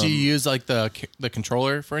 Mm-hmm. Do you use like the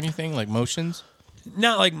controller for anything, like motions?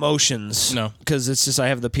 Not like motions, no, because it's just I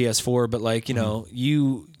have the PS4. But like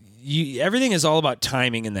you everything is all about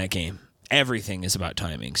timing in that game. Everything is about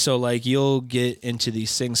timing. So like you'll get into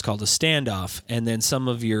these things called a standoff, and then some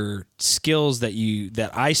of your skills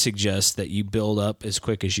that I suggest that you build up as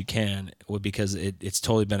quick as you can, because it's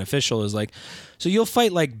totally beneficial, is like, so you'll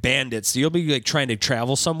fight like bandits. So you'll be like trying to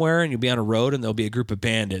travel somewhere, and you'll be on a road, and there'll be a group of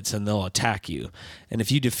bandits, and they'll attack you. And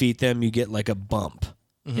if you defeat them, you get like a bump.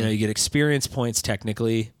 Mm-hmm. You get experience points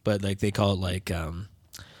technically, but like they call it like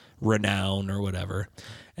renown or whatever.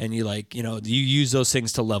 And you you use those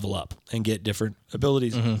things to level up and get different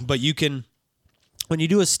abilities. Mm-hmm. But you can, when you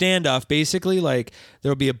do a standoff, basically like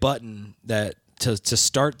there'll be a button that to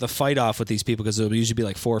start the fight off with these people, because there'll usually be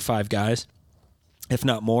like 4 or 5 guys, if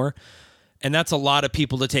not more. And that's a lot of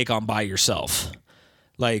people to take on by yourself.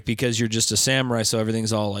 Like, because you're just a samurai, so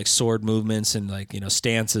everything's all like sword movements and like,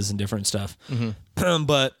 stances and different stuff. Mm-hmm.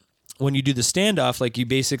 But when you do the standoff, like you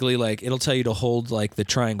basically like, it'll tell you to hold like the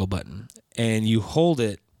triangle button, and you hold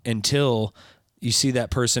it until you see that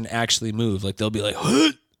person actually move. Like they'll be like,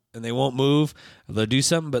 and they won't move. They'll do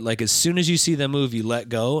something, but like as soon as you see them move, you let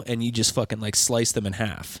go and you just fucking like slice them in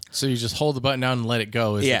half. So you just hold the button down and let it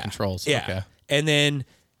go as the controls. Yeah. Okay. And then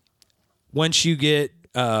once you get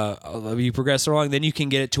you progress along, then you can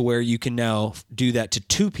get it to where you can now do that to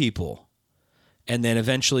 2 people. And then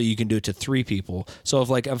eventually you can do it to 3 people. So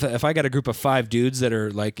if I got a group of 5 dudes that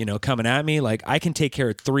are like, coming at me, like I can take care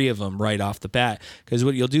of 3 of them right off the bat. Because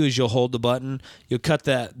what you'll do is you'll hold the button, you'll cut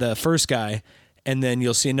the first guy, and then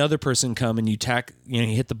you'll see another person come, and you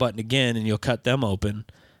hit the button again, and you'll cut them open.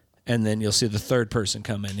 And then you'll see the third person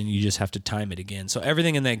come in, and you just have to time it again. So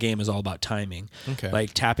everything in that game is all about timing. Okay.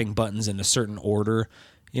 Like tapping buttons in a certain order,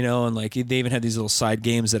 and like they even have these little side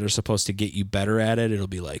games that are supposed to get you better at it. It'll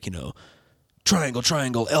be like, triangle,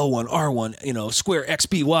 L1, R1, square, X,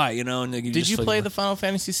 B, Y, and did you play the Final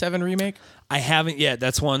Fantasy VII remake? I haven't yet.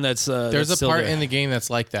 That's one that's there's that's a part in the game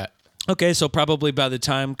that's like that. Okay, so probably by the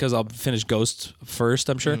time, because I'll finish Ghost first,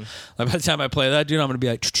 I'm sure. By the time I play that, dude, I'm gonna be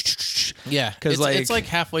like, yeah, because it's like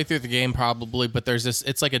halfway through the game probably, but there's this.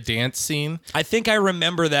 It's like a dance scene. I think I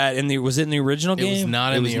remember that was it in the original game? It was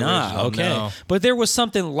not in the original. Okay, no. But there was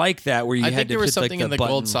something like that where you had to. I think there was something like in the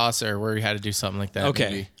button. Gold Saucer where you had to do something like that.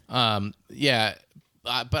 Okay, maybe. Yeah,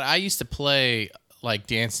 but I used to play like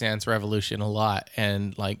Dance Revolution a lot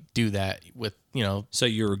and like do that with. So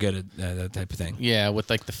you were good at that type of thing. Yeah, with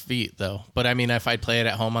like the feet though. But I mean, if I'd play it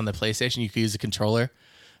at home on the PlayStation, you could use a controller,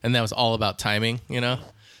 and that was all about timing,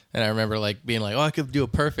 And I remember like being like, "Oh, I could do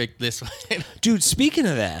it perfect this way." Dude, speaking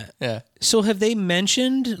of that, yeah. So have they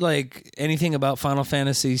mentioned like anything about Final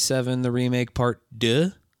Fantasy VII, the remake part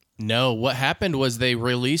 2? No, what happened was they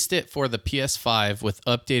released it for the PS5 with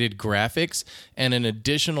updated graphics and an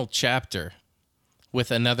additional chapter with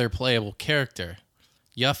another playable character,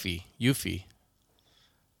 Yuffie.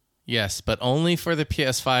 Yes, but only for the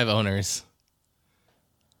PS5 owners.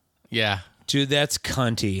 Yeah. Dude, that's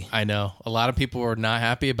cunty. I know. A lot of people were not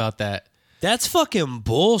happy about that. That's fucking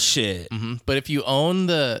bullshit. Mm-hmm. But if you own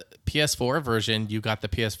the PS4 version, you got the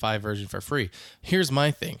PS5 version for free. Here's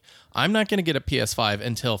my thing. I'm not going to get a PS5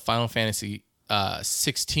 until Final Fantasy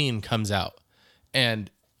 16 comes out. And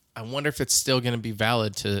I wonder if it's still going to be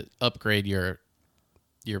valid to upgrade your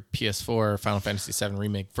PS4 Final Fantasy VII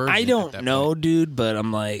Remake version. I don't know, dude, but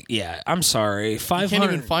I'm like, yeah, I'm sorry. 500. You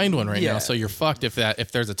can't even find one right now, so you're fucked if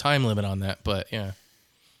there's a time limit on that. But yeah,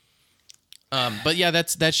 but yeah,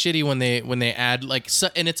 that's shitty when they add like,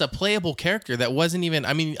 and it's a playable character that wasn't even.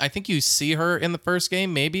 I mean, I think you see her in the first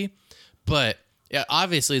game, maybe, but yeah,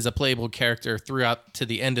 obviously is a playable character throughout to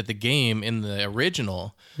the end of the game in the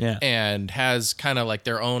original. Yeah. And has kind of like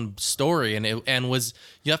their own story, and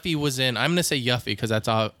Yuffie was in. I'm gonna say Yuffie because that's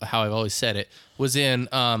how I've always said it. Was in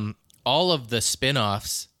all of the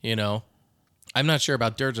spin-offs. I'm not sure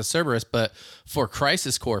about Dirge of Cerberus, but for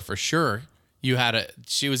Crisis Core for sure,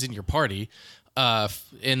 she was in your party,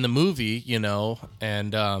 in the movie,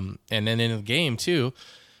 and then in the game too.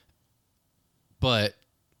 But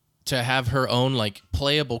to have her own like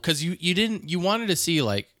playable, because you wanted to see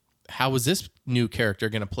like how was this new character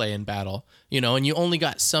going to play in battle, and you only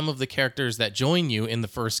got some of the characters that join you in the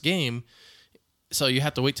first game. So you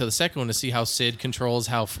have to wait till the second one to see how Sid controls,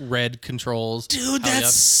 how Red controls. Dude,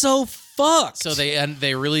 that's so fucked. So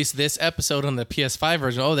they released this episode on the PS5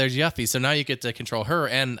 version. Oh, there's Yuffie. So now you get to control her,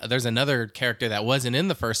 and there's another character that wasn't in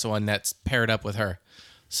the first one that's paired up with her.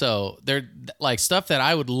 So they're like stuff that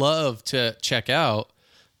I would love to check out,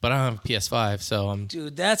 but I don't have a PS5, so I'm.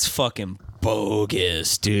 Dude, that's fucking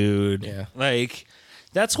bogus, dude. Yeah. Like,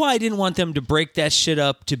 that's why I didn't want them to break that shit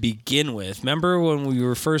up to begin with. Remember when we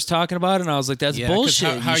were first talking about it, and I was like, that's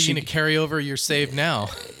bullshit. How are you going to carry over your save now?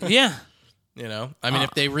 Yeah. I mean,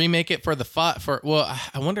 if they remake it for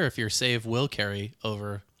I wonder if your save will carry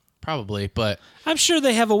over. Probably, but I'm sure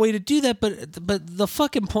they have a way to do that. But the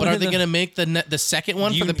fucking point. But are they going to make the second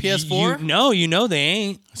one for the PS4? No, they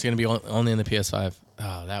ain't. It's going to be only in the PS5.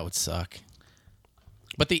 Oh, that would suck.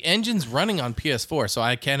 But the engine's running on PS4, so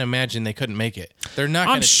I can't imagine they couldn't make it. They're not.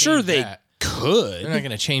 I'm sure they could. They're not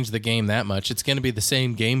going to change the game that much. It's going to be the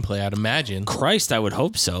same gameplay, I'd imagine. Christ, I would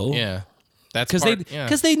hope so. Yeah. That's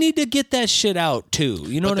because they need to get that shit out too.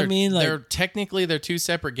 You know what I mean? Like, they're two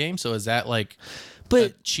separate games. So is that like a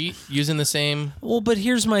cheat using the same? Well, but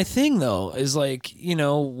here's my thing though: is like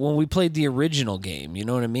when we played the original game, you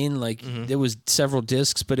know what I mean? Like there was several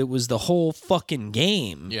discs, but it was the whole fucking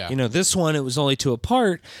game. Yeah. This one it was only two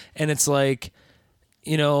apart, and it's like,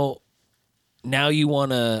 now you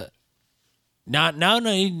want to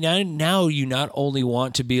now you not only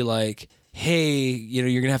want to be like, hey,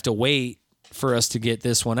 you're gonna have to wait for us to get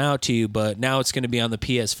this one out to you, but now it's going to be on the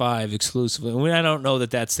PS5 exclusively. I mean, I don't know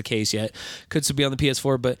that that's the case yet. Could still be on the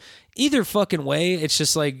PS4, but either fucking way, it's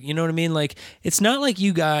just like, you know what I mean? Like, it's not like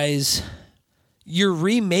you guys, you're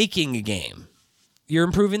remaking a game. You're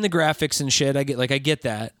improving the graphics and shit. I get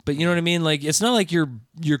that, but you know what I mean? Like, it's not like you're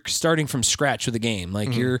starting from scratch with a game.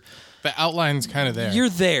 Like the outline's kind of there. You're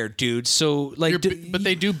there, dude. So like, but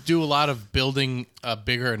they do a lot of building a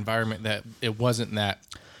bigger environment that it wasn't that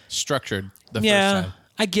structured the first time.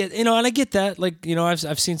 I get, and I get that. Like,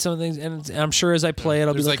 I've seen some things, and I'm sure as I play it,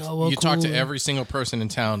 I'll be like, oh, well, you cool. talk to every single person in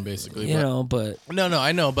town, basically. But no,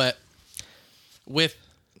 I know, but if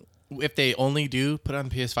they only do put it on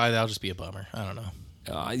PS5, that'll just be a bummer. I don't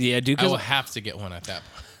know. Yeah, dude. I will have to get one at that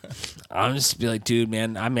point. I'm just be like, dude,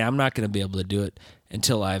 man. I mean, I'm not gonna be able to do it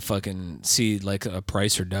until I fucking see like a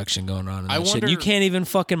price reduction going on. And shit. You can't even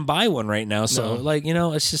fucking buy one right now. So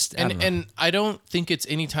it's just and I don't think it's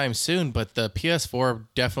anytime soon. But the PS4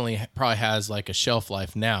 definitely probably has like a shelf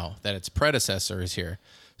life now that its predecessor is here.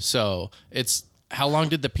 So it's how long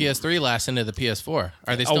did the PS3 last into the PS4?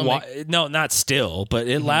 Are they still no, not still, but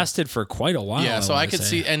it lasted for quite a while. Yeah, so I could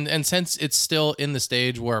see and since it's still in the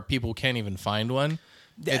stage where people can't even find one.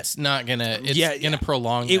 It's not gonna. It's gonna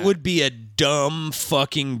prolong. It would be a dumb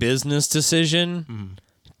fucking business decision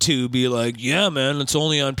to be like, yeah, man, it's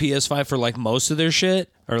only on PS5 for like most of their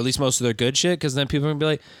shit, or at least most of their good shit, because then people are gonna be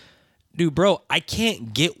like, dude, bro, I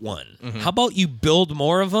can't get one. How about you build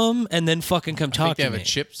more of them and then fucking come talk to me? They have a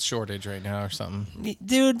chip shortage right now or something.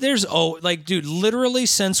 Dude, literally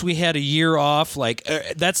since we had a year off,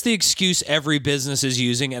 that's the excuse every business is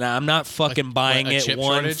using, and I'm not fucking buying it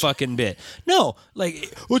one fucking bit. No,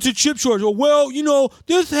 what's a chip shortage? Well,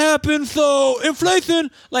 this happened, so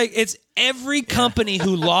inflation. It's every company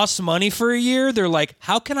who lost money for a year, they're like,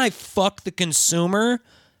 how can I fuck the consumer?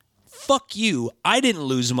 Fuck you. I didn't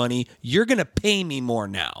lose money. You're going to pay me more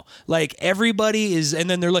now. Everybody is, and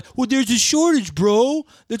then they're like, well, there's a shortage, bro.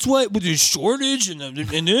 That's what, there's a shortage. And then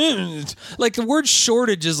it's the word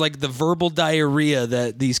shortage is like the verbal diarrhea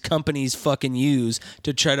that these companies fucking use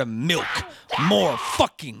to try to milk more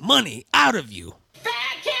fucking money out of you.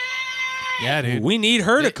 Yeah, dude. We need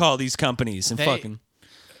her to call these companies and fucking.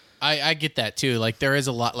 I get that too. There is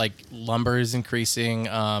a lot, lumber is increasing,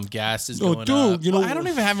 gas is going up.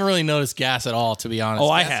 I haven't really noticed gas at all, to be honest.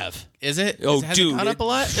 I have. Is it? Has dude, it gone up a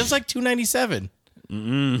lot? It was like $2.97.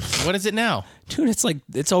 What is it now? Dude,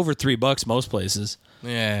 it's over $3 most places.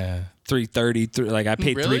 Yeah, $3.30. I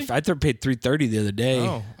paid really? I paid $3.30 the other day.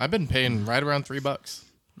 Oh, I've been paying right around $3.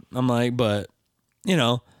 I'm like, but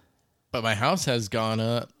but my house has gone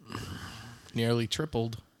up, nearly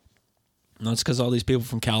tripled. No, it's because all these people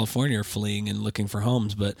from California are fleeing and looking for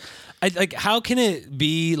homes. But how can it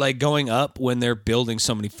be going up when they're building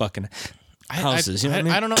so many fucking houses? I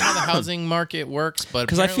don't know how the housing market works, but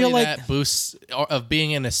because I feel like that boosts of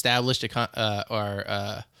being an established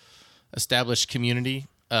established community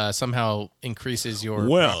somehow increases your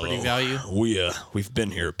property value. We've been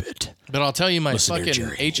here a bit. But I'll tell you, my Listen here,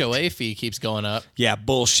 fucking Jerry. HOA fee keeps going up. Yeah,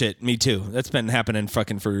 bullshit. Me too. That's been happening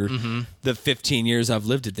fucking for the 15 years I've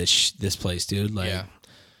lived at this place, dude. Like, Yeah.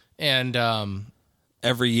 And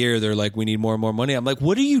every year they're like, we need more and more money. I'm like,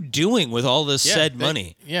 what are you doing with all this said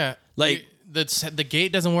money? Yeah. Like, the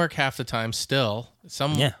gate doesn't work half the time still.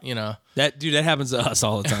 You know. that happens to us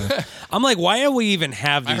all the time. I'm like, why do we even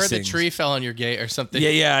have these I heard things? the tree fell on your gate or something.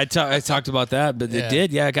 Yeah, I talked about that, but Yeah. it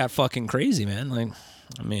did. Yeah, it got fucking crazy, man. Like,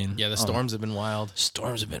 I mean, Yeah, the storms have been wild.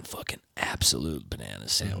 storms have been fucking absolute banana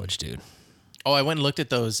sandwich, dude. Oh, I went and looked at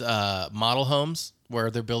those model homes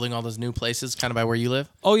where they're building all those new places kind of by where you live.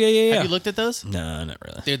 Oh, yeah. Have you looked at those? No, not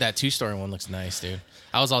really. Dude, that 2-story one looks nice, dude.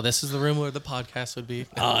 I was all, this is the room where the podcast would be.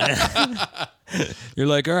 You're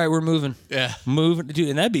like, all right, we're moving. Yeah. Moving. Dude,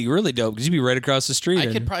 and that'd be really dope because you'd be right across the street. I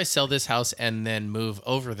and- could probably sell this house and then move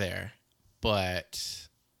over there, but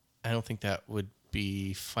I don't think that would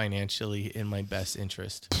be financially in my best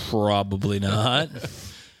interest. Probably not.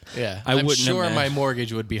 Yeah. I I'm wouldn't sure my imagine.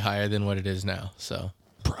 mortgage would be higher than what it is now. So,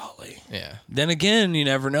 Probably. yeah. Then again, you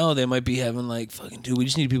never know. They might be having like, fucking, dude, we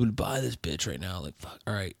just need people to buy this bitch right now. Like, fuck.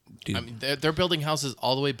 All right, dude. I mean, they're building houses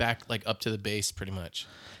all the way back, like up to the base, pretty much.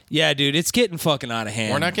 Yeah, dude, it's getting fucking out of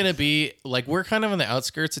hand. We're not going to be, like, we're kind of on the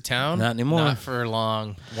outskirts of town. Not anymore. Not for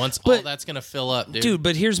long. Once all But- that's going to fill up, dude. Dude,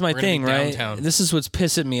 but here's my We're gonna thing, be right? downtown. This is what's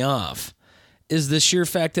pissing me off is the sheer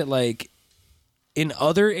fact that, like, in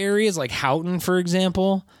other areas, like Houghton, for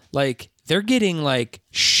example, like, they're getting, like,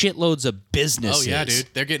 shitloads of Oh, businesses. yeah, dude.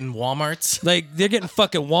 They're getting Walmarts. Like, they're getting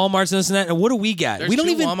fucking Walmarts and this and that. And what do we got? There's we don't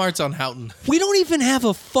two even Walmarts on Houghton. We don't even have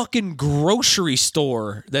a fucking grocery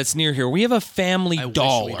store that's near here. We have a Family I wish we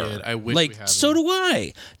Dollar. did. I wish like, we had so one. do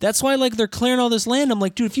I. That's why, like, they're clearing all this land. I'm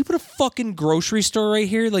like, dude, if you put a fucking grocery store right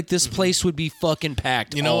here, like, this place would be fucking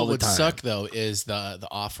packed. You know all what would the time. suck, though, is the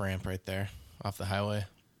off-ramp right there off the highway.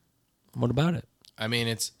 What about it? I mean,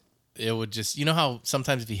 it would just, you know how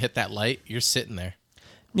sometimes if you hit that light, you're sitting there.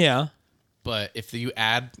 Yeah. But if you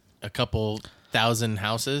add a couple thousand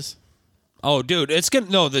houses, Oh, dude, it's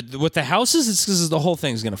gonna with the houses, it's because the whole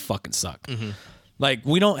thing's gonna fucking suck. Mm-hmm. Like,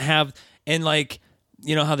 we don't have, and like,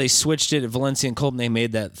 you know how they switched it at Valencia and Colton, they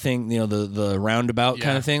made that thing, you know, the roundabout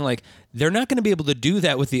kind Yeah. of thing. Like, they're not going to be able to do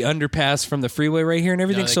that with the underpass from the freeway right here and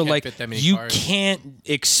everything. they So can't like, fit that many you cars. can't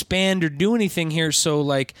expand or do anything here. So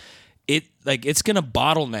like, it's going to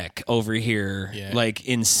bottleneck over here, Yeah. like,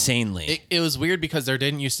 insanely. it was weird because there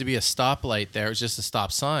didn't used to be a stoplight there. It was just a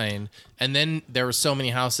stop sign. And then there were so many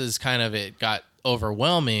houses, kind of, it got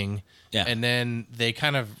overwhelming. Yeah. And then they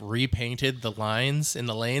kind of repainted the lines in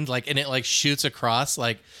the lanes, like, and it like shoots across.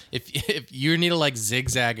 Like, if you need to like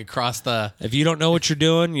zigzag across the, If you don't know what you're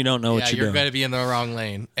doing, you don't know yeah, what you're you're doing. going to be in the wrong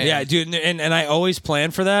lane. And Yeah, dude, and I always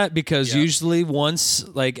plan for that because Yeah. usually once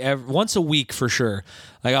a week for sure,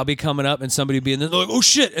 like, I'll be coming up and somebody will be in there, they're like, oh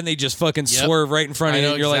shit, and they just fucking Yep. swerve right in front I of you.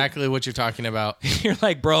 know And you're exactly what you're talking about. like, you're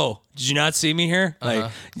like, bro, did you not see me here?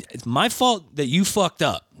 Like, it's my fault that you fucked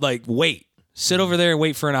up. Like, wait, sit over there and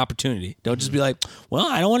wait for an opportunity. Don't just be like, well,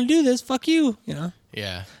 I don't want to do this. Fuck you. You know.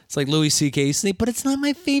 Yeah. It's like Louis C.K. say, but it's not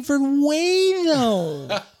my favorite way though.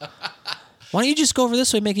 Why don't you just go over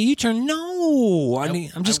this way, make a U-turn? No,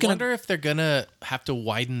 I'm just I gonna. wonder if they're gonna have to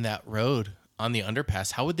widen that road on the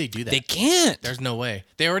underpass. How would they do that? They can't. There's no way.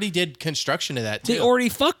 They already did construction of that too. They already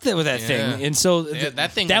fucked it with that Yeah. thing, and so Yeah,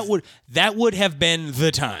 that thing that was- would have been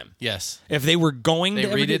the time Yes. if they were going They to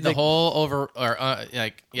redid the whole over or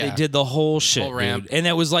like yeah. They did the whole shit, Whole ramp. dude. And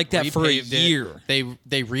that was like that for a Repaved it. year.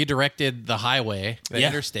 They redirected the highway, the Yeah.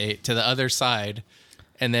 interstate, to the other side,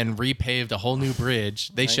 and then repaved a whole new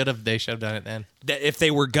bridge. They should have done it then. That if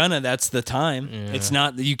they were gonna, that's the time. It's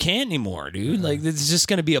not you can't anymore, dude. Like, it's just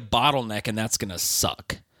gonna be a bottleneck, and that's gonna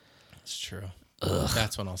suck. It's true.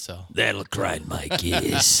 That's when I'll sell. That'll grind my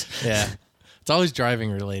gears. Yeah. It's always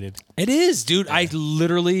driving related. It is, dude. I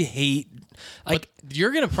literally hate. Like, But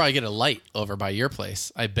you're gonna probably get a light over by your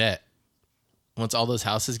place, I bet. Once all those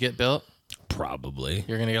houses get built, probably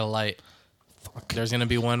you're gonna get a light. There's gonna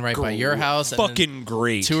be one right by your house. And then fucking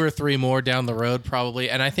great. 2 or 3 more down the road, probably.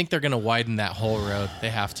 And I think they're gonna widen that whole road. They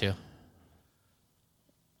have to,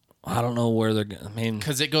 I don't know where they're gonna. I mean,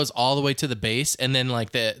 because it goes all the way to the base, and then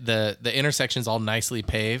like the intersection's all nicely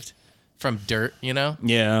paved from dirt, you know.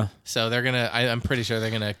 yeah. So they're gonna. I'm pretty sure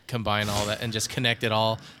they're gonna combine all that and just connect it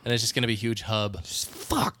all, and it's just gonna be a huge hub.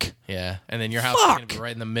 Fuck. Yeah, and then your house is gonna be Fuck.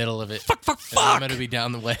 right in the middle of it. Fuck. And I'm gonna be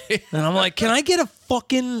down the way. And I'm like, can I get a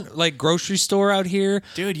fucking like grocery store out here,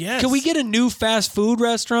 Dude, yes. Can we get a new fast food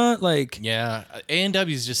restaurant? Like, Yeah,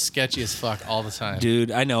 A&W is just sketchy as fuck all the time.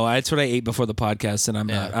 dude, I know that's what I ate before the podcast, and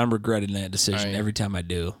Yeah. I'm regretting that decision Right. every time I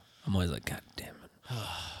do. I'm always like, God damn it,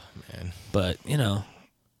 Man, but you know,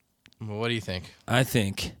 well, what do you think? I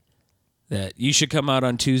think that you should come out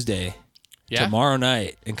on Tuesday. Yeah? Tomorrow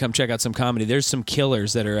night and come check out some comedy. There's some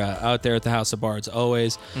killers that are out there at the House of Bards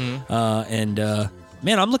always. Man,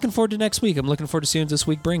 I'm looking forward to next week. I'm looking forward to seeing what this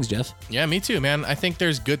week brings, Jeff. Yeah, me too, man. I think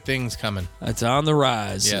there's good things coming. It's on the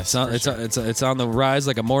rise. Yes, it's on the rise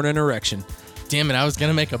like a morning erection. Damn it, I was going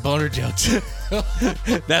to make a boner joke.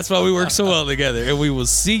 That's why we work so well together. And we will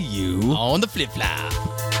see you on the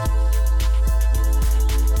flip-flop.